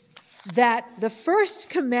is that the first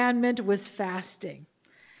commandment was fasting.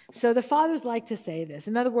 So the fathers like to say this.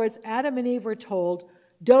 In other words, Adam and Eve were told,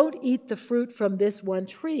 don't eat the fruit from this one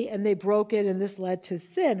tree, and they broke it, and this led to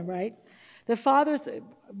sin, right? The fathers,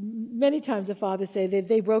 many times the fathers say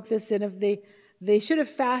they broke this sin if they should have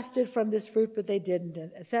fasted from this fruit, but they didn't,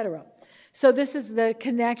 etc. So this is the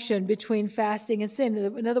connection between fasting and sin.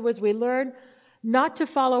 In other words, we learn not to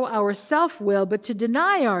follow our self-will, but to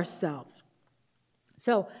deny ourselves.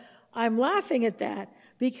 So I'm laughing at that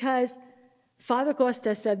because Father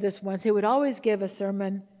Costa said this once. He would always give a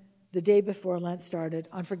sermon the day before Lent started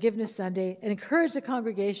on Forgiveness Sunday and encourage the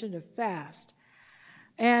congregation to fast.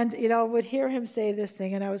 And, I would hear him say this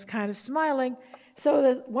thing, and I was kind of smiling.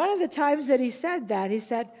 So one of the times that he said that, he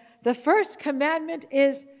said, the first commandment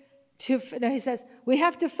is he says, we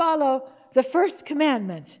have to follow the first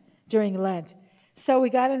commandment during Lent. So we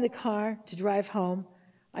got in the car to drive home.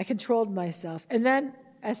 I controlled myself. And then,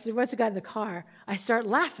 once we got in the car, I start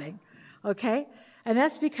laughing, okay? And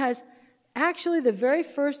that's because actually the very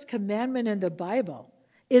first commandment in the Bible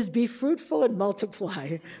is be fruitful and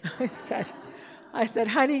multiply. I said,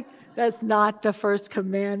 honey, that's not the first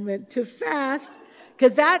commandment to fast,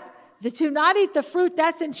 because that's to not eat the fruit,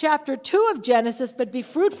 that's in chapter 2 of Genesis, but be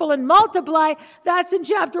fruitful and multiply, that's in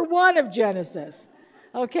chapter 1 of Genesis.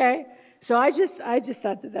 Okay? So I just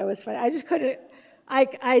thought that was funny. I just couldn't,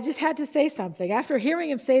 I just had to say something. After hearing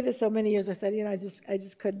him say this so many years, I said, I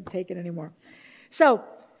just couldn't take it anymore. So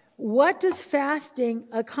what does fasting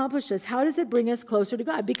accomplish us? How does it bring us closer to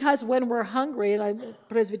God? Because when we're hungry, and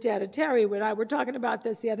Presbyter Terry and I were talking about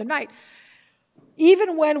this the other night,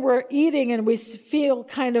 even when we're eating and we feel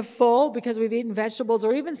kind of full because we've eaten vegetables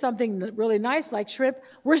or even something really nice like shrimp,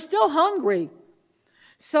 we're still hungry.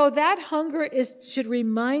 So that hunger should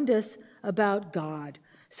remind us about God.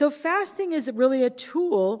 So fasting is really a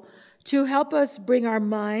tool to help us bring our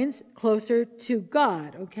minds closer to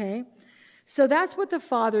God, okay? So that's what the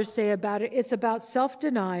fathers say about it. It's about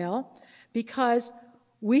self-denial because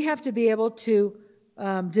we have to be able to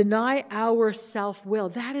deny our self-will.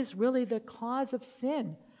 That is really the cause of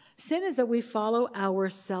sin. Sin is that we follow our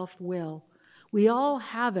self-will. We all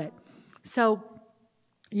have it. So,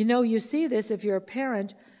 you see this if you're a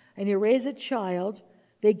parent and you raise a child,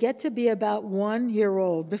 they get to be about 1 year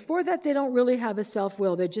old. Before that, they don't really have a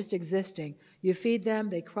self-will. They're just existing. You feed them,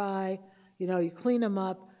 they cry, you clean them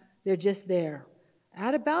up. They're just there.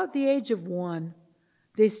 At about the age of 1,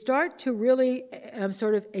 they start to really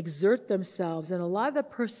sort of exert themselves, and a lot of the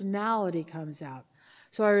personality comes out.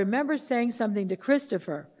 So I remember saying something to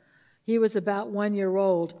Christopher. He was about 1 year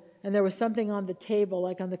old, and there was something on the table,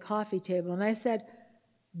 like on the coffee table, and I said,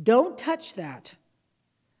 don't touch that.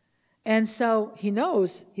 And so he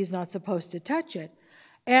knows he's not supposed to touch it.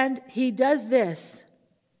 And he does this.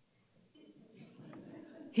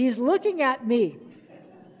 He's looking at me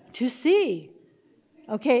to see.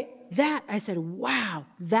 Okay, I said, wow,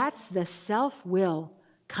 that's the self-will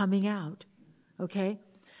coming out. Okay?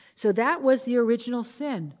 So that was the original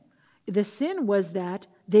sin. The sin was that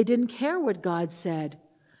they didn't care what God said.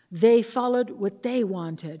 They followed what they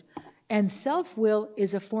wanted. And self-will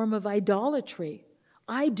is a form of idolatry.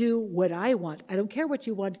 I do what I want. I don't care what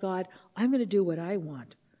you want, God. I'm going to do what I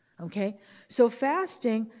want. Okay? So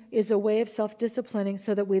fasting is a way of self-disciplining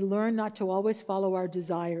so that we learn not to always follow our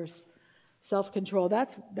desires. Self-control.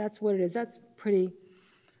 That's what it is. That's pretty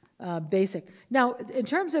basic. Now, in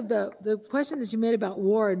terms of the question that you made about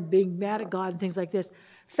war and being mad at God and things like this,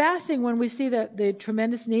 fasting, when we see the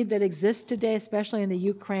tremendous need that exists today, especially in the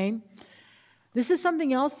Ukraine, this is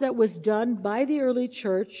something else that was done by the early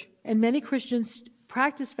church, and many Christians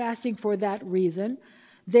practice fasting for that reason.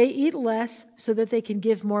 They eat less so that they can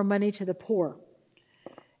give more money to the poor.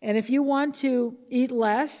 And if you want to eat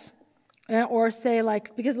less, or say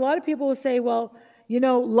like, because a lot of people will say, well, you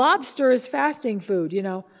know, lobster is fasting food, you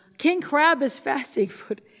know, king crab is fasting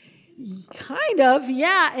food. Kind of,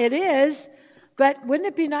 yeah, it is. But wouldn't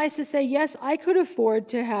it be nice to say, yes, I could afford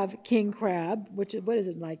to have king crab, which is, what is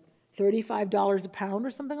it, like $35 a pound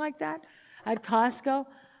or something like that at Costco?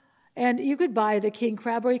 And you could buy the king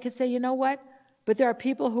crab, or you could say, you know what? But there are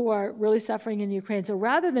people who are really suffering in Ukraine. So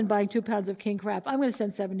rather than buying 2 pounds of king crab, I'm going to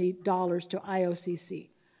send $70 to IOCC.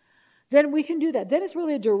 Then we can do that. Then it's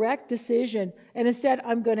really a direct decision. And instead,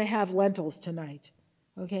 I'm going to have lentils tonight.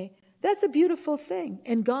 Okay? That's a beautiful thing.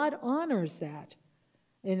 And God honors that,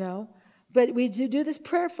 you know. But we do this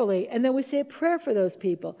prayerfully. And then we say a prayer for those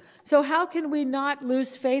people. So how can we not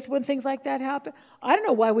lose faith when things like that happen? I don't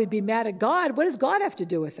know why we'd be mad at God. What does God have to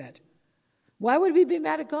do with it? Why would we be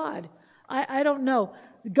mad at God? I don't know.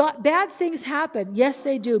 Bad things happen. Yes,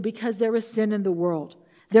 they do, because there is sin in the world.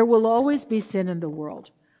 There will always be sin in the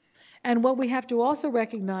world. And what we have to also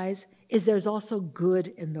recognize is there's also good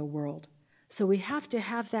in the world. So we have to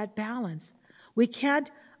have that balance. We can't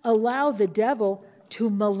allow the devil to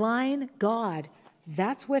malign God.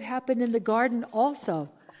 That's what happened in the garden also.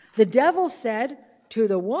 The devil said to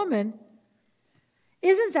the woman,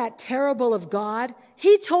 isn't that terrible of God?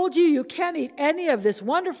 He told you you can't eat any of this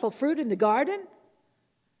wonderful fruit in the garden.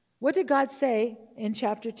 What did God say in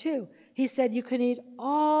chapter 2? He said you can eat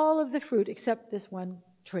all of the fruit except this one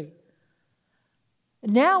tree.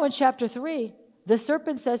 Now in chapter 3, the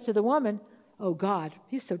serpent says to the woman, oh God,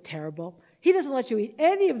 he's so terrible. He doesn't let you eat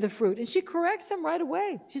any of the fruit. And she corrects him right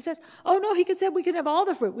away. She says, oh no, he said we can have all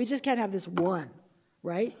the fruit. We just can't have this one,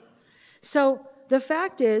 right? So the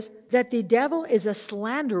fact is that the devil is a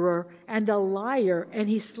slanderer and a liar, and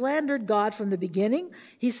he slandered God from the beginning.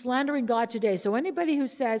 He's slandering God today. So anybody who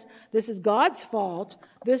says this is God's fault,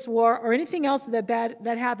 this war, or anything else that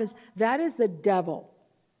happens, that is the devil,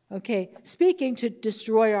 okay, speaking to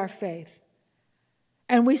destroy our faith.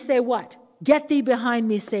 And we say what? Get thee behind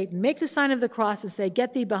me, Satan. Make the sign of the cross and say,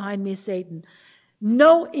 get thee behind me, Satan.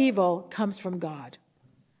 No evil comes from God.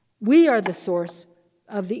 We are the source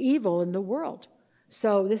of the evil in the world.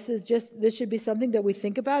 So this should be something that we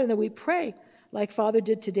think about and that we pray, like Father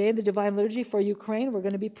did today in the Divine Liturgy for Ukraine. We're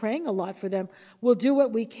going to be praying a lot for them. We'll do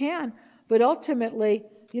what we can, but ultimately,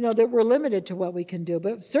 you know, that we're limited to what we can do.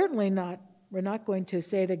 But certainly not, we're not going to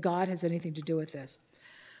say that God has anything to do with this.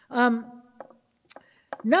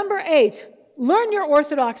 Number 8, learn your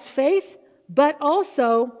Orthodox faith, but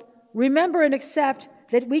also remember and accept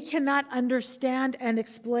that we cannot understand and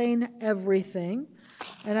explain everything.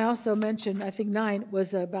 And I also mentioned, I think 9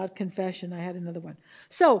 was about confession. I had another one.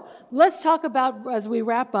 So let's talk about, as we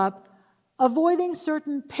wrap up, avoiding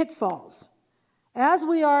certain pitfalls. As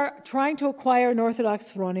we are trying to acquire an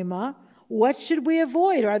Orthodox phronema, what should we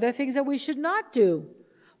avoid? Are there things that we should not do?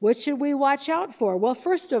 What should we watch out for? Well,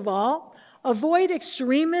 first of all, avoid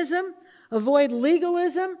extremism, avoid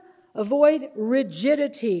legalism, avoid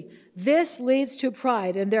rigidity. This leads to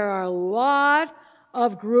pride, and there are a lot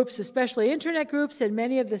of groups, especially internet groups and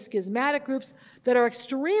many of the schismatic groups, that are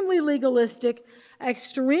extremely legalistic,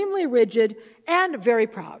 extremely rigid, and very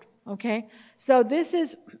proud, okay? So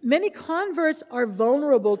many converts are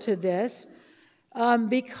vulnerable to this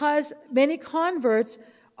because many converts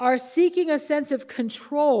are seeking a sense of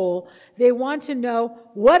control. They want to know,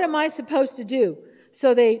 what am I supposed to do?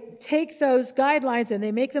 So they take those guidelines and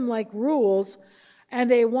they make them like rules, and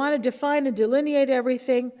they want to define and delineate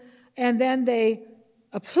everything, and then they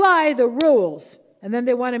apply the rules, and then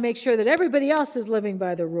they want to make sure that everybody else is living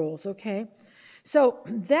by the rules, okay? So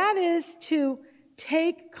that is to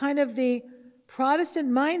take kind of the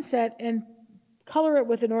Protestant mindset and color it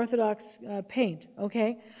with an Orthodox paint,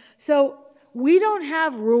 okay? So we don't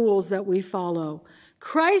have rules that we follow.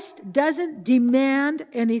 Christ doesn't demand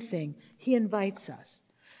anything. He invites us.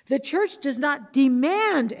 The church does not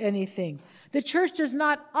demand anything. The church does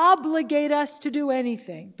not obligate us to do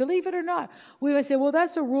anything. Believe it or not. We would say, well,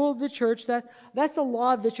 that's a rule of the church. That's a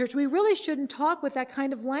law of the church. We really shouldn't talk with that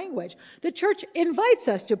kind of language. The church invites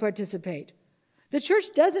us to participate. The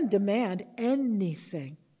church doesn't demand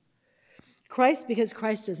anything. Because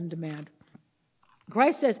Christ doesn't demand.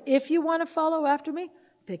 Christ says, if you want to follow after me,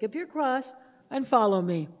 pick up your cross and follow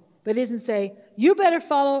me. But he doesn't say, you better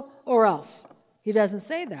follow or else. He doesn't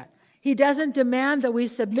say that. He doesn't demand that we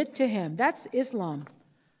submit to him. That's Islam.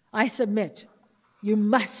 I submit. You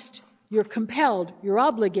must. You're compelled. You're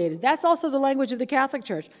obligated. That's also the language of the Catholic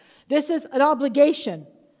Church. This is an obligation.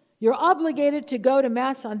 You're obligated to go to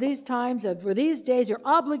Mass on these times, for these days. You're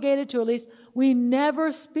obligated to at least. We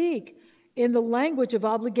never speak in the language of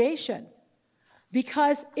obligation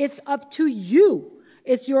because it's up to you.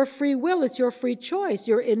 It's your free will. It's your free choice.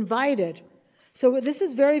 You're invited. So this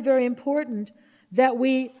is very, very important that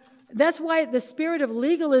that's why the spirit of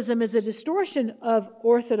legalism is a distortion of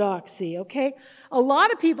orthodoxy, okay? A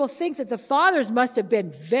lot of people think that the fathers must have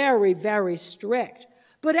been very, very strict.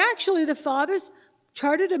 But actually, the fathers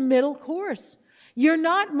charted a middle course. You're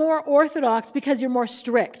not more orthodox because you're more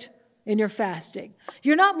strict in your fasting.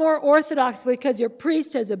 You're not more orthodox because your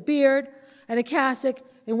priest has a beard and a cassock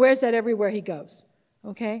and wears that everywhere he goes,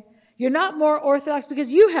 okay? You're not more orthodox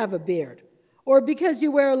because you have a beard or because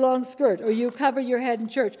you wear a long skirt or you cover your head in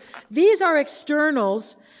church. These are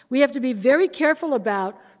externals we have to be very careful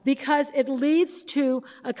about because it leads to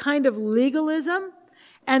a kind of legalism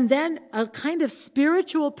and then a kind of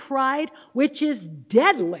spiritual pride, which is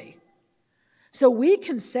deadly. So we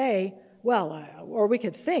can say, well, or we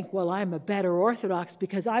could think, well, I'm a better Orthodox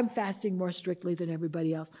because I'm fasting more strictly than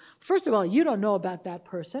everybody else. First of all, you don't know about that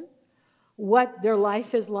person, what their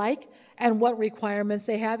life is like, and what requirements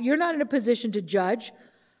they have. You're not in a position to judge,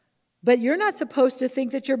 but you're not supposed to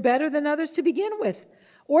think that you're better than others to begin with.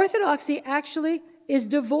 Orthodoxy actually is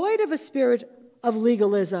devoid of a spirit of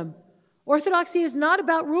legalism. Orthodoxy is not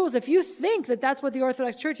about rules. If you think that that's what the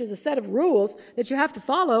Orthodox Church is, a set of rules that you have to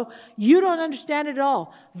follow, you don't understand it at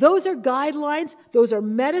all. Those are guidelines. Those are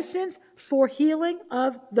medicines for healing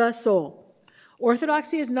of the soul.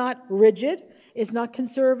 Orthodoxy is not rigid. It's not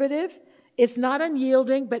conservative. It's not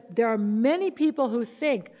unyielding. But there are many people who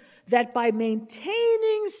think that by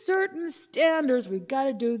maintaining certain standards, we've got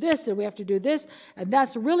to do this and we have to do this, and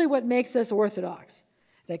that's really what makes us Orthodox.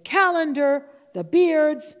 The calendar, the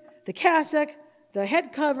beards, the cassock, the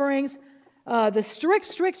head coverings, the strict,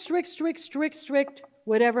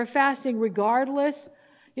 whatever, fasting regardless.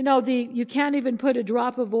 You know, you can't even put a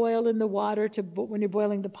drop of oil in the water when you're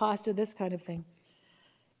boiling the pasta, this kind of thing.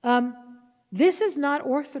 This is not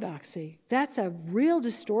orthodoxy. That's a real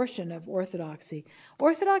distortion of orthodoxy.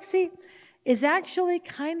 Orthodoxy is actually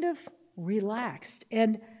kind of relaxed,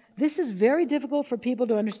 and this is very difficult for people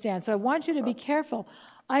to understand. So I want you to be careful.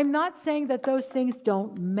 I'm not saying that those things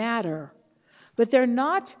don't matter, but they're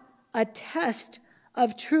not a test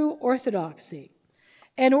of true orthodoxy.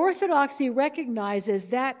 And orthodoxy recognizes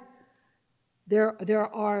that there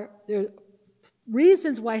are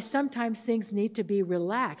reasons why sometimes things need to be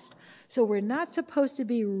relaxed. So we're not supposed to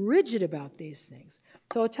be rigid about these things.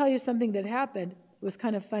 So I'll tell you something that happened. It was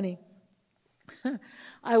kind of funny.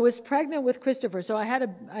 I was pregnant with Christopher. So I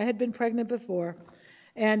had been pregnant before,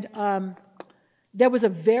 and there was a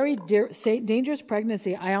very dangerous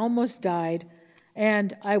pregnancy. I almost died,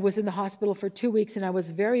 and I was in the hospital for 2 weeks, and I was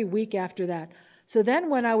very weak after that. So then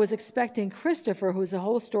when I was expecting Christopher, who's a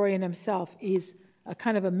whole story in himself, he's a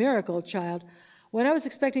kind of a miracle child. When I was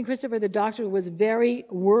expecting Christopher, the doctor was very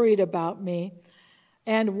worried about me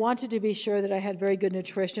and wanted to be sure that I had very good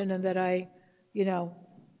nutrition and that I,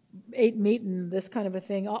 ate meat and this kind of a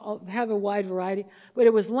thing. I'll have a wide variety. But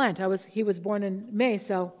it was Lent. He was born in May,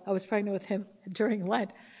 so I was pregnant with him during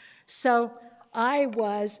Lent. So I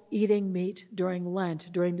was eating meat during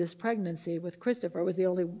Lent, during this pregnancy with Christopher. He's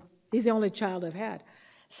the only child I've had.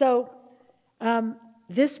 So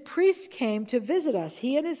this priest came to visit us.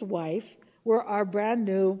 He and his wife were our brand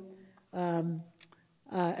new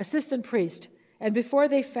assistant priest. And before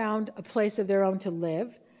they found a place of their own to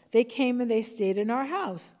live, they came and they stayed in our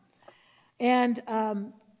house. And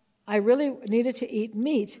I really needed to eat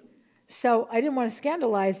meat, so I didn't want to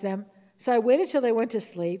scandalize them. So I waited till they went to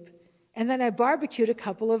sleep, and then I barbecued a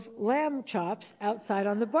couple of lamb chops outside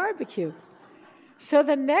on the barbecue. So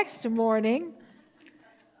the next morning,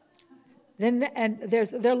 there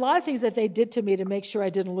are a lot of things that they did to me to make sure I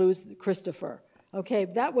didn't lose Christopher. Okay,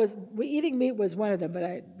 eating meat was one of them,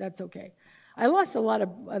 but that's okay. I lost a lot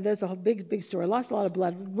of, there's a big story. I lost a lot of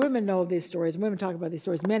blood. Women know these stories. Women talk about these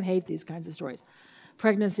stories. Men hate these kinds of stories,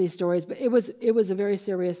 pregnancy stories. But it was a very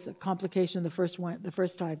serious complication the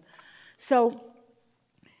first time. So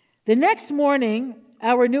the next morning,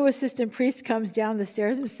 our new assistant priest comes down the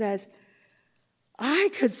stairs and says, I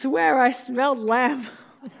could swear I smelled lamb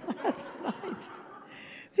last night.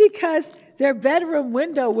 Because their bedroom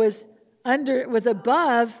window was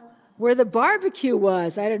above where the barbecue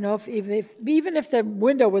was. I don't know if even if the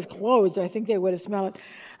window was closed, I think they would have smelled it.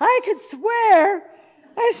 I could swear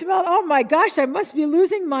I smelled, oh my gosh, I must be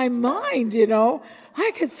losing my mind, you know.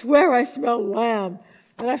 I could swear I smelled lamb.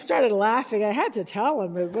 And I started laughing. I had to tell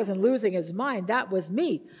him it wasn't losing his mind. That was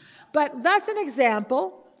me. But that's an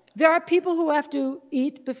example. There are people who have to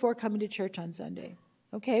eat before coming to church on Sunday,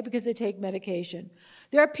 okay, because they take medication.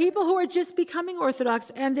 There are people who are just becoming Orthodox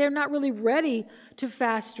and they're not really ready to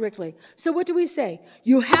fast strictly. So what do we say?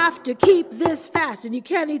 You have to keep this fast, and you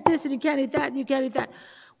can't eat this, and you can't eat that, and you can't eat that.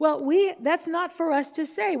 Well, that's not for us to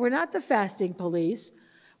say. We're not the fasting police.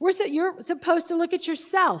 You're supposed to look at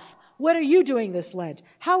yourself. What are you doing this Lent?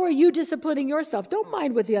 How are you disciplining yourself? Don't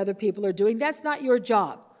mind what the other people are doing. That's not your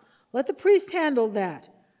job. Let the priest handle that,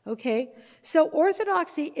 okay? So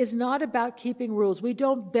orthodoxy is not about keeping rules. We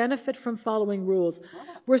don't benefit from following rules.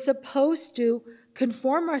 We're supposed to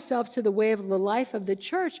conform ourselves to the way of the life of the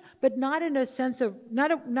church, but not in a sense of, not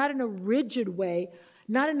in a rigid way,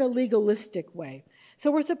 not in a legalistic way. So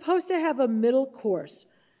we're supposed to have a middle course,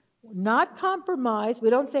 not compromise. We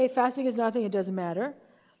don't say fasting is nothing, it doesn't matter,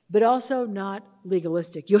 but also not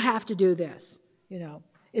legalistic. You have to do this, you know.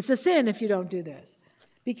 It's a sin if you don't do this.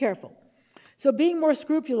 Be careful. So being more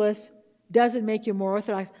scrupulous doesn't make you more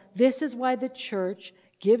Orthodox. This is why the church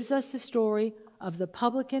gives us the story of the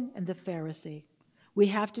publican and the Pharisee. We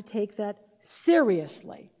have to take that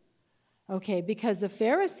seriously, okay, because the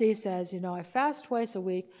Pharisee says, you know, I fast twice a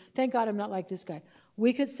week. Thank God I'm not like this guy.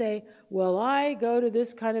 We could say, well, I go to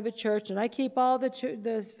this kind of a church, and I keep all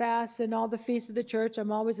the fasts and all the feasts of the church.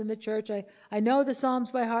 I'm always in the church. I know the Psalms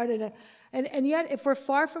by heart. And yet, if we're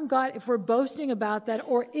far from God, if we're boasting about that,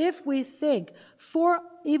 or if we think for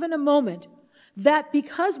even a moment that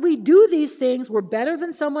because we do these things, we're better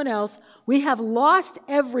than someone else, we have lost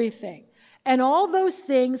everything. And all those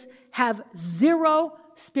things have zero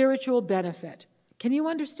spiritual benefit. Can you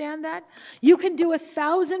understand that? You can do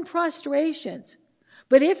 1,000 prostrations.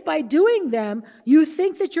 But if by doing them, you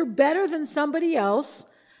think that you're better than somebody else,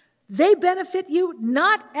 they benefit you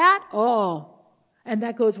not at all. And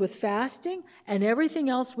that goes with fasting and everything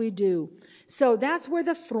else we do. So that's where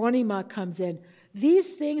the phronima comes in.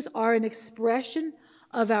 These things are an expression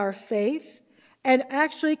of our faith and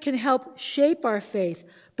actually can help shape our faith.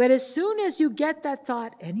 But as soon as you get that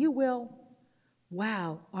thought, and you will,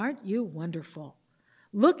 wow, aren't you wonderful?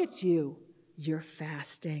 Look at you, you're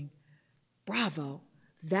fasting. Bravo.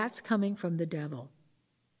 That's coming from the devil.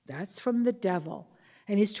 That's from the devil.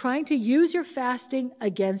 And he's trying to use your fasting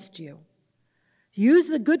against you. Use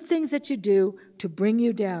the good things that you do to bring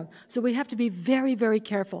you down. So we have to be very, very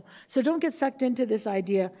careful. So don't get sucked into this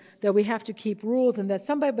idea that we have to keep rules and that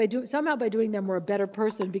somehow by doing them we're a better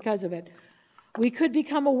person because of it. We could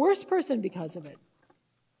become a worse person because of it.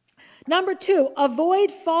 Number 2,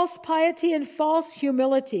 avoid false piety and false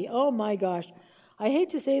humility. Oh my gosh. I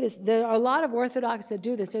hate to say this. There are a lot of Orthodox that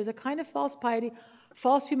do this. There's a kind of false piety,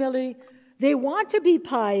 false humility. They want to be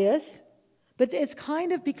pious, but it's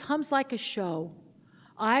kind of becomes like a show.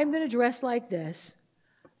 I'm going to dress like this.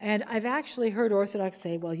 And I've actually heard Orthodox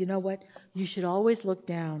say, well, you know what? You should always look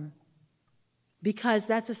down because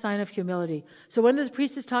that's a sign of humility. So when the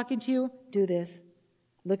priest is talking to you, do this.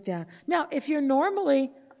 Look down. Now, if you're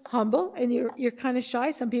normally humble and you're kind of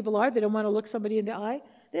shy, some people are, they don't want to look somebody in the eye,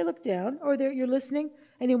 they look down, or you're listening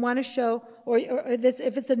and you want to show, or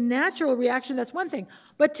if it's a natural reaction, that's one thing.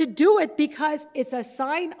 But to do it because it's a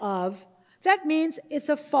sign of, that means it's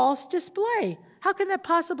a false display. How can that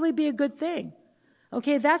possibly be a good thing?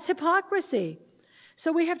 Okay, that's hypocrisy.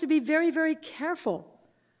 So we have to be very, very careful,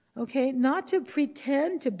 okay, not to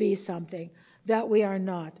pretend to be something that we are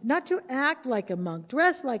not to act like a monk,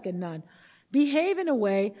 dress like a nun, behave in a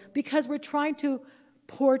way because we're trying to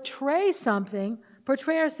portray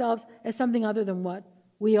ourselves as something other than what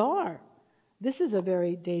we are. This is a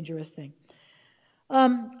very dangerous thing.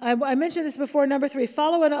 I mentioned this before, number 3,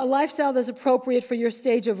 follow a lifestyle that's appropriate for your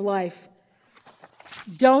stage of life.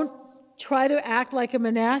 Don't try to act like a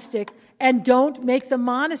monastic, and don't make the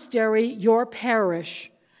monastery your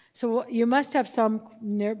parish. So you must have some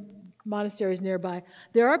monasteries nearby.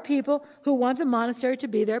 There are people who want the monastery to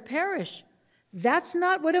be their parish. That's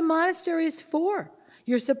not what a monastery is for.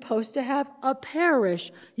 You're supposed to have a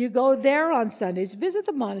parish. You go there on Sundays. Visit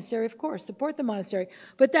the monastery, of course. Support the monastery.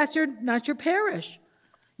 But that's not your parish.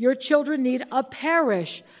 Your children need a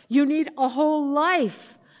parish. You need a whole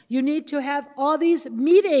life. You need to have all these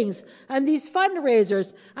meetings and these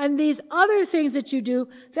fundraisers and these other things that you do.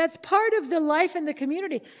 That's part of the life in the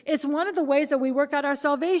community. It's one of the ways that we work out our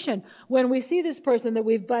salvation. When we see this person that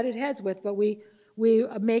we've butted heads with, but we we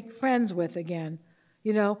make friends with again.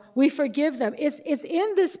 You know, we forgive them. It's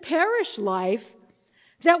in this parish life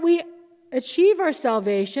that we achieve our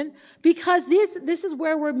salvation, because this is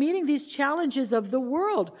where we're meeting these challenges of the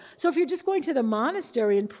world. So if you're just going to the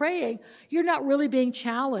monastery and praying, you're not really being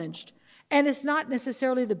challenged. And it's not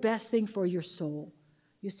necessarily the best thing for your soul.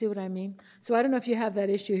 You see what I mean? So I don't know if you have that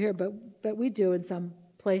issue here, but we do in some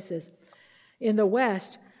places in the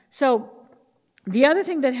West. So the other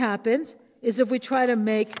thing that happens is if we try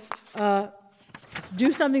to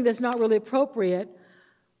do something that's not really appropriate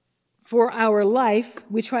for our life,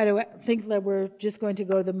 we try to think that we're just going to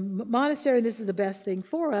go to the monastery and this is the best thing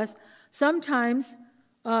for us. Sometimes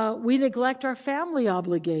we neglect our family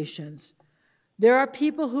obligations. There are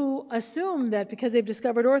people who assume that because they've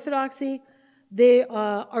discovered Orthodoxy, they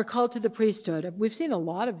are called to the priesthood. We've seen a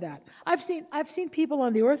lot of that. I've seen people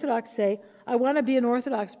on the Orthodox say, I want to be an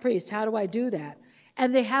Orthodox priest. How do I do that?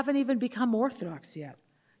 And they haven't even become Orthodox yet.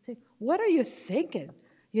 Say, what are you thinking?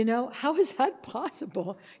 You know, how is that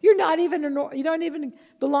possible? You don't even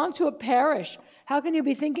belong to a parish. How can you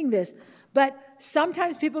be thinking this? But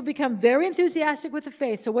sometimes people become very enthusiastic with the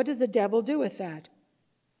faith. So what does the devil do with that?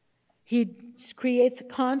 He creates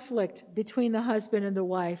conflict between the husband and the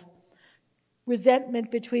wife, resentment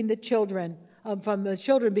between the children, from the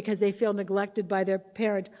children because they feel neglected by their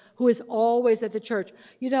parent who is always at the church.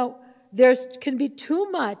 You know, there can be too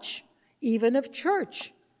much even of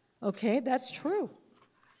church. Okay, that's true.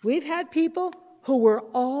 We've had people who were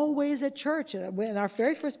always at church. In our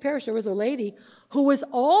very first parish, there was a lady who was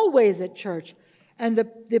always at church. And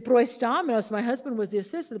the proestamos, my husband was the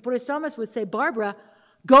assistant, the proestamos would say, Barbara,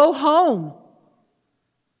 go home.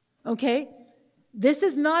 Okay? This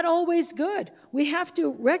is not always good. We have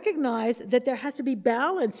to recognize that there has to be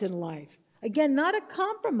balance in life. Again, not a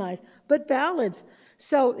compromise, but balance.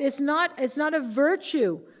 So it's not a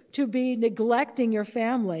virtue to be neglecting your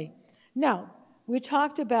family. Now, we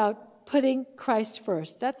talked about putting Christ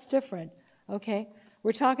first. That's different, okay?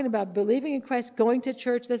 We're talking about believing in Christ, going to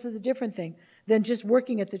church. This is a different thing than just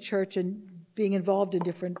working at the church and being involved in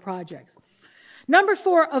different projects. Number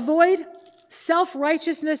 4, avoid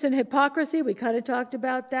self-righteousness and hypocrisy. We kind of talked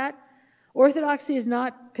about that. Orthodoxy is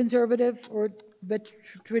not conservative, but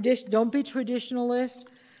don't be traditionalist.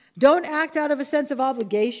 Don't act out of a sense of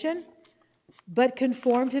obligation, but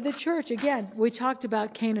conform to the church. Again, we talked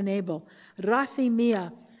about Cain and Abel.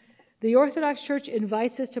 Rathimia. The Orthodox Church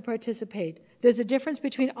invites us to participate. There's a difference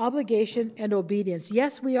between obligation and obedience.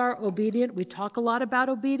 Yes, we are obedient. We talk a lot about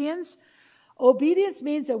obedience. Obedience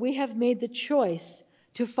means that we have made the choice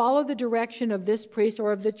to follow the direction of this priest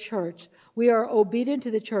or of the church. We are obedient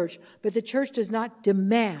to the church, but the church does not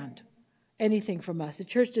demand anything from us. The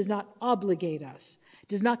church does not obligate us,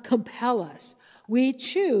 does not compel us. We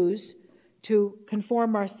choose to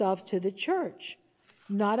conform ourselves to the church,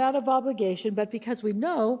 not out of obligation, but because we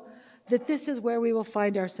know that this is where we will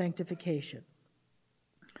find our sanctification.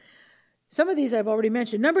 Some of these I've already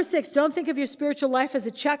mentioned. Number 6, don't think of your spiritual life as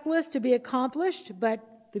a checklist to be accomplished, but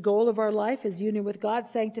the goal of our life is union with God,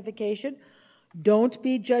 sanctification. Don't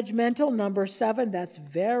be judgmental. Number 7, that's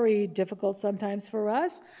very difficult sometimes for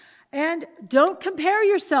us. And don't compare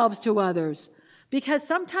yourselves to others, because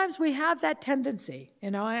sometimes we have that tendency.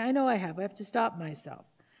 You know, I know I have. I have to stop myself.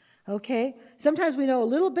 Okay? Sometimes we know a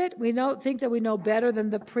little bit. We think that we know better than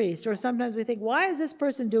the priest. Or sometimes we think, why is this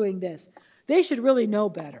person doing this? They should really know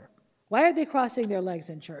better. Why are they crossing their legs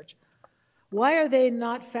in church? Why are they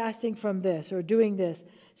not fasting from this or doing this?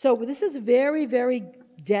 So this is very, very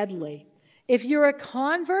deadly. If you're a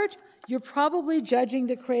convert, you're probably judging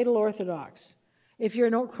the cradle Orthodox. If you're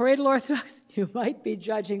no cradle Orthodox, you might be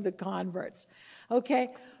judging the converts. Okay?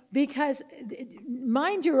 Because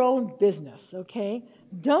mind your own business, okay?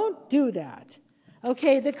 Don't do that.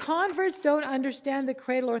 Okay, the converts don't understand the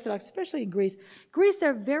cradle Orthodox, especially in Greece. Greece,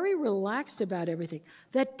 they're very relaxed about everything.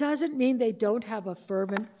 That doesn't mean they don't have a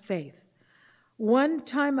fervent faith. One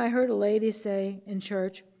time I heard a lady say in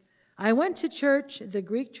church, I went to church, the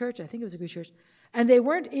Greek church, I think it was a Greek church, and they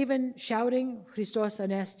weren't even shouting Christos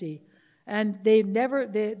Anesti. And they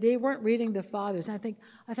weren't reading the Fathers. And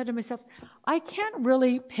I thought to myself, I can't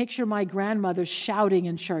really picture my grandmother shouting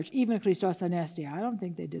in church, even Christos Anesti. I don't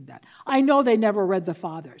think they did that. I know they never read the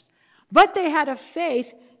Fathers. But they had a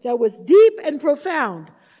faith that was deep and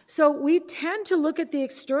profound. So we tend to look at the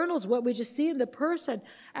externals, what we just see in the person,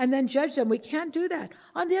 and then judge them. We can't do that.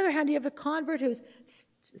 On the other hand, you have a convert who's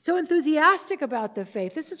so enthusiastic about the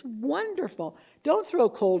faith. This is wonderful. Don't throw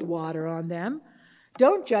cold water on them.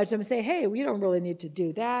 Don't judge them and say, hey, we don't really need to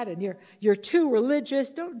do that, and you're too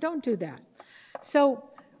religious. Don't do that. So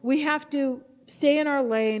we have to stay in our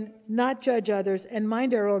lane, not judge others, and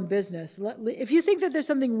mind our own business. If you think that there's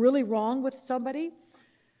something really wrong with somebody,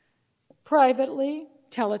 privately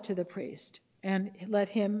tell it to the priest and let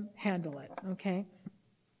him handle it, okay?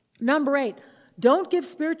 Number 8, don't give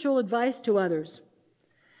spiritual advice to others.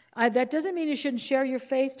 That doesn't mean you shouldn't share your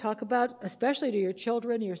faith. Talk about, especially to your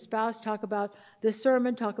children, your spouse, talk about the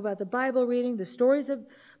sermon, talk about the Bible reading, the stories of,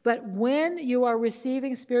 but when you are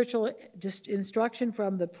receiving spiritual instruction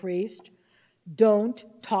from the priest, don't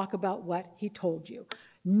talk about what he told you.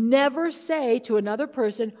 Never say to another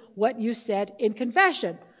person what you said in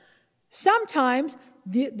confession. Sometimes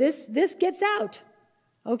this gets out,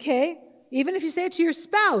 okay? Even if you say it to your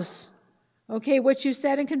spouse, okay, what you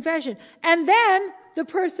said in confession. And then the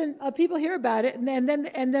person, people hear about it, and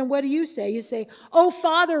then what do you say? You say, oh,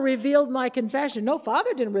 Father revealed my confession. No,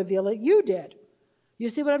 Father didn't reveal it, you did. You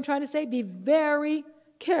see what I'm trying to say? Be very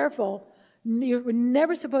careful. You're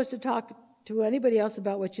never supposed to talk to anybody else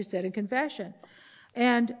about what you said in confession.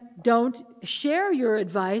 And don't share your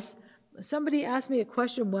advice. Somebody asked me a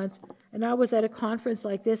question once, and I was at a conference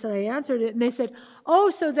like this, and I answered it, and they said, oh,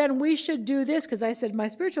 so then we should do this, because I said, my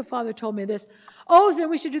spiritual father told me this. Oh, then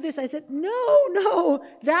we should do this. I said, no,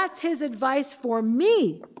 that's his advice for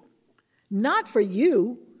me, not for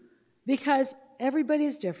you, because everybody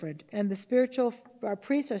is different, and our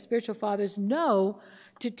priests, our spiritual fathers know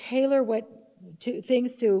to tailor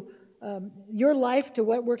things to your life, to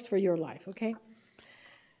what works for your life, okay?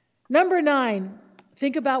 Number 9,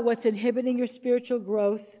 think about what's inhibiting your spiritual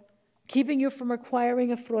growth, keeping you from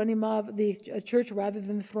acquiring a phronima of the church rather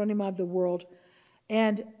than the phronima of the world,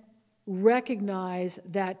 and recognize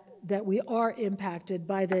that we are impacted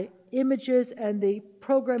by the images and the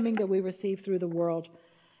programming that we receive through the world,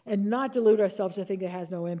 and not delude ourselves to think it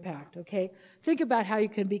has no impact, okay? Think about how you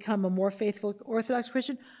can become a more faithful Orthodox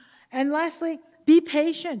Christian. And lastly, be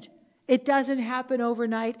patient. It doesn't happen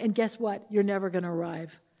overnight, and guess what? You're never going to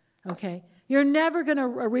arrive, okay? You're never going to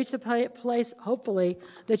reach the place, hopefully,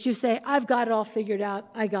 that you say, I've got it all figured out,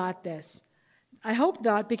 I got this. I hope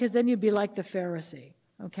not, because then you'd be like the Pharisee,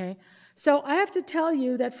 okay? So I have to tell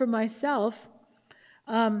you that for myself,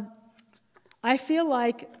 I feel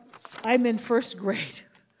like I'm in first grade.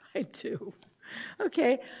 I do.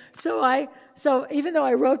 Okay, so even though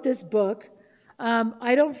I wrote this book,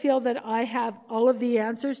 I don't feel that I have all of the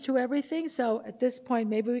answers to everything. So at this point,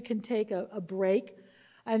 maybe we can take a break.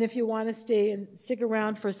 And if you want to stay and stick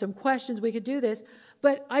around for some questions, we could do this.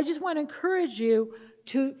 But I just want to encourage you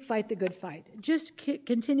to fight the good fight. Just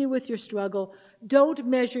continue with your struggle. Don't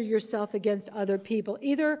measure yourself against other people,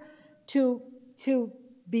 either to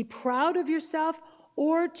be proud of yourself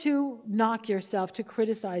or to knock yourself, to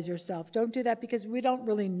criticize yourself. Don't do that, because we don't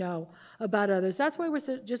really know about others. That's why we're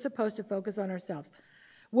just supposed to focus on ourselves.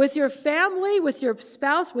 With your family, with your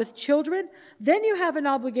spouse, with children, then you have an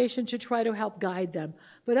obligation to try to help guide them.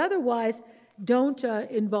 But otherwise, don't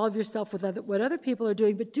involve yourself with what other people are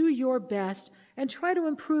doing, but do your best and try to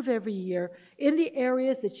improve every year in the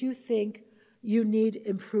areas that you think you need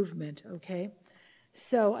improvement, okay?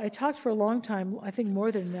 So I talked for a long time, I think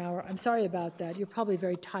more than an hour. I'm sorry about that. You're probably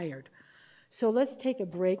very tired. So let's take a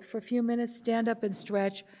break for a few minutes, stand up and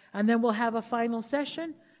stretch, and then we'll have a final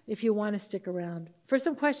session if you want to stick around. For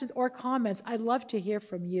some questions or comments, I'd love to hear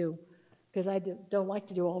from you, because I don't like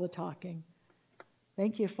to do all the talking.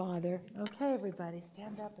 Thank you, Father. Okay, everybody,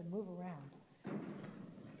 stand up and move around.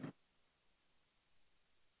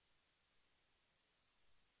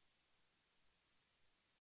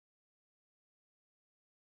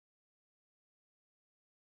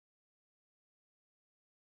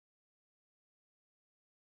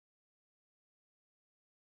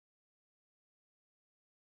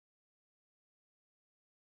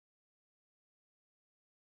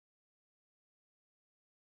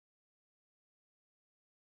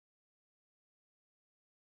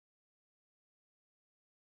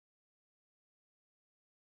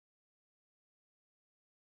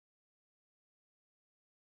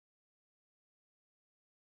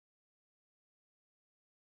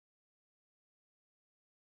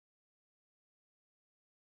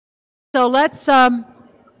 So let's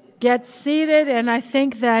get seated, and I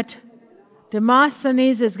think that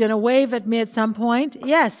Demosthenes is going to wave at me at some point.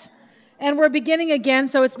 Yes, and we're beginning again,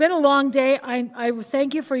 so it's been a long day. I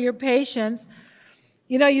thank you for your patience.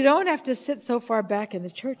 You know, you don't have to sit so far back in the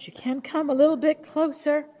church. You can come a little bit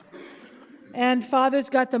closer. And Father's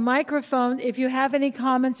got the microphone. If you have any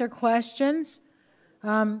comments or questions,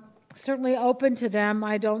 certainly open to them.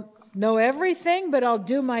 I don't know everything, but I'll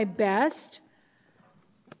do my best.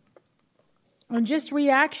 And just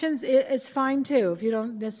reactions is fine too. If you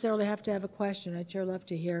don't necessarily have to have a question, I'd sure love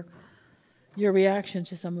to hear your reaction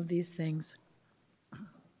to some of these things.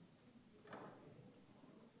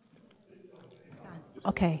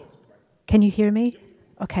 Okay. Can you hear me?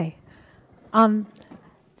 Okay.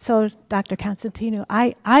 So, Dr. Constantinou,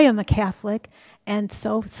 I am a Catholic, and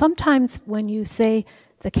so sometimes when you say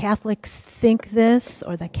the Catholics think this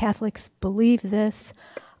or the Catholics believe this,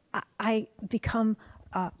 I become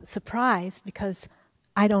surprised because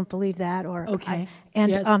I don't believe that. Or Okay.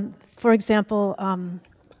 For example,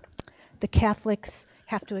 the Catholics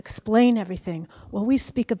have to explain everything. Well, we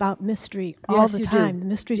speak about mystery all the time, the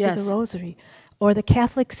mysteries of the Rosary. Or the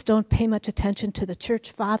Catholics don't pay much attention to the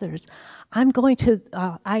church fathers.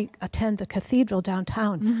 I attend the cathedral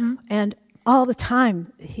downtown, and all the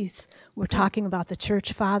time we're talking about the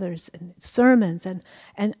church fathers and sermons,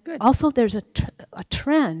 and also there's a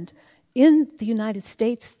trend in the United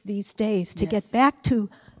States these days to get back to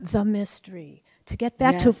the mystery, to get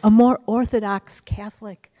back to a more Orthodox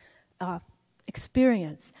Catholic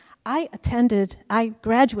experience. I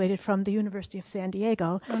graduated from the University of San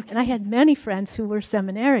Diego, and I had many friends who were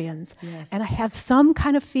seminarians, and I have some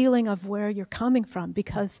kind of feeling of where you're coming from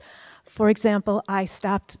because, for example, I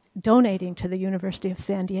stopped donating to the University of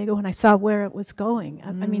San Diego when I saw where it was going.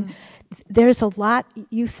 I mean, there's a lot,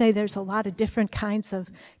 you say there's a lot of different kinds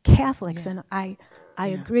of Catholics, and I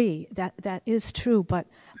agree that is true, but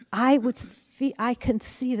I can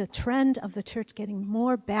see the trend of the church getting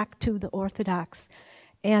more back to the Orthodox.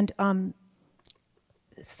 And one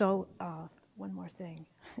more thing.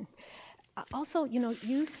 Also,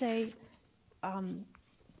 you say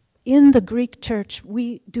in the Greek church,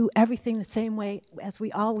 we do everything the same way as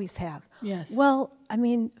we always have. Yes. Well, I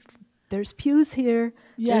mean, there's pews here,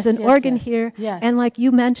 there's an organ here, yes. And like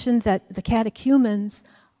you mentioned that the catechumens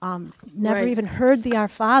never even heard the Our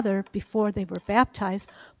Father before they were baptized,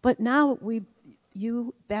 but now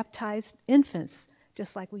you baptize infants,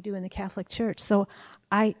 just like we do in the Catholic Church. So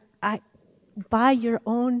I by your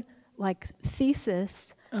own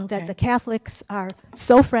thesis that the Catholics are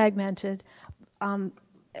so fragmented,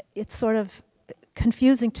 it's sort of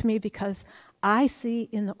confusing to me because I see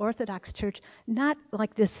in the Orthodox Church not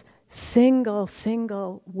like this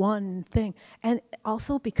single one thing, and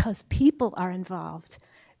also because people are involved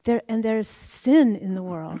there, and there's sin in the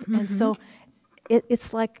world, and so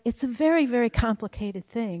it's a very, very complicated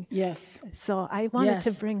thing. Yes. So I wanted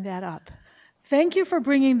to bring that up. Thank you for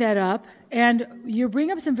bringing that up. And you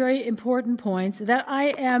bring up some very important points that I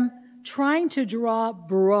am trying to draw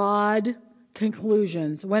broad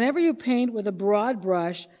conclusions. Whenever you paint with a broad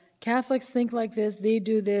brush, Catholics think like this, they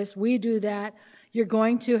do this, we do that, you're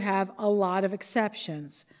going to have a lot of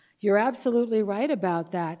exceptions. You're absolutely right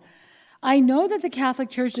about that. I know that the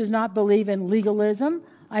Catholic Church does not believe in legalism.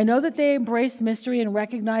 I know that they embrace mystery and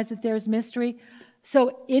recognize that there's mystery.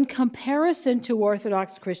 So in comparison to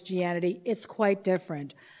Orthodox Christianity, it's quite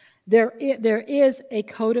different. There is a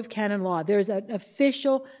code of canon law. There's an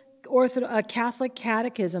official Catholic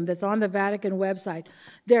catechism that's on the Vatican website.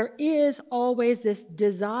 There is always this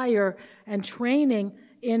desire and training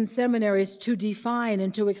in seminaries to define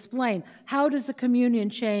and to explain how does the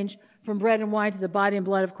communion change from bread and wine to the body and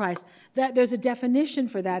blood of Christ. That there's a definition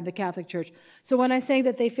for that in the Catholic Church. So when I say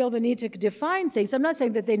that they feel the need to define things, I'm not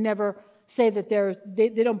saying that they never say that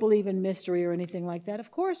they don't believe in mystery or anything like that.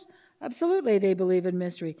 Of course, absolutely they believe in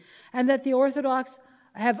mystery. And that the Orthodox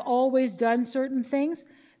have always done certain things.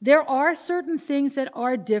 There are certain things that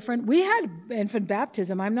are different. We had infant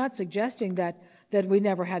baptism. I'm not suggesting that we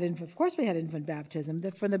never had infant. Of course we had infant baptism.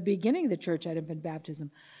 That from the beginning the church had infant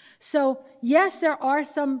baptism. So yes, there are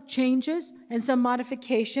some changes and some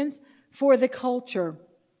modifications for the culture.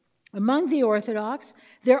 Among the Orthodox,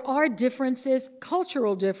 there are differences,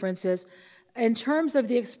 cultural differences, in terms of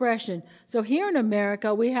the expression. So here in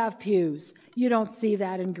America, we have pews. You don't see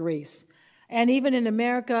that in Greece. And even in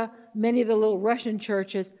America, many of the little Russian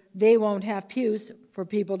churches, they won't have pews for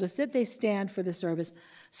people to sit. They stand for the service.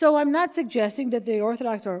 So I'm not suggesting that the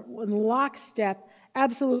Orthodox are in lockstep,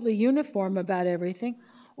 absolutely uniform about everything,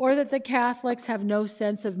 or that the Catholics have no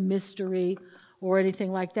sense of mystery or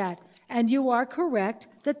anything like that. And you are correct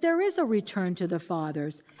that there is a return to the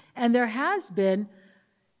fathers. And there has been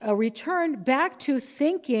a return back to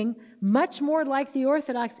thinking much more like the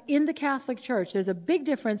Orthodox in the Catholic Church. There's a big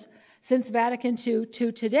difference since Vatican II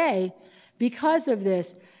to today because of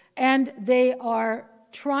this. And they are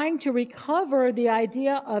trying to recover the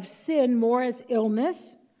idea of sin more as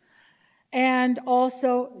illness, and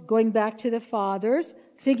also going back to the fathers,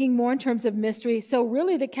 thinking more in terms of mystery. So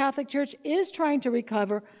really the Catholic Church is trying to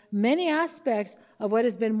recover many aspects of what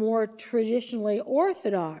has been more traditionally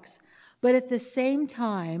Orthodox. But at the same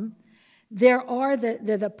time, there are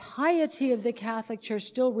the piety of the Catholic Church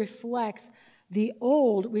still reflects the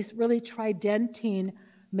old, really Tridentine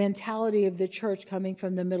mentality of the church coming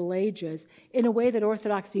from the Middle Ages in a way that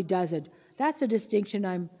Orthodoxy doesn't. That's a distinction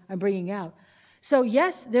I'm bringing out. So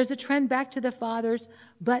yes, there's a trend back to the fathers,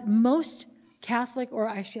 but most Catholic, or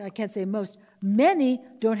actually I can't say most, many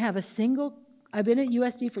don't have a single, I've been at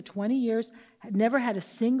USD for 20 years, never had a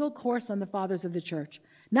single course on the fathers of the church.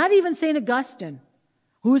 Not even St. Augustine,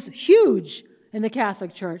 who's huge in the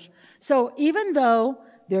Catholic Church. So even though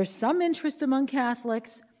there's some interest among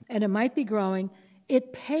Catholics, and it might be growing,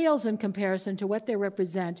 it pales in comparison to what they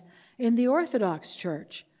represent in the Orthodox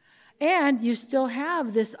Church. And you still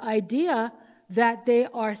have this idea that they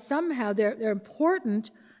are somehow, they're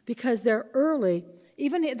important because they're early.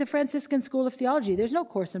 Even at the Franciscan School of Theology, there's no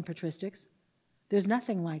course in patristics. There's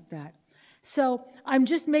nothing like that. So I'm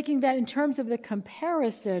just making that in terms of the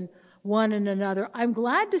comparison one and another. I'm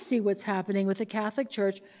glad to see what's happening with the Catholic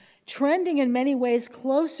Church, trending in many ways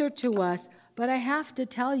closer to us, but I have to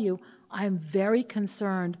tell you, I'm very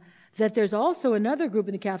concerned that there's also another group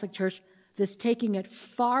in the Catholic Church that's taking it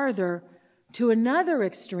farther to another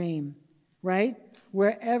extreme, right?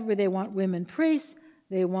 Wherever they want women priests,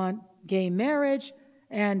 they want gay marriage,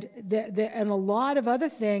 and a lot of other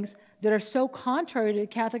things that are so contrary to the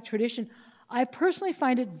Catholic tradition. I personally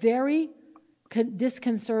find it very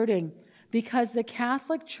disconcerting because the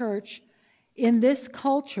Catholic Church in this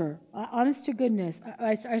culture, honest to goodness,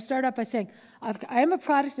 I start out by saying, I am a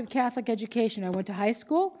product of Catholic education. I went to high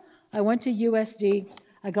school, I went to USD,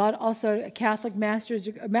 I got also a Catholic master's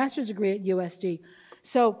degree at USD.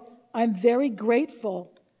 So I'm very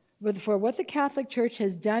grateful for what the Catholic Church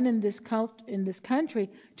has done in this country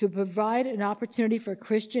to provide an opportunity for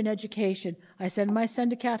Christian education. I send my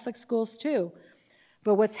son to Catholic schools too.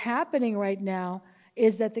 But what's happening right now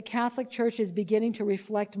is that the Catholic Church is beginning to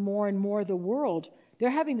reflect more and more the world. They're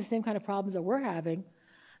having the same kind of problems that we're having,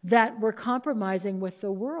 that we're compromising with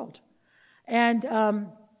the world. And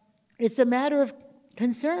it's a matter of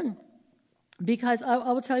concern, because I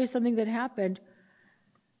will tell you something that happened.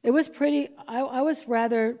 It was I was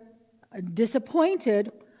rather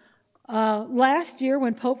disappointed last year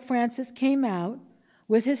when Pope Francis came out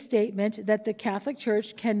with his statement that the Catholic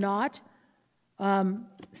Church cannot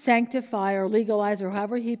sanctify or legalize, or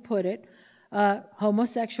however he put it,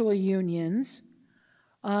 homosexual unions.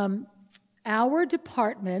 Our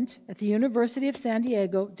department at the University of San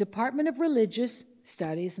Diego, Department of Religious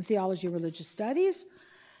Studies and Theology of Religious Studies,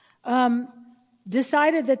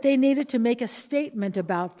 decided that they needed to make a statement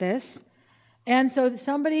about this. And so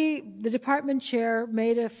the department chair,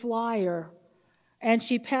 made a flyer, and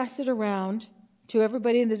she passed it around to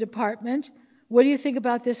everybody in the department. What do you think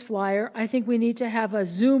about this flyer? I think we need to have a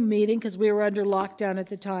Zoom meeting, because we were under lockdown at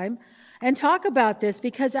the time, and talk about this,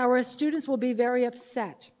 because our students will be very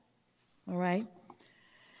upset. All right?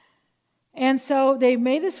 And so they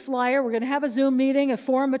made this flyer. We're going to have a Zoom meeting, a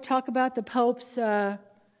forum to talk about the Pope's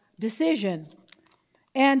decision.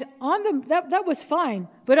 And on that was fine,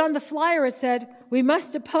 but on the flyer it said, we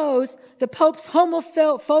must oppose the Pope's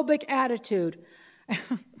homophobic attitude.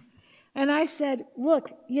 And I said,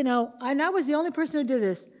 look, and I was the only person who did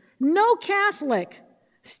this. No Catholic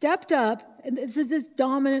stepped up, and this is this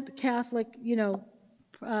dominant Catholic,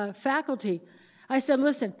 faculty. I said,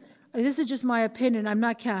 listen, this is just my opinion. I'm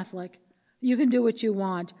not Catholic. You can do what you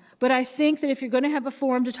want. But I think that if you're going to have a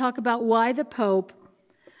forum to talk about why the Pope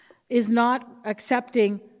is not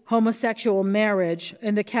accepting homosexual marriage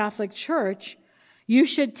in the Catholic Church, you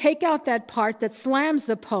should take out that part that slams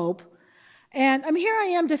the Pope. And here I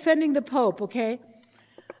am defending the Pope, okay?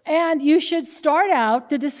 And you should start out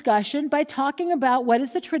the discussion by talking about what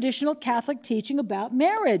is the traditional Catholic teaching about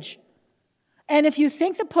marriage. And if you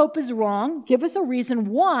think the Pope is wrong, give us a reason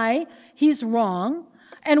why he's wrong,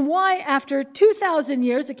 and why after 2,000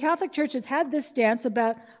 years the Catholic Church has had this stance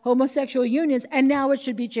about homosexual unions, and now it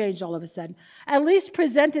should be changed all of a sudden. At least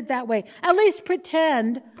present it that way. At least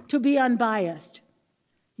pretend to be unbiased.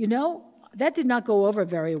 That did not go over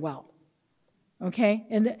very well. Okay?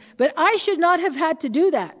 But I should not have had to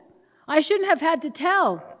do that. I shouldn't have had to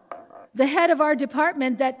tell the head of our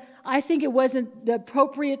department that I think it wasn't the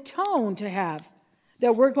appropriate tone to have,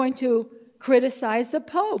 that we're going to criticize the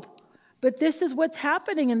Pope. But this is what's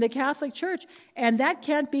happening in the Catholic Church, and that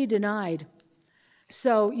can't be denied.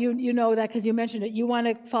 So you know that because you mentioned it. You want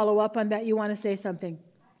to follow up on that? You want to say something?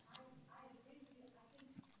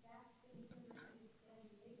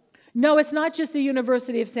 No, it's not just the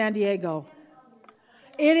University of San Diego.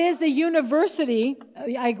 It is the university.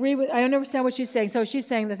 I understand what she's saying. So she's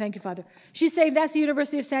saying that, thank you, Father. She's saying that's the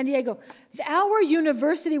University of San Diego. Our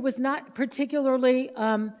university was not particularly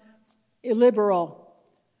liberal.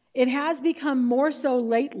 It has become more so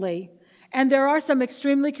lately. And there are some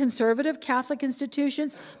extremely conservative Catholic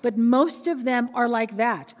institutions, but most of them are like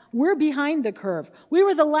that. We're behind the curve. We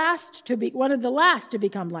were one of the last to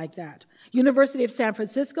become like that. University of San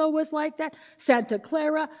Francisco was like that, Santa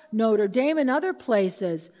Clara, Notre Dame, and other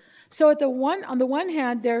places. So on the one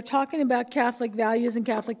hand, they're talking about Catholic values and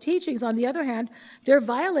Catholic teachings. On the other hand, they're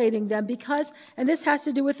violating them because, and this has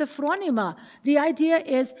to do with the phronima, the idea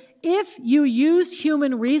is if you use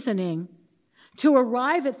human reasoning to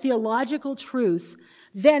arrive at theological truths,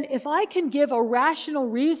 then if I can give a rational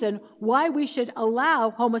reason why we should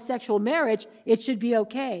allow homosexual marriage, it should be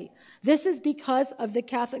okay. This is because of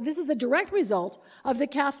this is a direct result of the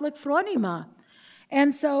Catholic phronima.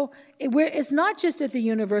 And so it's not just at the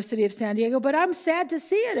University of San Diego, but I'm sad to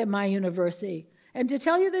see it at my university. And to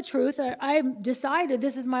tell you the truth, I decided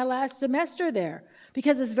this is my last semester there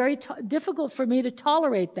because it's very difficult for me to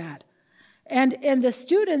tolerate that. And the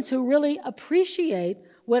students who really appreciate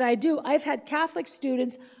what I do, I've had Catholic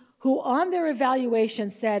students who on their evaluation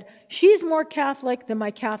said, she's more Catholic than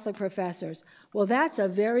my Catholic professors. Well, that's a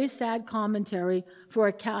very sad commentary for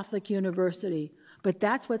a Catholic university. But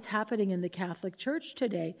that's what's happening in the Catholic Church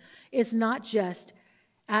today. It's not just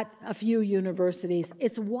at a few universities.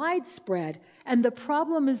 It's widespread. And the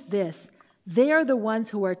problem is this. They are the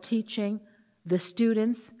ones who are teaching the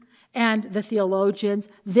students and the theologians.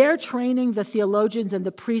 They're training the theologians and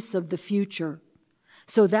the priests of the future.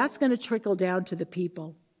 So that's going to trickle down to the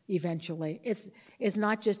people eventually. It's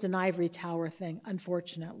not just an ivory tower thing,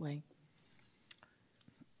 unfortunately.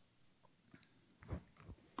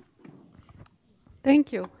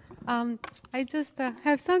 Thank you. I just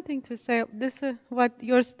have something to say. This is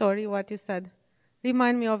your story, what you said,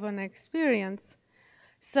 remind me of an experience.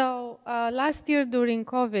 So last year during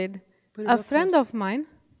COVID, a friend of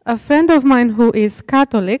mine who is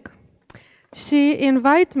Catholic, she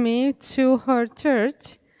invited me to her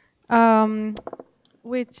church,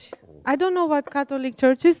 which I don't know what Catholic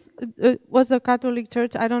church is. Was a Catholic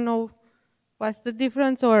church. I don't know what's the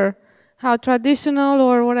difference or how traditional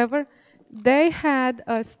or whatever. They had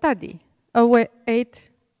a study, a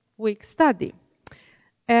 8-week study.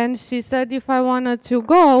 And she said if I wanted to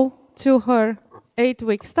go to her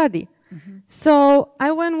 8-week study. Mm-hmm. So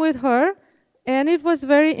I went with her, and it was a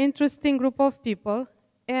very interesting group of people.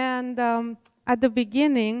 And at the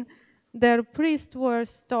beginning, their priest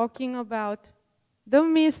was talking about the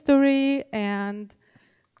mystery and,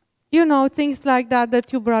 things like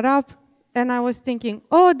that you brought up. And I was thinking,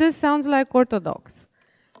 oh, this sounds like Orthodox.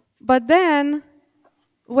 But then,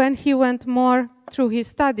 when he went more through his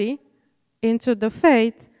study into the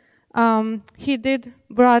faith, he did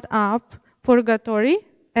brought up purgatory,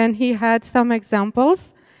 and he had some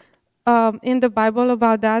examples in the Bible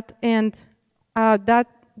about that, and that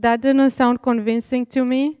didn't sound convincing to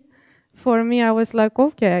me. For me, I was like,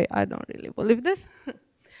 okay, I don't really believe this.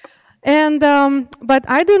 And but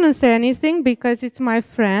I didn't say anything because it's my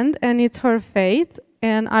friend and it's her faith.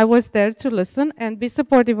 And I was there to listen and be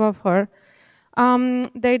supportive of her.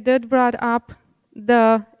 They did brought up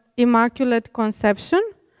the Immaculate Conception,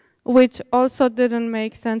 which also didn't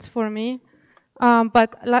make sense for me.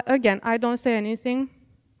 But again, I don't say anything.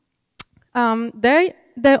 They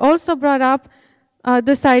also brought up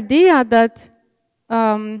this idea that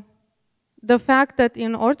the fact that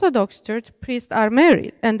in Orthodox Church, priests are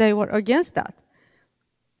married, and they were against that.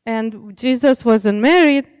 And Jesus wasn't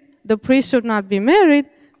married. The priest should not be married,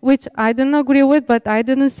 which I didn't agree with, but I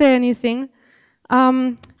didn't say anything.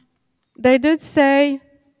 They did say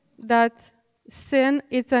that sin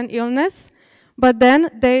is an illness, but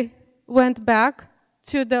then they went back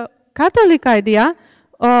to the Catholic idea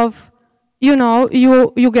of,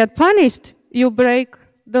 you get punished, you break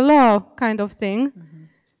the law kind of thing,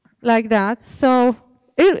 like that. So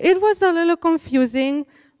it was a little confusing,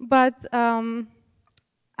 but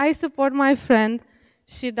I support my friend.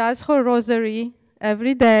 She does her rosary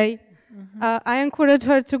every day. Mm-hmm. I encourage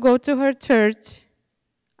her to go to her church.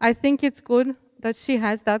 I think it's good that she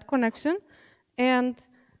has that connection. And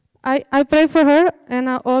I pray for her and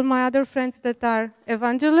all my other friends that are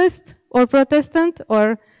evangelist or Protestant,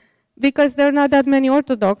 or because there are not that many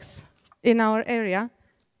Orthodox in our area.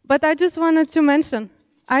 But I just wanted to mention,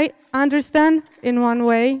 I understand in one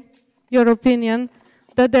way your opinion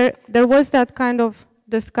that there was that kind of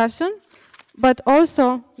discussion. But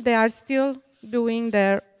also, they are still doing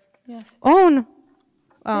their own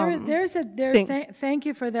thing. Thank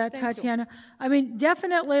you for that, Tatiana. I mean,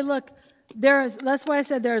 definitely, look, that's why I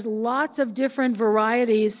said there's lots of different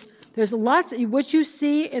varieties. There's lots, what you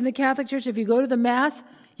see in the Catholic Church, if you go to the Mass,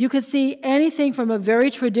 you could see anything from a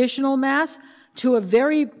very traditional Mass to a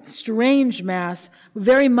very strange Mass,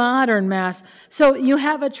 very modern Mass. So you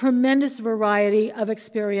have a tremendous variety of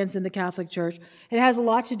experience in the Catholic Church. It has a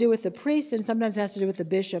lot to do with the priest, and sometimes has to do with the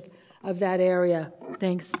bishop of that area.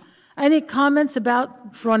 Thanks. Any comments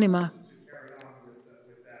about phronima?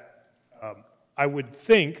 I would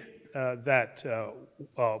think that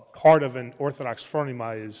part of an Orthodox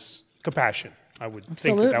phronima is compassion. I would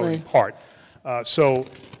think that would be part. So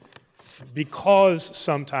because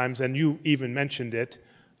sometimes, and you even mentioned it,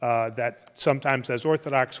 that sometimes as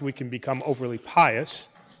Orthodox we can become overly pious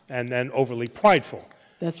and then overly prideful.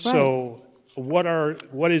 That's right. So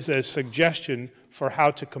what is a suggestion for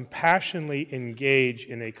how to compassionately engage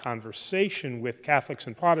in a conversation with Catholics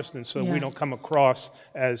and Protestants so we don't come across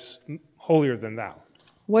as holier than thou?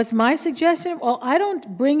 What's my suggestion? Well, I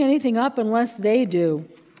don't bring anything up unless they do.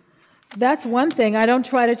 That's one thing. I don't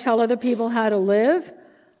try to tell other people how to live.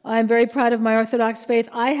 I'm very proud of my Orthodox faith.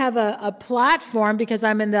 I have a platform because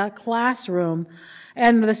I'm in the classroom,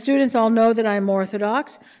 and the students all know that I'm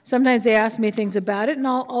Orthodox. Sometimes they ask me things about it, and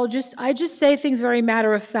I just say things very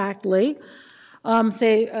matter-of-factly.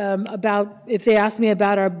 About, if they ask me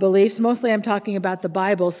about our beliefs, mostly I'm talking about the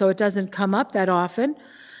Bible, so it doesn't come up that often.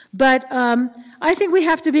 But I think we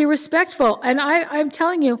have to be respectful. And I'm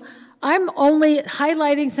telling you, I'm only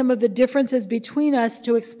highlighting some of the differences between us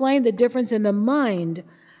to explain the difference in the mind.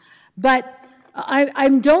 But I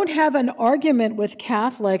don't have an argument with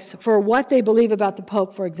Catholics for what they believe about the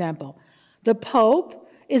Pope, for example. The Pope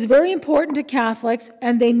is very important to Catholics,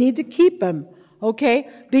 and they need to keep him, okay?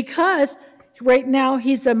 Because right now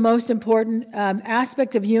he's the most important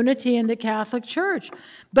aspect of unity in the Catholic Church.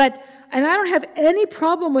 And I don't have any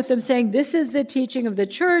problem with them saying this is the teaching of the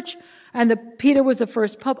Church, and Peter was the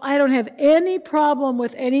first Pope. I don't have any problem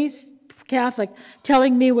with any Catholic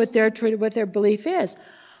telling me what their belief is.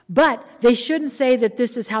 But they shouldn't say that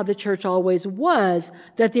this is how the Church always was,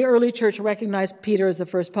 that the early Church recognized Peter as the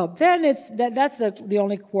first Pope. Then that's the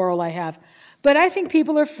only quarrel I have. But I think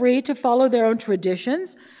people are free to follow their own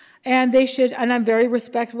traditions, and they should, and I'm very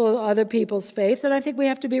respectful of other people's faith, and I think we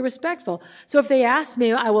have to be respectful. So if they ask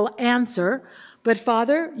me, I will answer. But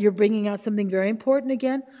Father, you're bringing out something very important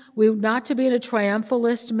again. Not to be in a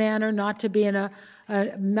triumphalist manner, not to be in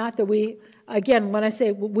not that we, again, when I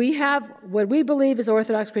say we have, what we believe as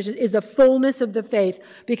Orthodox Christians is the fullness of the faith,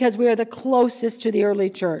 because we are the closest to the early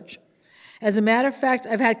Church. As a matter of fact,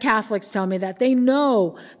 I've had Catholics tell me that. They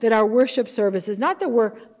know that our worship services, not that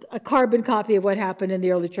we're a carbon copy of what happened in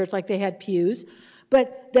the early Church, like they had pews,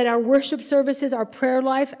 but that our worship services, our prayer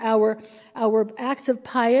life, our acts of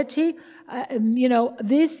piety,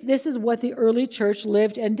 this is what the early Church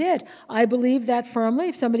lived and did. I believe that firmly.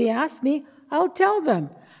 If somebody asks me, I'll tell them.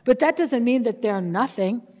 But that doesn't mean that they're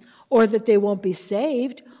nothing, or that they won't be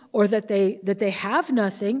saved, or that they have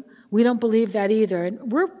nothing. We don't believe that either.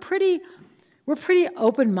 And we're pretty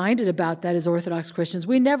open-minded about that as Orthodox Christians.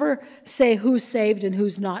 We never say who's saved and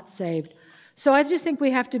who's not saved. So I just think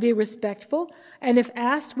we have to be respectful, and if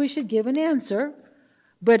asked, we should give an answer,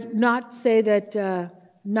 but not say that,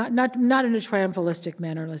 not in a triumphalistic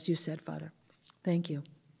manner, as you said, Father. Thank you.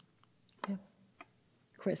 Yeah.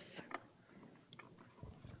 Chris.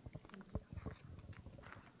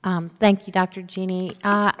 Thank you, Dr. Jeannie.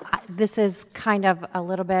 This is kind of a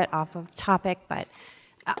little bit off of topic, but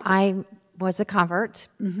I was a convert,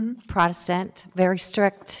 Protestant, very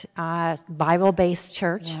strict, Bible-based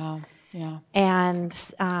church. Wow. Yeah.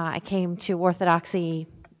 And I came to Orthodoxy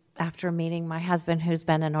after meeting my husband, who's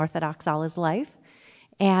been an Orthodox all his life.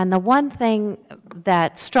 And the one thing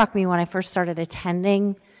that struck me when I first started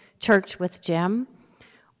attending church with Jim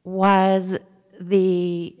was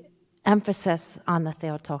the emphasis on the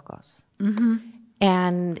Theotokos.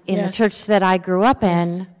 And in the church that I grew up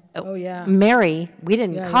in, Mary, we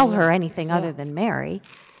didn't call her anything other than Mary.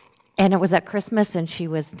 And it was at Christmas, and she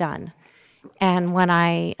was done. And when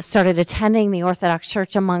I started attending the Orthodox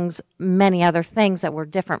Church, amongst many other things that were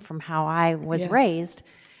different from how I was raised,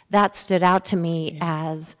 that stood out to me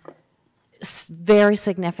as very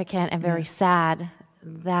significant and very sad,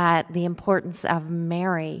 that the importance of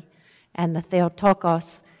Mary and the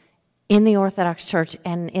Theotokos in the Orthodox Church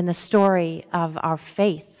and in the story of our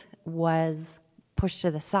faith was pushed to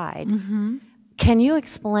the side. Can you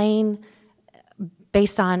explain,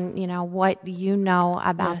 based on what you know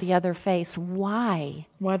about the other faiths, why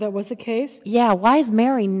that was the case? Yeah, why is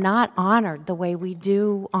Mary not honored the way we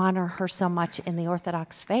do honor her so much in the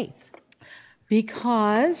Orthodox faith?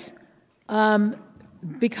 Because the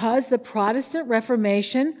Protestant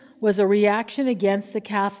Reformation was a reaction against the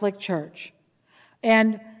Catholic Church.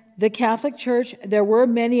 And the Catholic Church, there were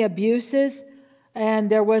many abuses and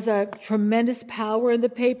there was a tremendous power in the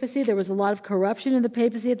papacy. There was a lot of corruption in the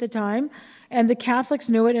papacy at the time, and the Catholics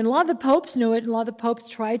knew it, and a lot of the popes knew it, and a lot of the popes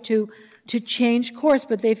tried to change course,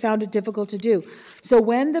 but they found it difficult to do. So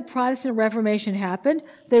when the Protestant Reformation happened,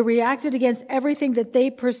 they reacted against everything that they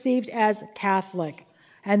perceived as Catholic,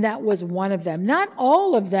 and that was one of them. Not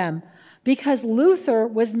all of them, because Luther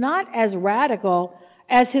was not as radical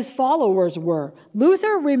as his followers were.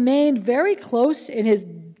 Luther remained very close in his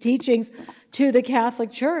teachings to the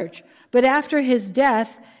Catholic Church, but after his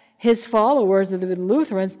death, his followers, the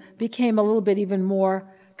Lutherans, became a little bit even more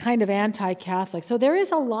kind of anti-Catholic. So there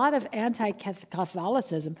is a lot of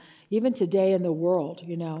anti-Catholicism, even today in the world,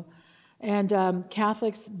 you know. And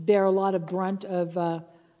Catholics bear a lot of brunt of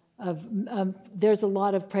there's a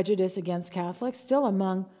lot of prejudice against Catholics still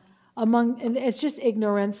among, and it's just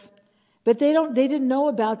ignorance. But they didn't know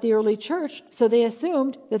about the early church, so they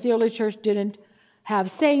assumed that the early church didn't have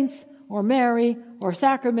saints or Mary or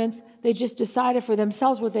sacraments. They just decided for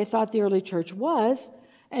themselves what they thought the early church was,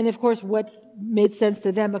 and of course what made sense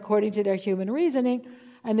to them according to their human reasoning,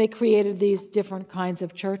 and they created these different kinds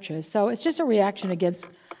of churches. So it's just a reaction against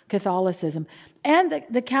Catholicism. And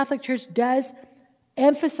the Catholic Church does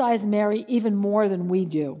emphasize Mary even more than we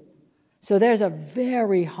do. So there's a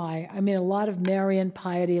very high, a lot of Marian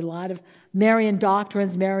piety, a lot of Marian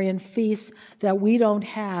doctrines, Marian feasts that we don't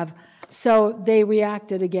have. So they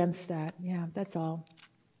reacted against that. Yeah, that's all.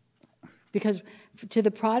 Because to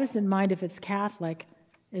the Protestant mind, if it's Catholic,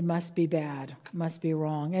 it must be bad, must be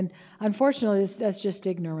wrong. And unfortunately, that's just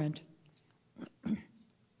ignorant.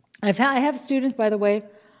 I have students, by the way,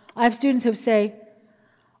 I have students who say,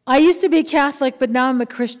 I used to be Catholic, but now I'm a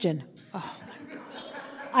Christian. Oh, my God.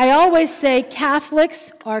 I always say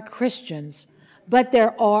Catholics are Christians, but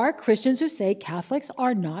there are Christians who say Catholics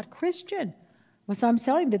are not Christian. Well, so I'm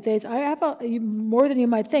saying that I have, more than you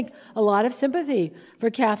might think, a lot of sympathy for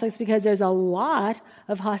Catholics because there's a lot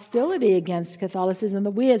of hostility against Catholicism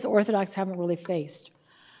that we as Orthodox haven't really faced.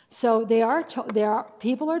 So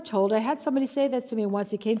people are told. I had somebody say that to me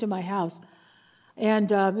once. He came to my house,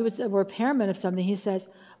 and it was a repairman of something. He says,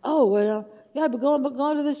 "Oh, well, yeah, but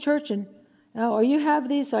going to this church, and you have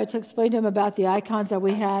these." So I explained to him about the icons that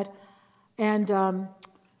we had, and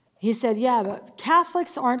he said, "Yeah, but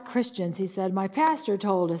Catholics aren't Christians." He said, "My pastor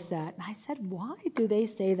told us that." And I said, "Why do they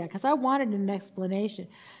say that?" Because I wanted an explanation.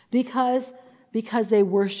 Because they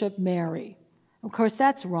worship Mary. Of course,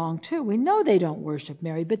 that's wrong, too. We know they don't worship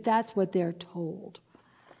Mary, but that's what they're told.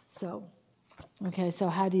 So, okay, so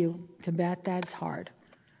how do you combat that? It's hard.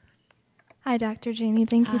 Hi, Dr. Jeannie.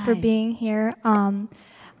 Thank you for being here.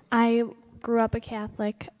 I grew up a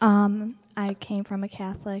Catholic. I came from a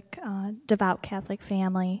Catholic, devout Catholic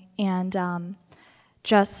family, and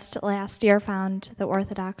just last year found the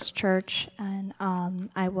Orthodox Church, and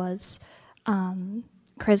I was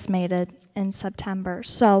chrismated in September.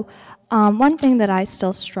 So one thing that I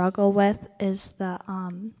still struggle with is the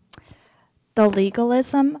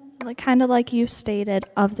legalism, kind of like you stated,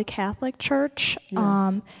 of the Catholic Church.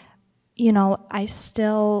 Yes. I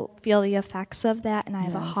still feel the effects of that, and I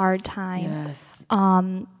have a hard time. Yes.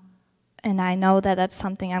 And I know that that's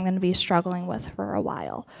something I'm going to be struggling with for a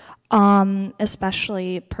while.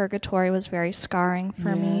 Especially purgatory was very scarring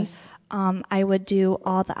for me. I would do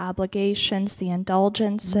all the obligations, the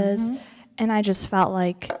indulgences, and I just felt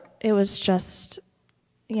like it was just,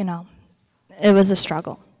 it was a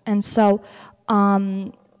struggle. And so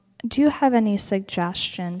do you have any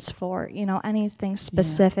suggestions for, anything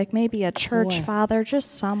specific, maybe a church father,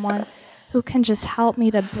 just someone who can just help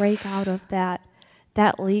me to break out of that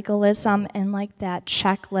legalism and that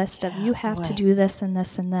checklist of you have to do this and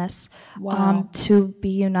this and this to be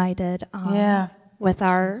united with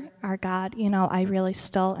our God? I really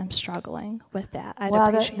still am struggling with that. I'd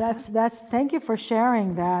appreciate that. Thank you for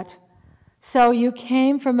sharing that. So you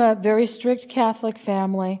came from a very strict Catholic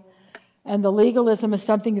family, and the legalism is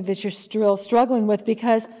something that you're still struggling with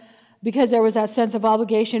because there was that sense of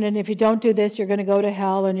obligation, and if you don't do this, you're going to go to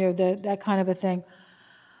hell, and you're that kind of a thing.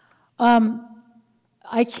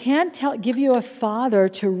 I can't give you a father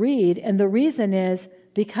to read, and the reason is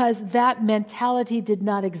because that mentality did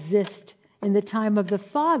not exist in the time of the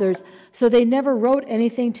fathers, so they never wrote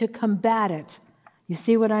anything to combat it. You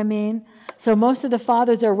see what I mean? So most of the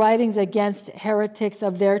fathers, their writings against heretics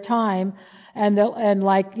of their time, and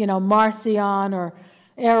Marcion or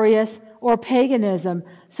Arius or paganism.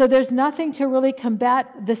 So there's nothing to really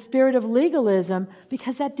combat the spirit of legalism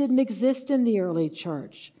because that didn't exist in the early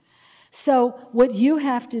church. So what you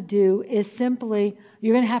have to do is simply,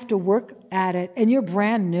 you're going to have to work at it, and you're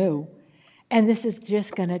brand new. And this is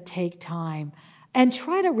just going to take time. And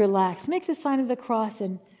try to relax. Make the sign of the cross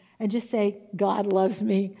and and just say, God loves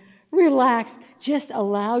me. Relax. Just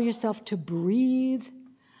allow yourself to breathe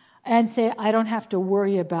and say, I don't have to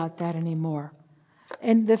worry about that anymore.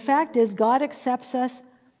 And the fact is, God accepts us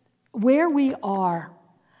where we are.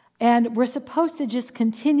 And we're supposed to just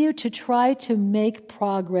continue to try to make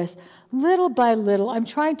progress little by little. I'm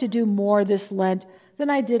trying to do more this Lent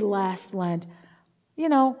than I did last Lent. You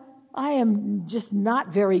know, I am just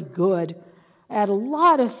not very good at a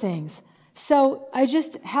lot of things. So I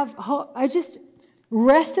just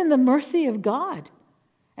rest in the mercy of God.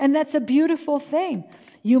 And that's a beautiful thing.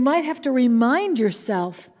 You might have to remind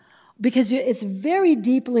yourself, because it's very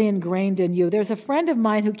deeply ingrained in you. There's a friend of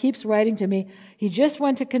mine who keeps writing to me. He just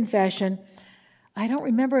went to confession. I don't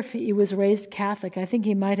remember if he was raised Catholic. I think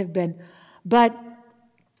he might have been. But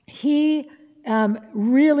he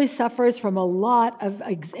really suffers from a lot of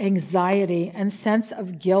anxiety and sense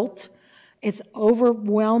of guilt. It's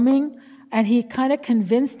overwhelming. And he kind of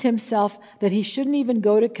convinced himself that he shouldn't even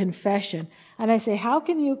go to confession. And I say, how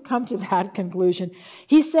can you come to that conclusion?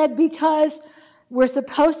 He said, because we're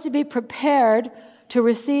supposed to be prepared to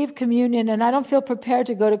receive communion, and I don't feel prepared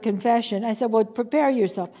to go to confession. I said, well, prepare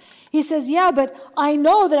yourself. He says, yeah, but I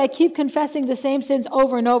know that I keep confessing the same sins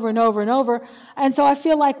over and over and over and over, and so I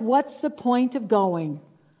feel like, what's the point of going?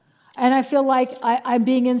 And I feel like I'm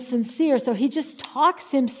being insincere. So he just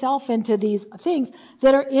talks himself into these things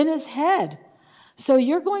that are in his head. So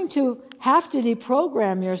you're going to have to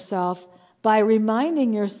deprogram yourself by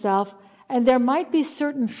reminding yourself, and there might be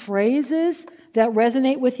certain phrases that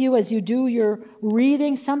resonate with you as you do your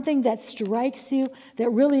reading, something that strikes you, that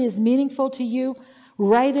really is meaningful to you.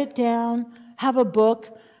 Write it down, have a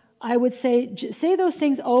book. I would say those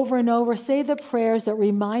things over and over. Say the prayers that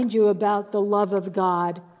remind you about the love of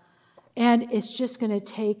God. And it's just going to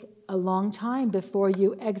take a long time before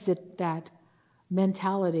you exit that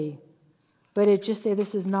mentality. But just say,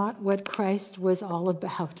 this is not what Christ was all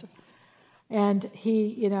about. And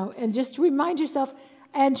and just remind yourself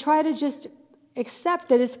and try to just accept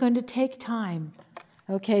that it's going to take time,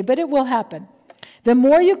 okay? But it will happen. The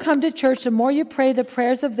more you come to church, the more you pray the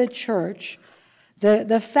prayers of the church,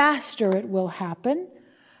 the faster it will happen.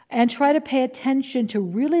 And try to pay attention to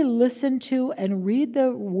really listen to and read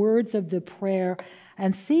the words of the prayer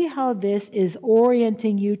and see how this is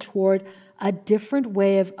orienting you toward a different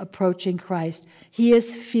way of approaching Christ. He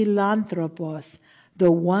is philanthropos,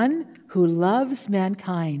 the one who loves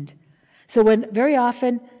mankind. So very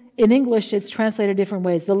often, in English, it's translated different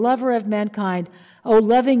ways. The lover of mankind, oh,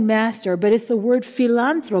 loving master, but it's the word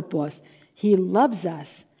philanthropos. He loves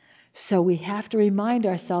us. So we have to remind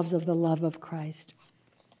ourselves of the love of Christ.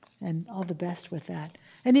 And all the best with that.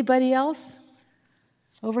 Anybody else?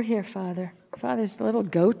 Over here, Father. Father's a little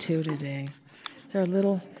go-to today. It's our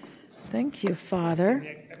little, thank you,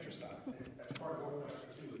 Father.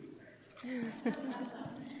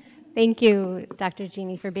 Thank you, Dr.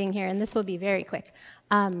 Jeannie, for being here, and this will be very quick.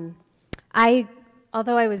 Although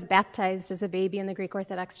I was baptized as a baby in the Greek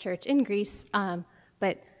Orthodox Church in Greece,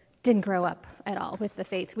 but didn't grow up at all with the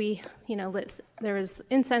faith. There was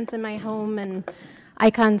incense in my home and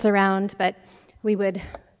icons around, but we would,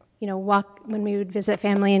 walk, when we would visit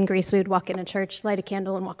family in Greece, we would walk in a church, light a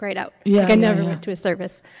candle, and walk right out. I never went to a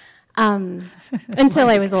service. Until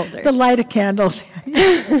I was older. The light a candle.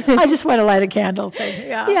 I just want to light a candle.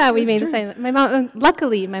 We made a sign.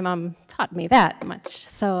 Luckily, my mom taught me that much,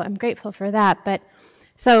 so I'm grateful for that. But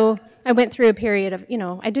so I went through a period of,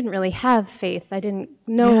 I didn't really have faith. I didn't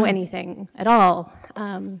know anything at all.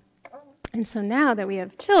 And so now that we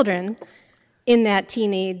have children in that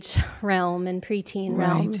teenage realm and preteen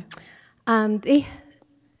realm,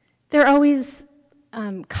 they're always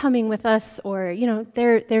coming with us, or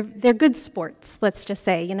they're good sports. Let's just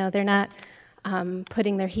say, they're not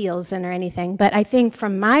putting their heels in or anything. But I think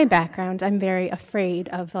from my background, I'm very afraid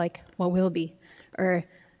of what will be, or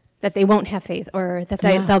that they won't have faith, or that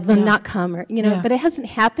they'll not come, or But it hasn't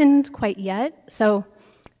happened quite yet, so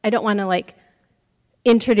I don't want to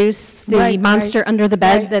introduce the monster under the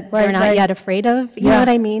bed that they're not yet afraid of. You know what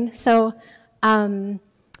I mean? So, I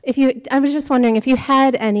was just wondering if you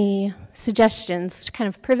had any suggestions, kind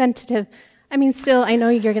of preventative. I mean, still, I know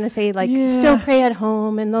you're going to say still pray at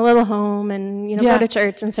home in the little home, and go to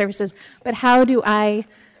church and services. But how do I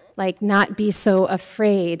not be so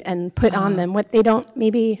afraid and put on them what they don't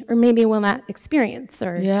maybe will not experience,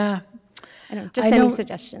 or I don't know, just any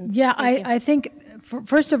suggestions. I think.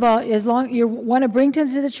 First of all, as long you want to bring them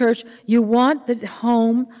to the church, you want the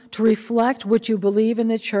home to reflect what you believe in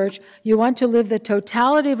the church. You want to live the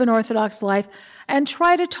totality of an Orthodox life, and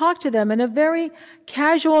try to talk to them in a very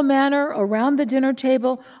casual manner around the dinner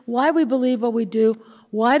table, why we believe what we do,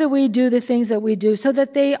 Why do we do the things that we do? So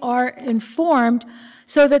that they are informed,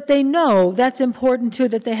 so that they know. That's important too,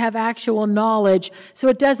 that they have actual knowledge, so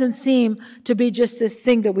it doesn't seem to be just this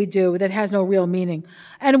thing that we do that has no real meaning.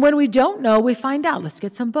 And when we don't know, we find out. Let's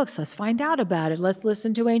get some books. Let's find out about it. Let's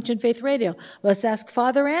listen to Ancient Faith Radio. Let's ask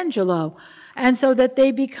Father Angelo. And so that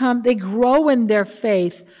they grow in their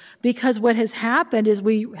faith, because what has happened is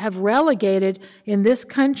we have relegated in this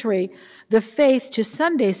country the faith to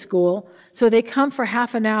Sunday school. So they come for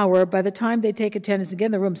half an hour. By the time they take attendance and get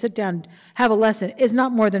in the room, sit down, have a lesson, it's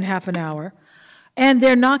not more than half an hour. And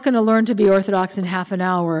they're not going to learn to be Orthodox in half an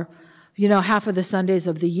hour, half of the Sundays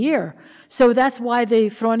of the year. So that's why the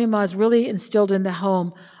phronima is really instilled in the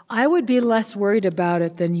home. I would be less worried about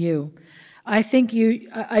it than you. I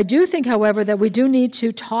do think, however, that we do need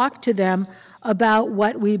to talk to them about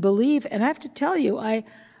what we believe. And I have to tell you, I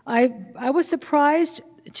was surprised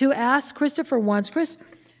to ask Christopher once, Chris,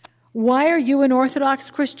 why are you an Orthodox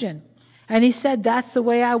Christian? And he said, that's the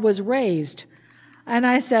way I was raised. And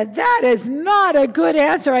I said, that is not a good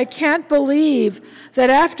answer. I can't believe that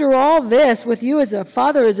after all this, with you as a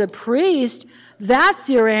father, as a priest, that's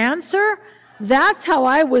your answer? That's how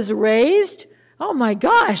I was raised? Oh my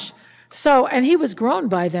gosh. So, and he was grown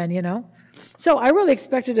by then, So I really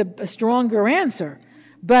expected a stronger answer.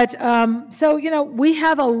 But, we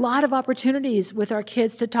have a lot of opportunities with our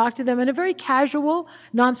kids to talk to them in a very casual,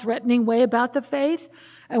 non-threatening way about the faith,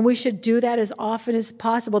 and we should do that as often as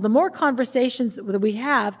possible. The more conversations that we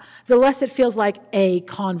have, the less it feels like a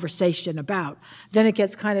conversation about. Then it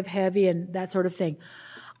gets kind of heavy and that sort of thing.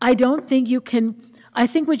 I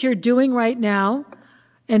think what you're doing right now,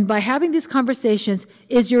 and by having these conversations,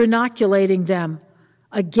 is you're inoculating them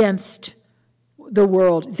against the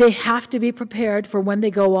world. They have to be prepared for when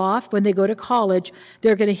they go off, when they go to college,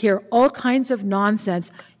 they're going to hear all kinds of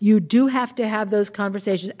nonsense. You do have to have those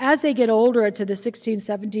conversations. As they get older, to the 16,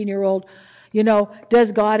 17-year-old,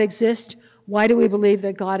 does God exist? Why do we believe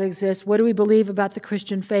that God exists? What do we believe about the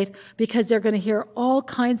Christian faith? Because they're going to hear all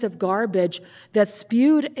kinds of garbage that's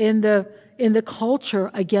spewed in the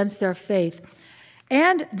culture against their faith.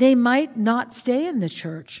 And they might not stay in the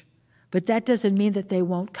church, but that doesn't mean that they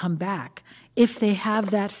won't come back if they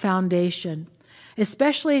have that foundation,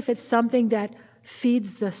 especially if it's something that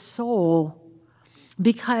feeds the soul.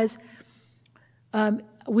 Because I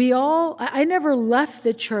never left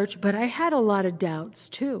the church, but I had a lot of doubts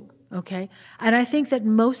too, okay? And I think that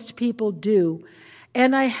most people do.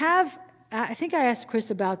 And I think I asked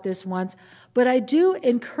Chris about this once, but I do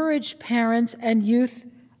encourage parents and youth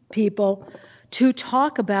people to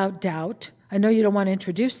talk about doubt. I know you don't want to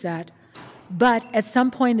introduce that, but at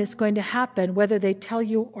some point it's going to happen, whether they tell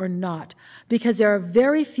you or not, because there are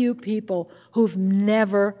very few people who've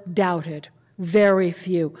never doubted. Very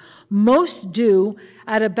few. Most do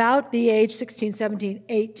at about the age 16, 17,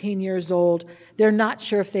 18 years old. They're not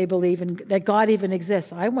sure if they believe that God even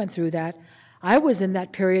exists. I went through that. I was in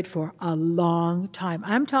that period for a long time.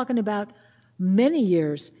 I'm talking about many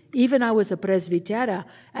years. Even I was a presbytera,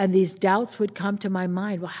 and these doubts would come to my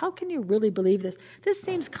mind. Well, how can you really believe this? This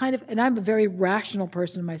seems kind of, and I'm a very rational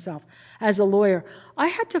person myself as a lawyer. I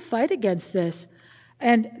had to fight against this.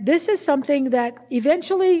 And this is something that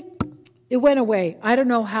eventually it went away. I don't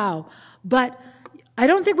know how. But I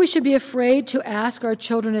don't think we should be afraid to ask our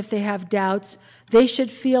children if they have doubts. They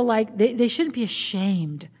should feel like they shouldn't be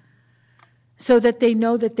ashamed, so that they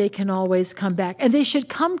know that they can always come back. And they should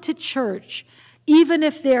come to church even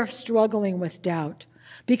if they're struggling with doubt.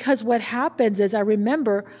 Because what happens is, I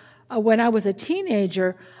remember when I was a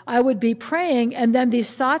teenager, I would be praying, and then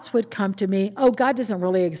these thoughts would come to me, oh, God doesn't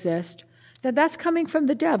really exist. That's coming from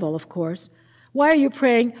the devil, of course. Why are you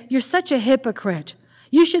praying? You're such a hypocrite.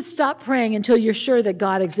 You should stop praying until you're sure that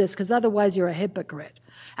God exists, because otherwise you're a hypocrite.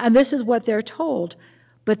 And this is what they're told.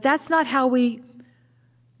 But that's not how we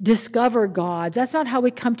discover God. That's not how we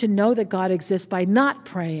come to know that God exists, by not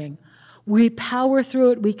praying. We power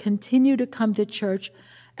through it, we continue to come to church,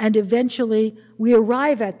 and eventually we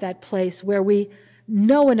arrive at that place where we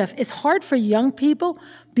know enough. It's hard for young people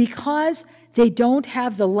because they don't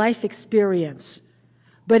have the life experience,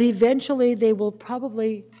 but eventually they will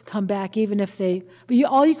probably come back, even if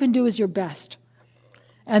all you can do is your best,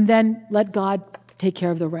 and then let God take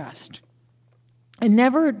care of the rest. And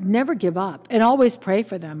never give up, and always pray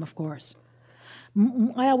for them, of course.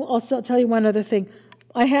 I'll also tell you one other thing.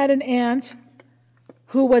 I had an aunt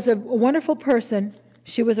who was a wonderful person.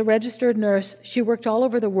 She was a registered nurse. She worked all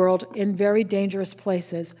over the world in very dangerous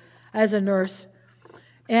places as a nurse.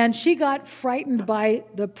 And she got frightened by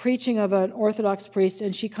the preaching of an Orthodox priest,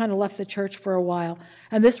 and she kind of left the church for a while.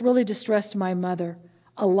 And this really distressed my mother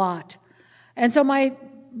a lot. And so my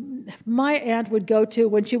my aunt would go to,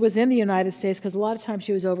 when she was in the United States, because a lot of times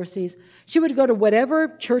she was overseas, she would go to whatever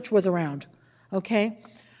church was around, okay?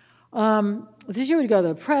 She would go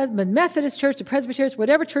to the Methodist church, the Presbyterian,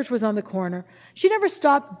 whatever church was on the corner. She never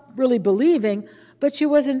stopped really believing, but she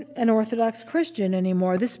wasn't an Orthodox Christian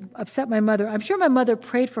anymore. This upset my mother. I'm sure my mother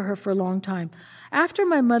prayed for her for a long time. After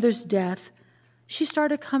my mother's death, she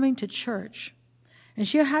started coming to church, and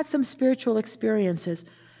she had some spiritual experiences.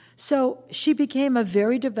 So she became a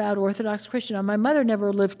very devout Orthodox Christian. Now, my mother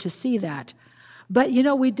never lived to see that. But, you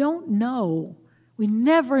know, we don't know. We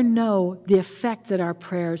never know the effect that our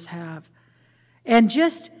prayers have. And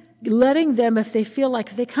just letting them, if they feel like,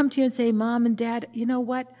 if they come to you and say, Mom and Dad, you know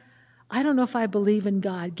what? I don't know if I believe in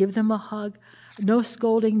God. Give them a hug. No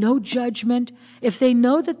scolding, no judgment. If they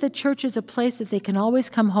know that the church is a place that they can always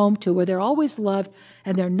come home to, where they're always loved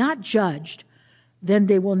and they're not judged, then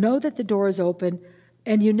they will know that the door is open,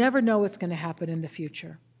 and you never know what's going to happen in the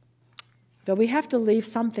future. But we have to leave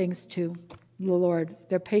some things to the Lord,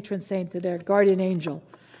 their patron saint, to their guardian angel.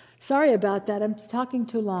 Sorry about that. I'm talking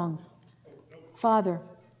too long. Father,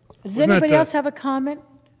 does anybody else have a comment?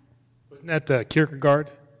 Wasn't that Kierkegaard?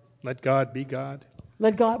 Let God be God.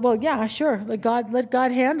 Let God, well, yeah, sure. Let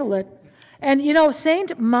God handle it. And, you know,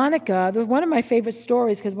 Saint Monica, one of my favorite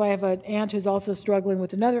stories, because I have an aunt who's also struggling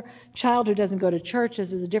with another child who doesn't go to church.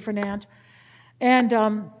 This is a different aunt.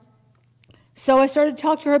 And so I started to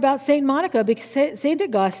talk to her about Saint Monica, because Saint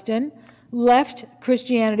Augustine left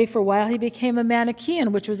Christianity for a while. He became a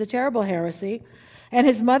Manichaean, which was a terrible heresy. And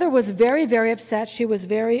his mother was very, very upset. She was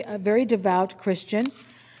a very devout Christian.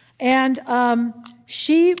 And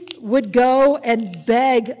she would go and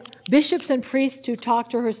beg bishops and priests to talk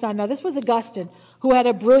to her son. Now, this was Augustine, who had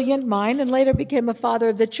a brilliant mind and later became a father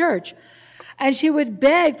of the church. And she would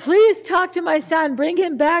beg, please talk to my son, bring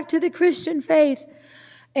him back to the Christian faith.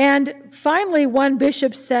 And finally, one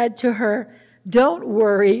bishop said to her, don't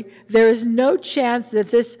worry, there is no chance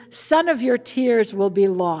that this son of your tears will be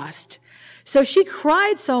lost. So she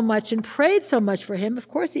cried so much and prayed so much for him. Of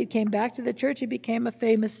course, he came back to the church. He became a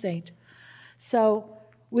famous saint. So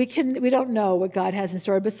we don't know what God has in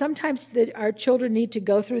store, but sometimes our children need to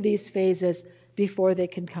go through these phases before they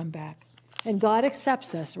can come back. And God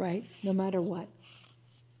accepts us, right? No matter what.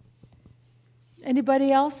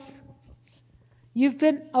 Anybody else? You've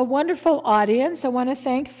been a wonderful audience. I want to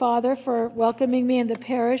thank Father for welcoming me in the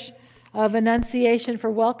parish of Annunciation, for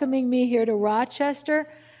welcoming me here to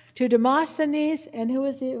Rochester, to Demosthenes,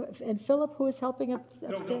 and Philip, who is helping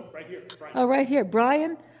upstairs. No, right here. Brian. Oh, right here.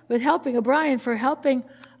 Brian, Brian for helping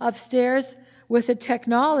upstairs with the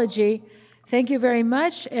technology. Thank you very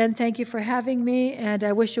much, and thank you for having me, and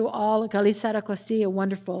I wish you all, Galisara Costi, a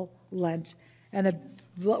wonderful Lent and a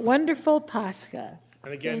wonderful Pascha.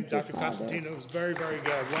 And again, Dr. Constantinou, it was very, very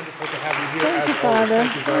wonderful to have you here. Thank you, Father.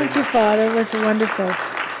 Thank you, Father. It was wonderful.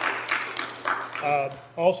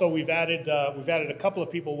 Also, we've added a couple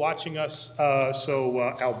of people watching us. So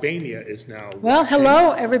Albania is now. Well, watching.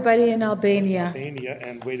 Hello, everybody in Albania. Albania,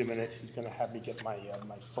 and wait a minute, he's going to have me get my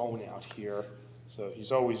phone out here. So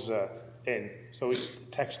he's always in. So he's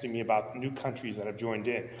texting me about new countries that have joined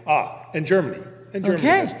in. And Germany. And Germany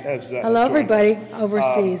has hello, everybody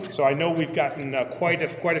overseas. So I know we've gotten quite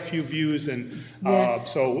a few views, and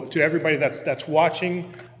yes. So to everybody that's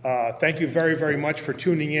watching. Thank you very, very much for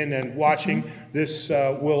tuning in and watching. Mm-hmm. This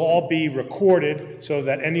will all be recorded so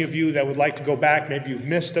that any of you that would like to go back, maybe you've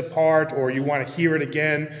missed a part or you want to hear it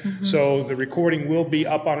again. Mm-hmm. So the recording will be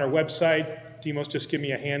up on our website. Timos, just give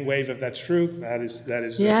me a hand wave if that's true. That is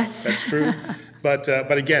yes. That's true. But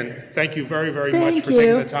again, thank you very, very much for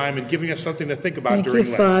taking the time and giving us something to think about during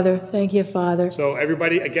Lent. Father. Thank you, Father. So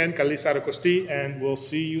everybody, again, Kalisara Kosti, and we'll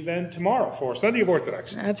see you then tomorrow for Sunday of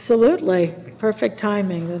Orthodoxy. Absolutely. Perfect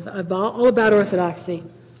timing. All about Orthodoxy.